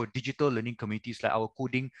 especially our digital learning communities, like our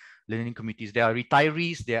coding learning communities. There are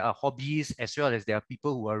retirees, there are hobbies, as well as there are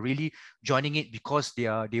people who are really joining it because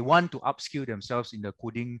they want to upskill themselves in the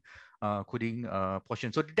coding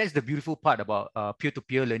portion. So that's the beautiful part about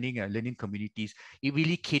peer-to-peer learning and learning communities. It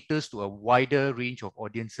really caters to a wider range of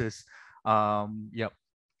audiences. Yeah.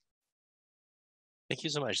 Thank you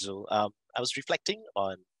so much, Zul. I was reflecting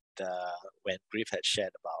on when Griff had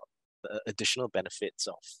shared about the additional benefits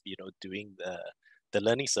of doing the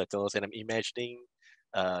learning circles, and I'm imagining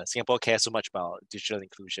Singapore cares so much about digital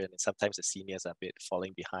inclusion, and sometimes the seniors are a bit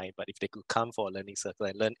falling behind. But if they could come for a learning circle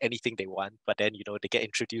and learn anything they want, but then they get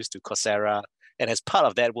introduced to Coursera, and as part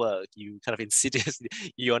of that work, you kind of insidiously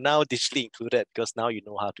you're now digitally included because now you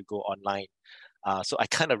know how to go online. So I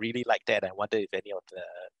kind of really like that. I wonder if any of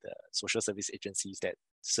the social service agencies that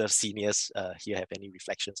serve seniors here have any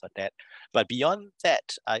reflections on that. But beyond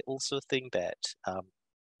that, I also think that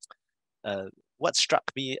what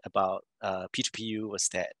struck me about P2PU was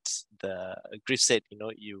that Griff said,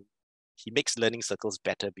 he makes learning circles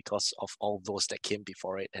better because of all those that came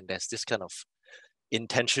before it. And there's this kind of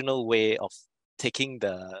intentional way of taking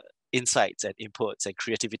the insights and inputs and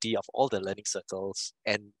creativity of all the learning circles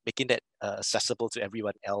and making that accessible to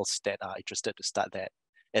everyone else that are interested to start that.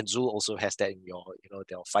 And Zul also has that in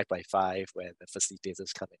their 5x5 where the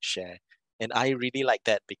facilitators come and share. And I really like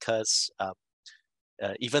that because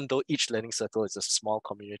even though each learning circle is a small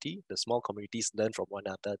community, the small communities learn from one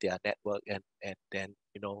another, they are networked, and then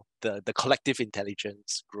the collective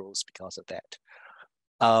intelligence grows because of that.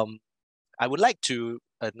 I would like to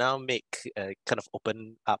now kind of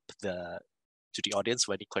open up to the audience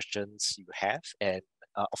for any questions you have, and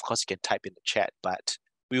of course you can type in the chat, but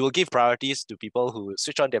we will give priorities to people who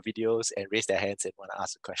switch on their videos and raise their hands and want to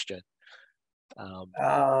ask a question.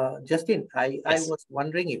 Justin, I was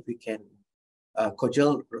wondering if we can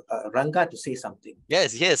cajole Ranga to say something.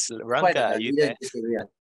 Yes, Ranga, are you there? This area.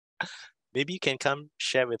 Maybe you can come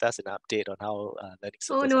share with us an update on how learning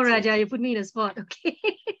circles. Oh no, Raja, you put me in a spot. Okay.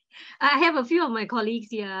 I have a few of my colleagues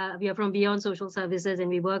here. We are from Beyond Social Services, and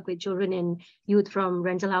we work with children and youth from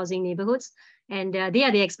rental housing neighborhoods. And they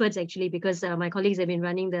are the experts actually, because my colleagues have been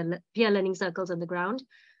running the peer learning circles on the ground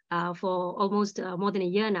for almost more than a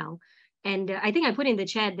year now. And I think I put in the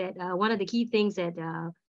chat that one of the key things that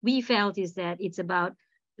we felt is that it's about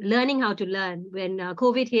learning how to learn. When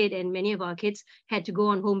COVID hit and many of our kids had to go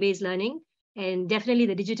on home-based learning, and definitely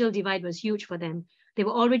the digital divide was huge for them. They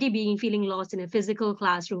were already feeling lost in a physical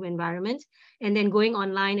classroom environment, and then going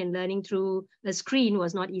online and learning through a screen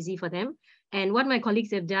was not easy for them. And what my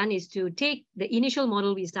colleagues have done is to take the initial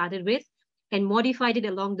model we started with and modified it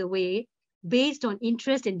along the way based on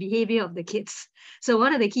interest and behavior of the kids. So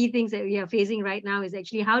one of the key things that we are facing right now is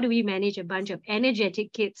actually how do we manage a bunch of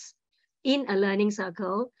energetic kids in a learning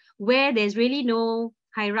circle where there's really no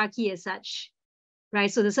hierarchy as such,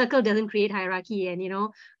 right? So the circle doesn't create hierarchy. And,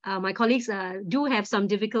 my colleagues do have some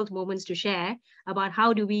difficult moments to share about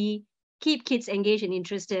how do we keep kids engaged and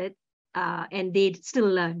interested and they still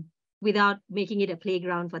learn without making it a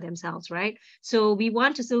playground for themselves, right? So we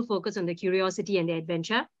want to still focus on the curiosity and the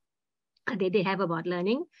adventure that they have about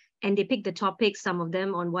learning, and they pick the topics, some of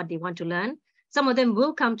them on what they want to learn. Some of them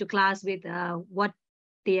will come to class with what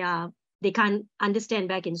they can't understand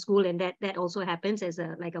back in school, and that also happens as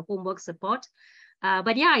a homework support.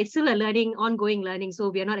 But yeah, it's still ongoing learning. So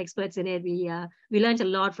we are not experts in it. We learned a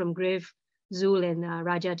lot from Griff, Zul, and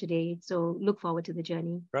Raja today. So look forward to the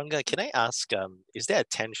journey. Ranga, can I ask, is there a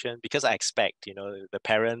tension? Because I expect, the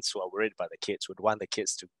parents who are worried about the kids would want the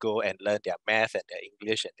kids to go and learn their math and their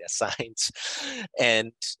English and their science.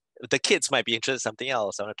 And the kids might be interested in something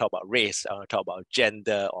else. I want to talk about race. I want to talk about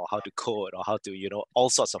gender, or how to code, or how to, all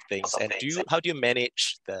sorts of things. And how do you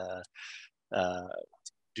manage the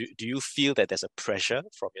do you feel that there's a pressure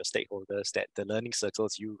from your stakeholders that the learning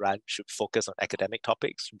circles you run should focus on academic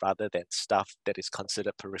topics rather than stuff that is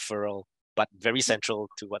considered peripheral but very central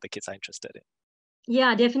to what the kids are interested in?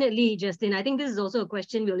 Yeah, definitely, Justin. I think this is also a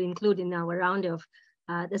question we'll include in our round of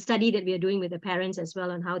the study that we are doing with the parents as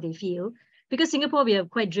well on how they feel. Because Singapore, we are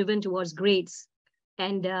quite driven towards grades.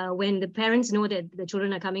 And when the parents know that the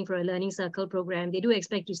children are coming for a learning circle program, they do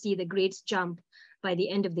expect to see the grades jump by the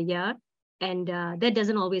end of the year. And that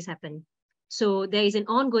doesn't always happen. So there is an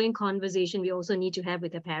ongoing conversation we also need to have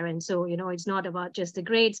with the parents. So, it's not about just the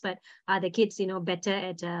grades, but are the kids, better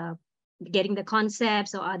at getting the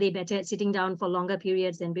concepts, or are they better at sitting down for longer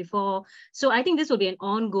periods than before? So I think this will be an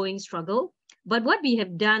ongoing struggle. But what we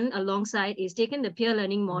have done alongside is taken the peer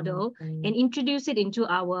learning model and introduce it into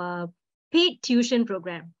our paid tuition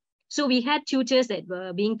program. So we had tutors that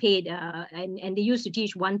were being paid and they used to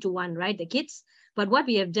teach one-to-one, right, the kids. But what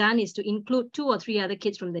we have done is to include 2 or 3 other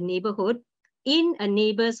kids from the neighborhood in a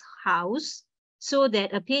neighbor's house, so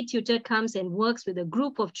that a paid tutor comes and works with a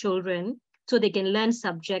group of children so they can learn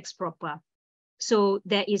subjects proper. So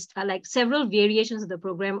there is like several variations of the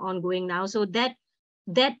program ongoing now. So that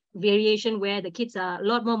variation where the kids are a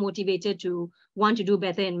lot more motivated to want to do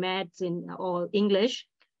better in maths or English,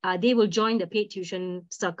 they will join the paid tuition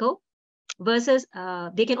circle, versus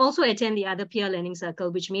they can also attend the other peer learning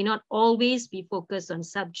circle, which may not always be focused on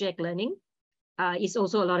subject learning. It's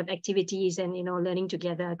also a lot of activities and learning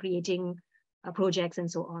together, creating projects and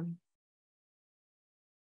so on.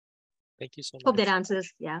 Thank you so much. Hope that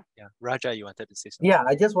answers. Yeah. Raja, you wanted to say something? Yeah,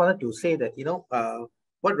 I just wanted to say that,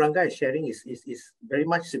 what Ranga is sharing is very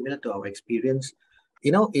much similar to our experience.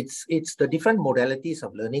 It's the different modalities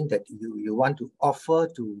of learning that you want to offer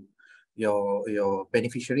to your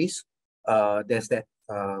beneficiaries. There's that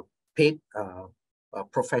paid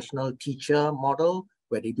professional teacher model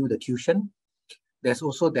where they do the tuition. There's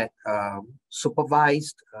also that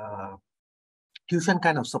supervised tuition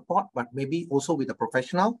kind of support, but maybe also with a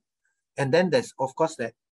professional. And then there's, of course,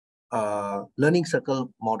 that learning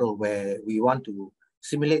circle model where we want to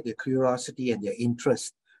simulate their curiosity and their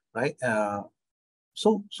interest, right?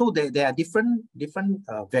 So there are different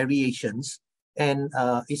variations, and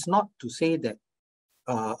it's not to say that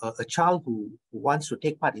a child who wants to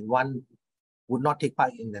take part in one would not take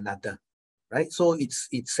part in another, right? So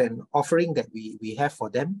it's an offering that we have for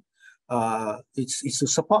them. It's to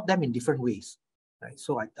support them in different ways, right?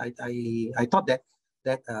 So I thought that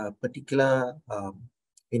particular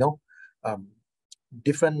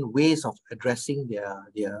different ways of addressing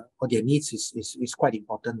their needs is quite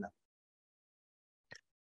important.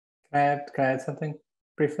 Can I add something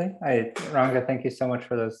briefly? Ranga, thank you so much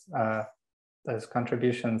for those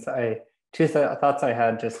contributions. Two thoughts I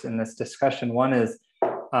had just in this discussion. One is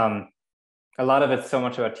a lot of it's so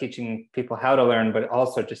much about teaching people how to learn, but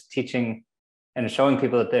also just teaching and showing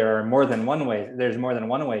people that there are more than one way. There's more than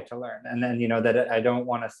one way to learn. And then, that I don't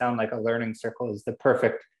want to sound like a learning circle is the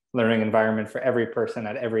perfect learning environment for every person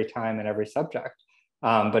at every time and every subject.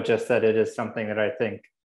 But just that it is something that I think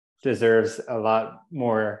deserves a lot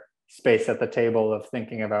more space at the table of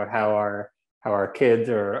thinking about how our kids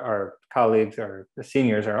or our colleagues or the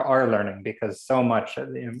seniors are learning, because so much,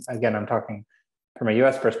 again, I'm talking from a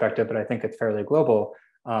US perspective, but I think it's fairly global.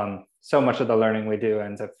 So much of the learning we do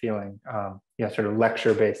ends up feeling sort of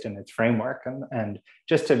lecture-based in its framework. And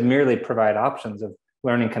just to merely provide options of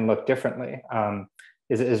learning can look differently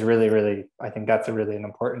is really, really, I think that's an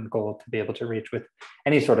important goal to be able to reach with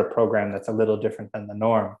any sort of program that's a little different than the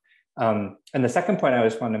norm. And the second point I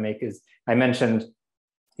just want to make is, I mentioned,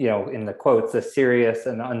 in the quotes, the serious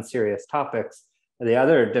and the unserious topics. The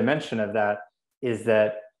other dimension of that is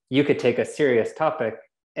that you could take a serious topic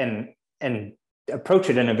and approach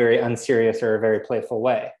it in a very unserious or a very playful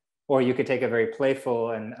way. Or you could take a very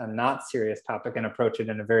playful and a not serious topic and approach it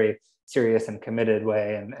in a very serious and committed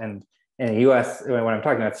way. And in the US, when I'm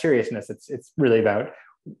talking about seriousness, it's really about,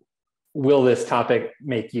 will this topic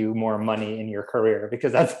make you more money in your career?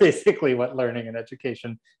 Because that's basically what learning and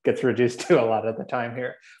education gets reduced to a lot of the time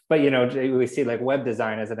here. But, we see like web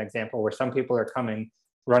design as an example where some people are coming,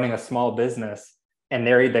 running a small business, and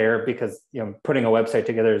they're there because, putting a website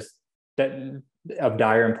together is of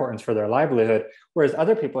dire importance for their livelihood. Whereas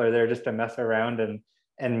other people are there just to mess around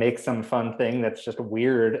and make some fun thing that's just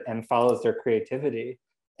weird and follows their creativity.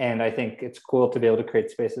 And I think it's cool to be able to create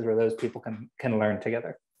spaces where those people can learn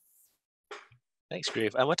together. Thanks,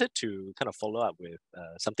 Griff. I wanted to kind of follow up with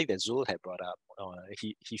something that Zul had brought up.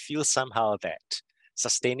 He feels somehow that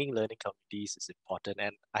sustaining learning communities is important.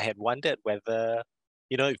 And I had wondered whether,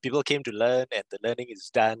 if people came to learn and the learning is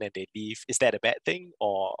done and they leave, is that a bad thing?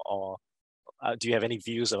 Or do you have any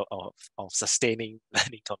views of sustaining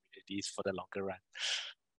learning communities for the longer run?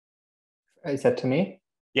 Is that to me?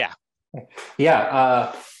 Yeah.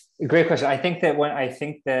 Yeah. Great question. I think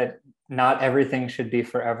that not everything should be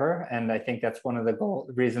forever. And I think that's one of the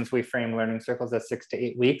reasons we frame learning circles as 6 to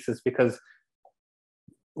 8 weeks, is because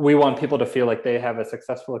we want people to feel like they have a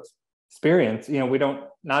successful experience. You know,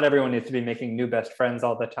 not everyone needs to be making new best friends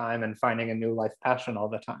all the time and finding a new life passion all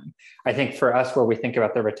the time. I think for us, where we think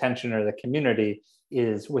about the retention or the community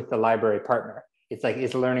is with the library partner. It's like,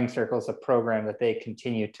 is learning circles a program that they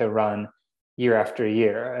continue to run year after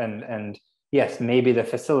year? And yes, maybe the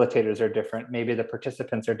facilitators are different, maybe the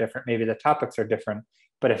participants are different, maybe the topics are different,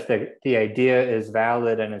 but if the idea is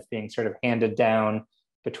valid and is being sort of handed down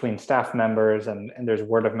between staff members and there's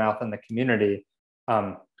word of mouth in the community,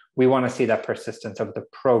 we want to see that persistence of the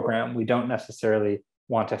program. We don't necessarily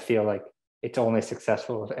want to feel like it's only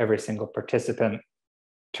successful if every single participant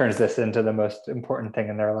turns this into the most important thing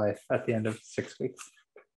in their life at the end of 6 weeks.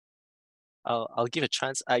 I'll give a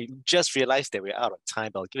chance. I just realized that we're out of time,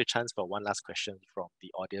 but I'll give a chance for one last question from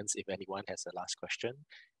the audience, if anyone has a last question.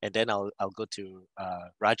 And then I'll go to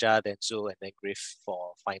Raja, then Zul, and then Griff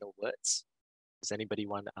for final words. Does anybody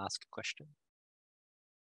want to ask a question?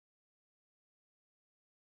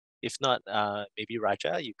 If not, maybe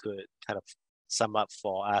Raja, you could kind of sum up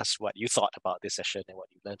for us what you thought about this session and what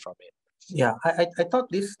you learned from it. Yeah, I thought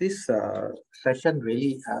this session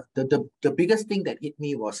really, the biggest thing that hit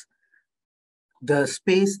me was the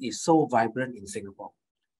space is so vibrant in Singapore.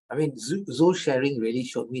 I mean, Zul sharing really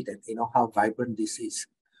showed me that, you know, how vibrant this is.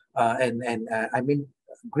 I mean,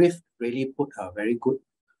 Griff really put a very good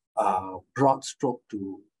broad stroke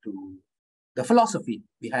to the philosophy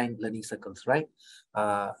behind learning circles, right?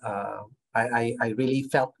 I really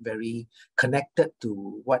felt very connected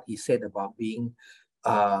to what he said about being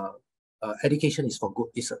education is for good.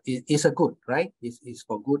 It's a good, right? It's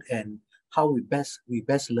for good, and how we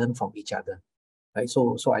best learn from each other, right?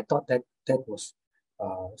 So I thought that was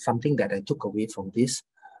something that I took away from this.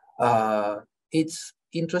 It's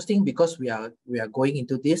interesting because we are going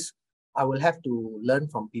into this. I will have to learn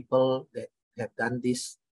from people that have done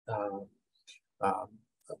this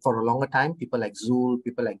for a longer time, people like Zul,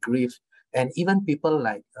 people like Griff, and even people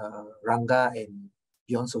like Ranga and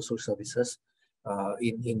Beyond Social Services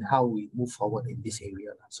in how we move forward in this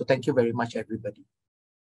area. So thank you very much, everybody.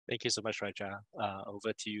 Thank you so much, Raja.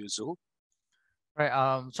 Over to you, Zul. Right.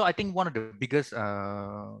 So I think one of the biggest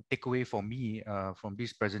takeaway for me from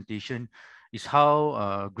this presentation is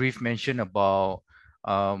how Griff mentioned about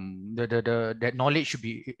that knowledge should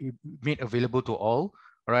be made available to all,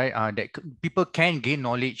 right? That people can gain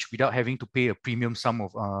knowledge without having to pay a premium sum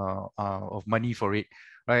of money for it,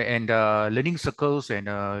 right? And learning circles and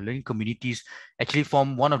learning communities actually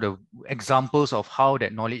form one of the examples of how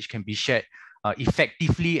that knowledge can be shared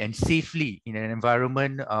effectively and safely in an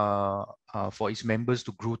environment for its members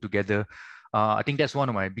to grow together. I think that's one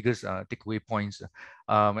of my biggest takeaway points.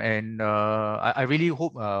 I really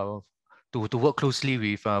hope to work closely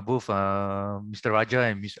with both Mr. Raja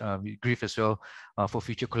and Ms. Griff as well for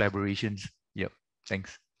future collaborations. Yep,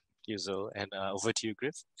 thanks. Thank you, Zul. And over to you,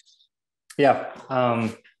 Griff. Yeah,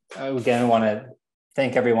 again, I want to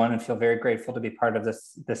thank everyone and feel very grateful to be part of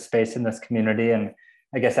this space in this community. And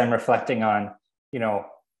I guess I'm reflecting on, you know,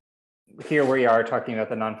 here we are talking about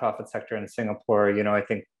the nonprofit sector in Singapore. You know, I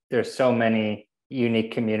think there's so many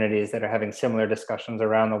unique communities that are having similar discussions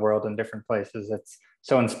around the world in different places. It's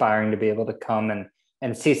so inspiring to be able to come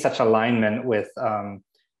and see such alignment with,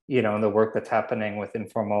 you know, the work that's happening with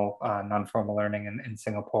informal, non-formal learning in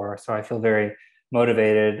Singapore. So I feel very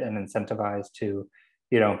motivated and incentivized to,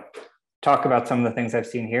 you know, talk about some of the things I've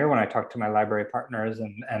seen here when I talk to my library partners.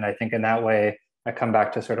 And I think in that way, I come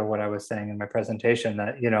back to sort of what I was saying in my presentation,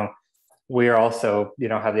 that, you know, we are also, you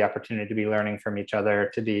know, have the opportunity to be learning from each other,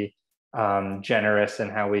 to be generous in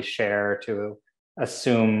how we share, to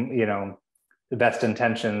assume, you know, the best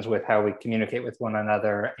intentions with how we communicate with one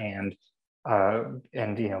another, and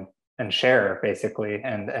you know, and share basically.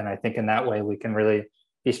 And I think in that way we can really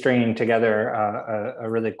be stringing together a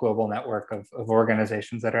really global network of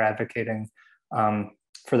organizations that are advocating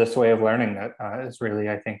for this way of learning that is really,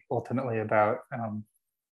 I think, ultimately about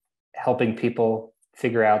helping people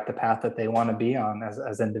figure out the path that they want to be on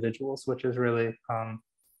as individuals, which is really,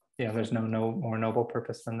 you know, there's no more noble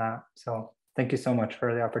purpose than that. So thank you so much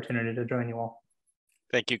for the opportunity to join you all.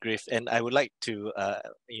 Thank you, Griff. And I would like to,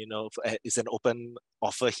 you know, it's an open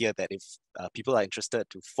offer here that if people are interested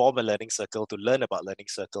to form a learning circle, to learn about learning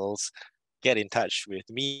circles, get in touch with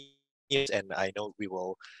me. And I know we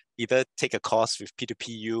will either take a course with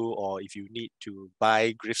P2PU, or if you need to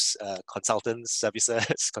buy Griff's consultancy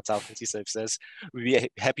services, we'd be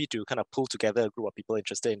happy to kind of pull together a group of people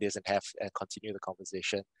interested in this and continue the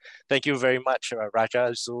conversation. Thank you very much,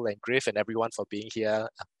 Raja, Zul, and Griff, and everyone for being here.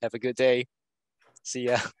 Have a good day. See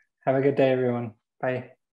ya. Have a good day, everyone.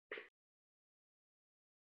 Bye.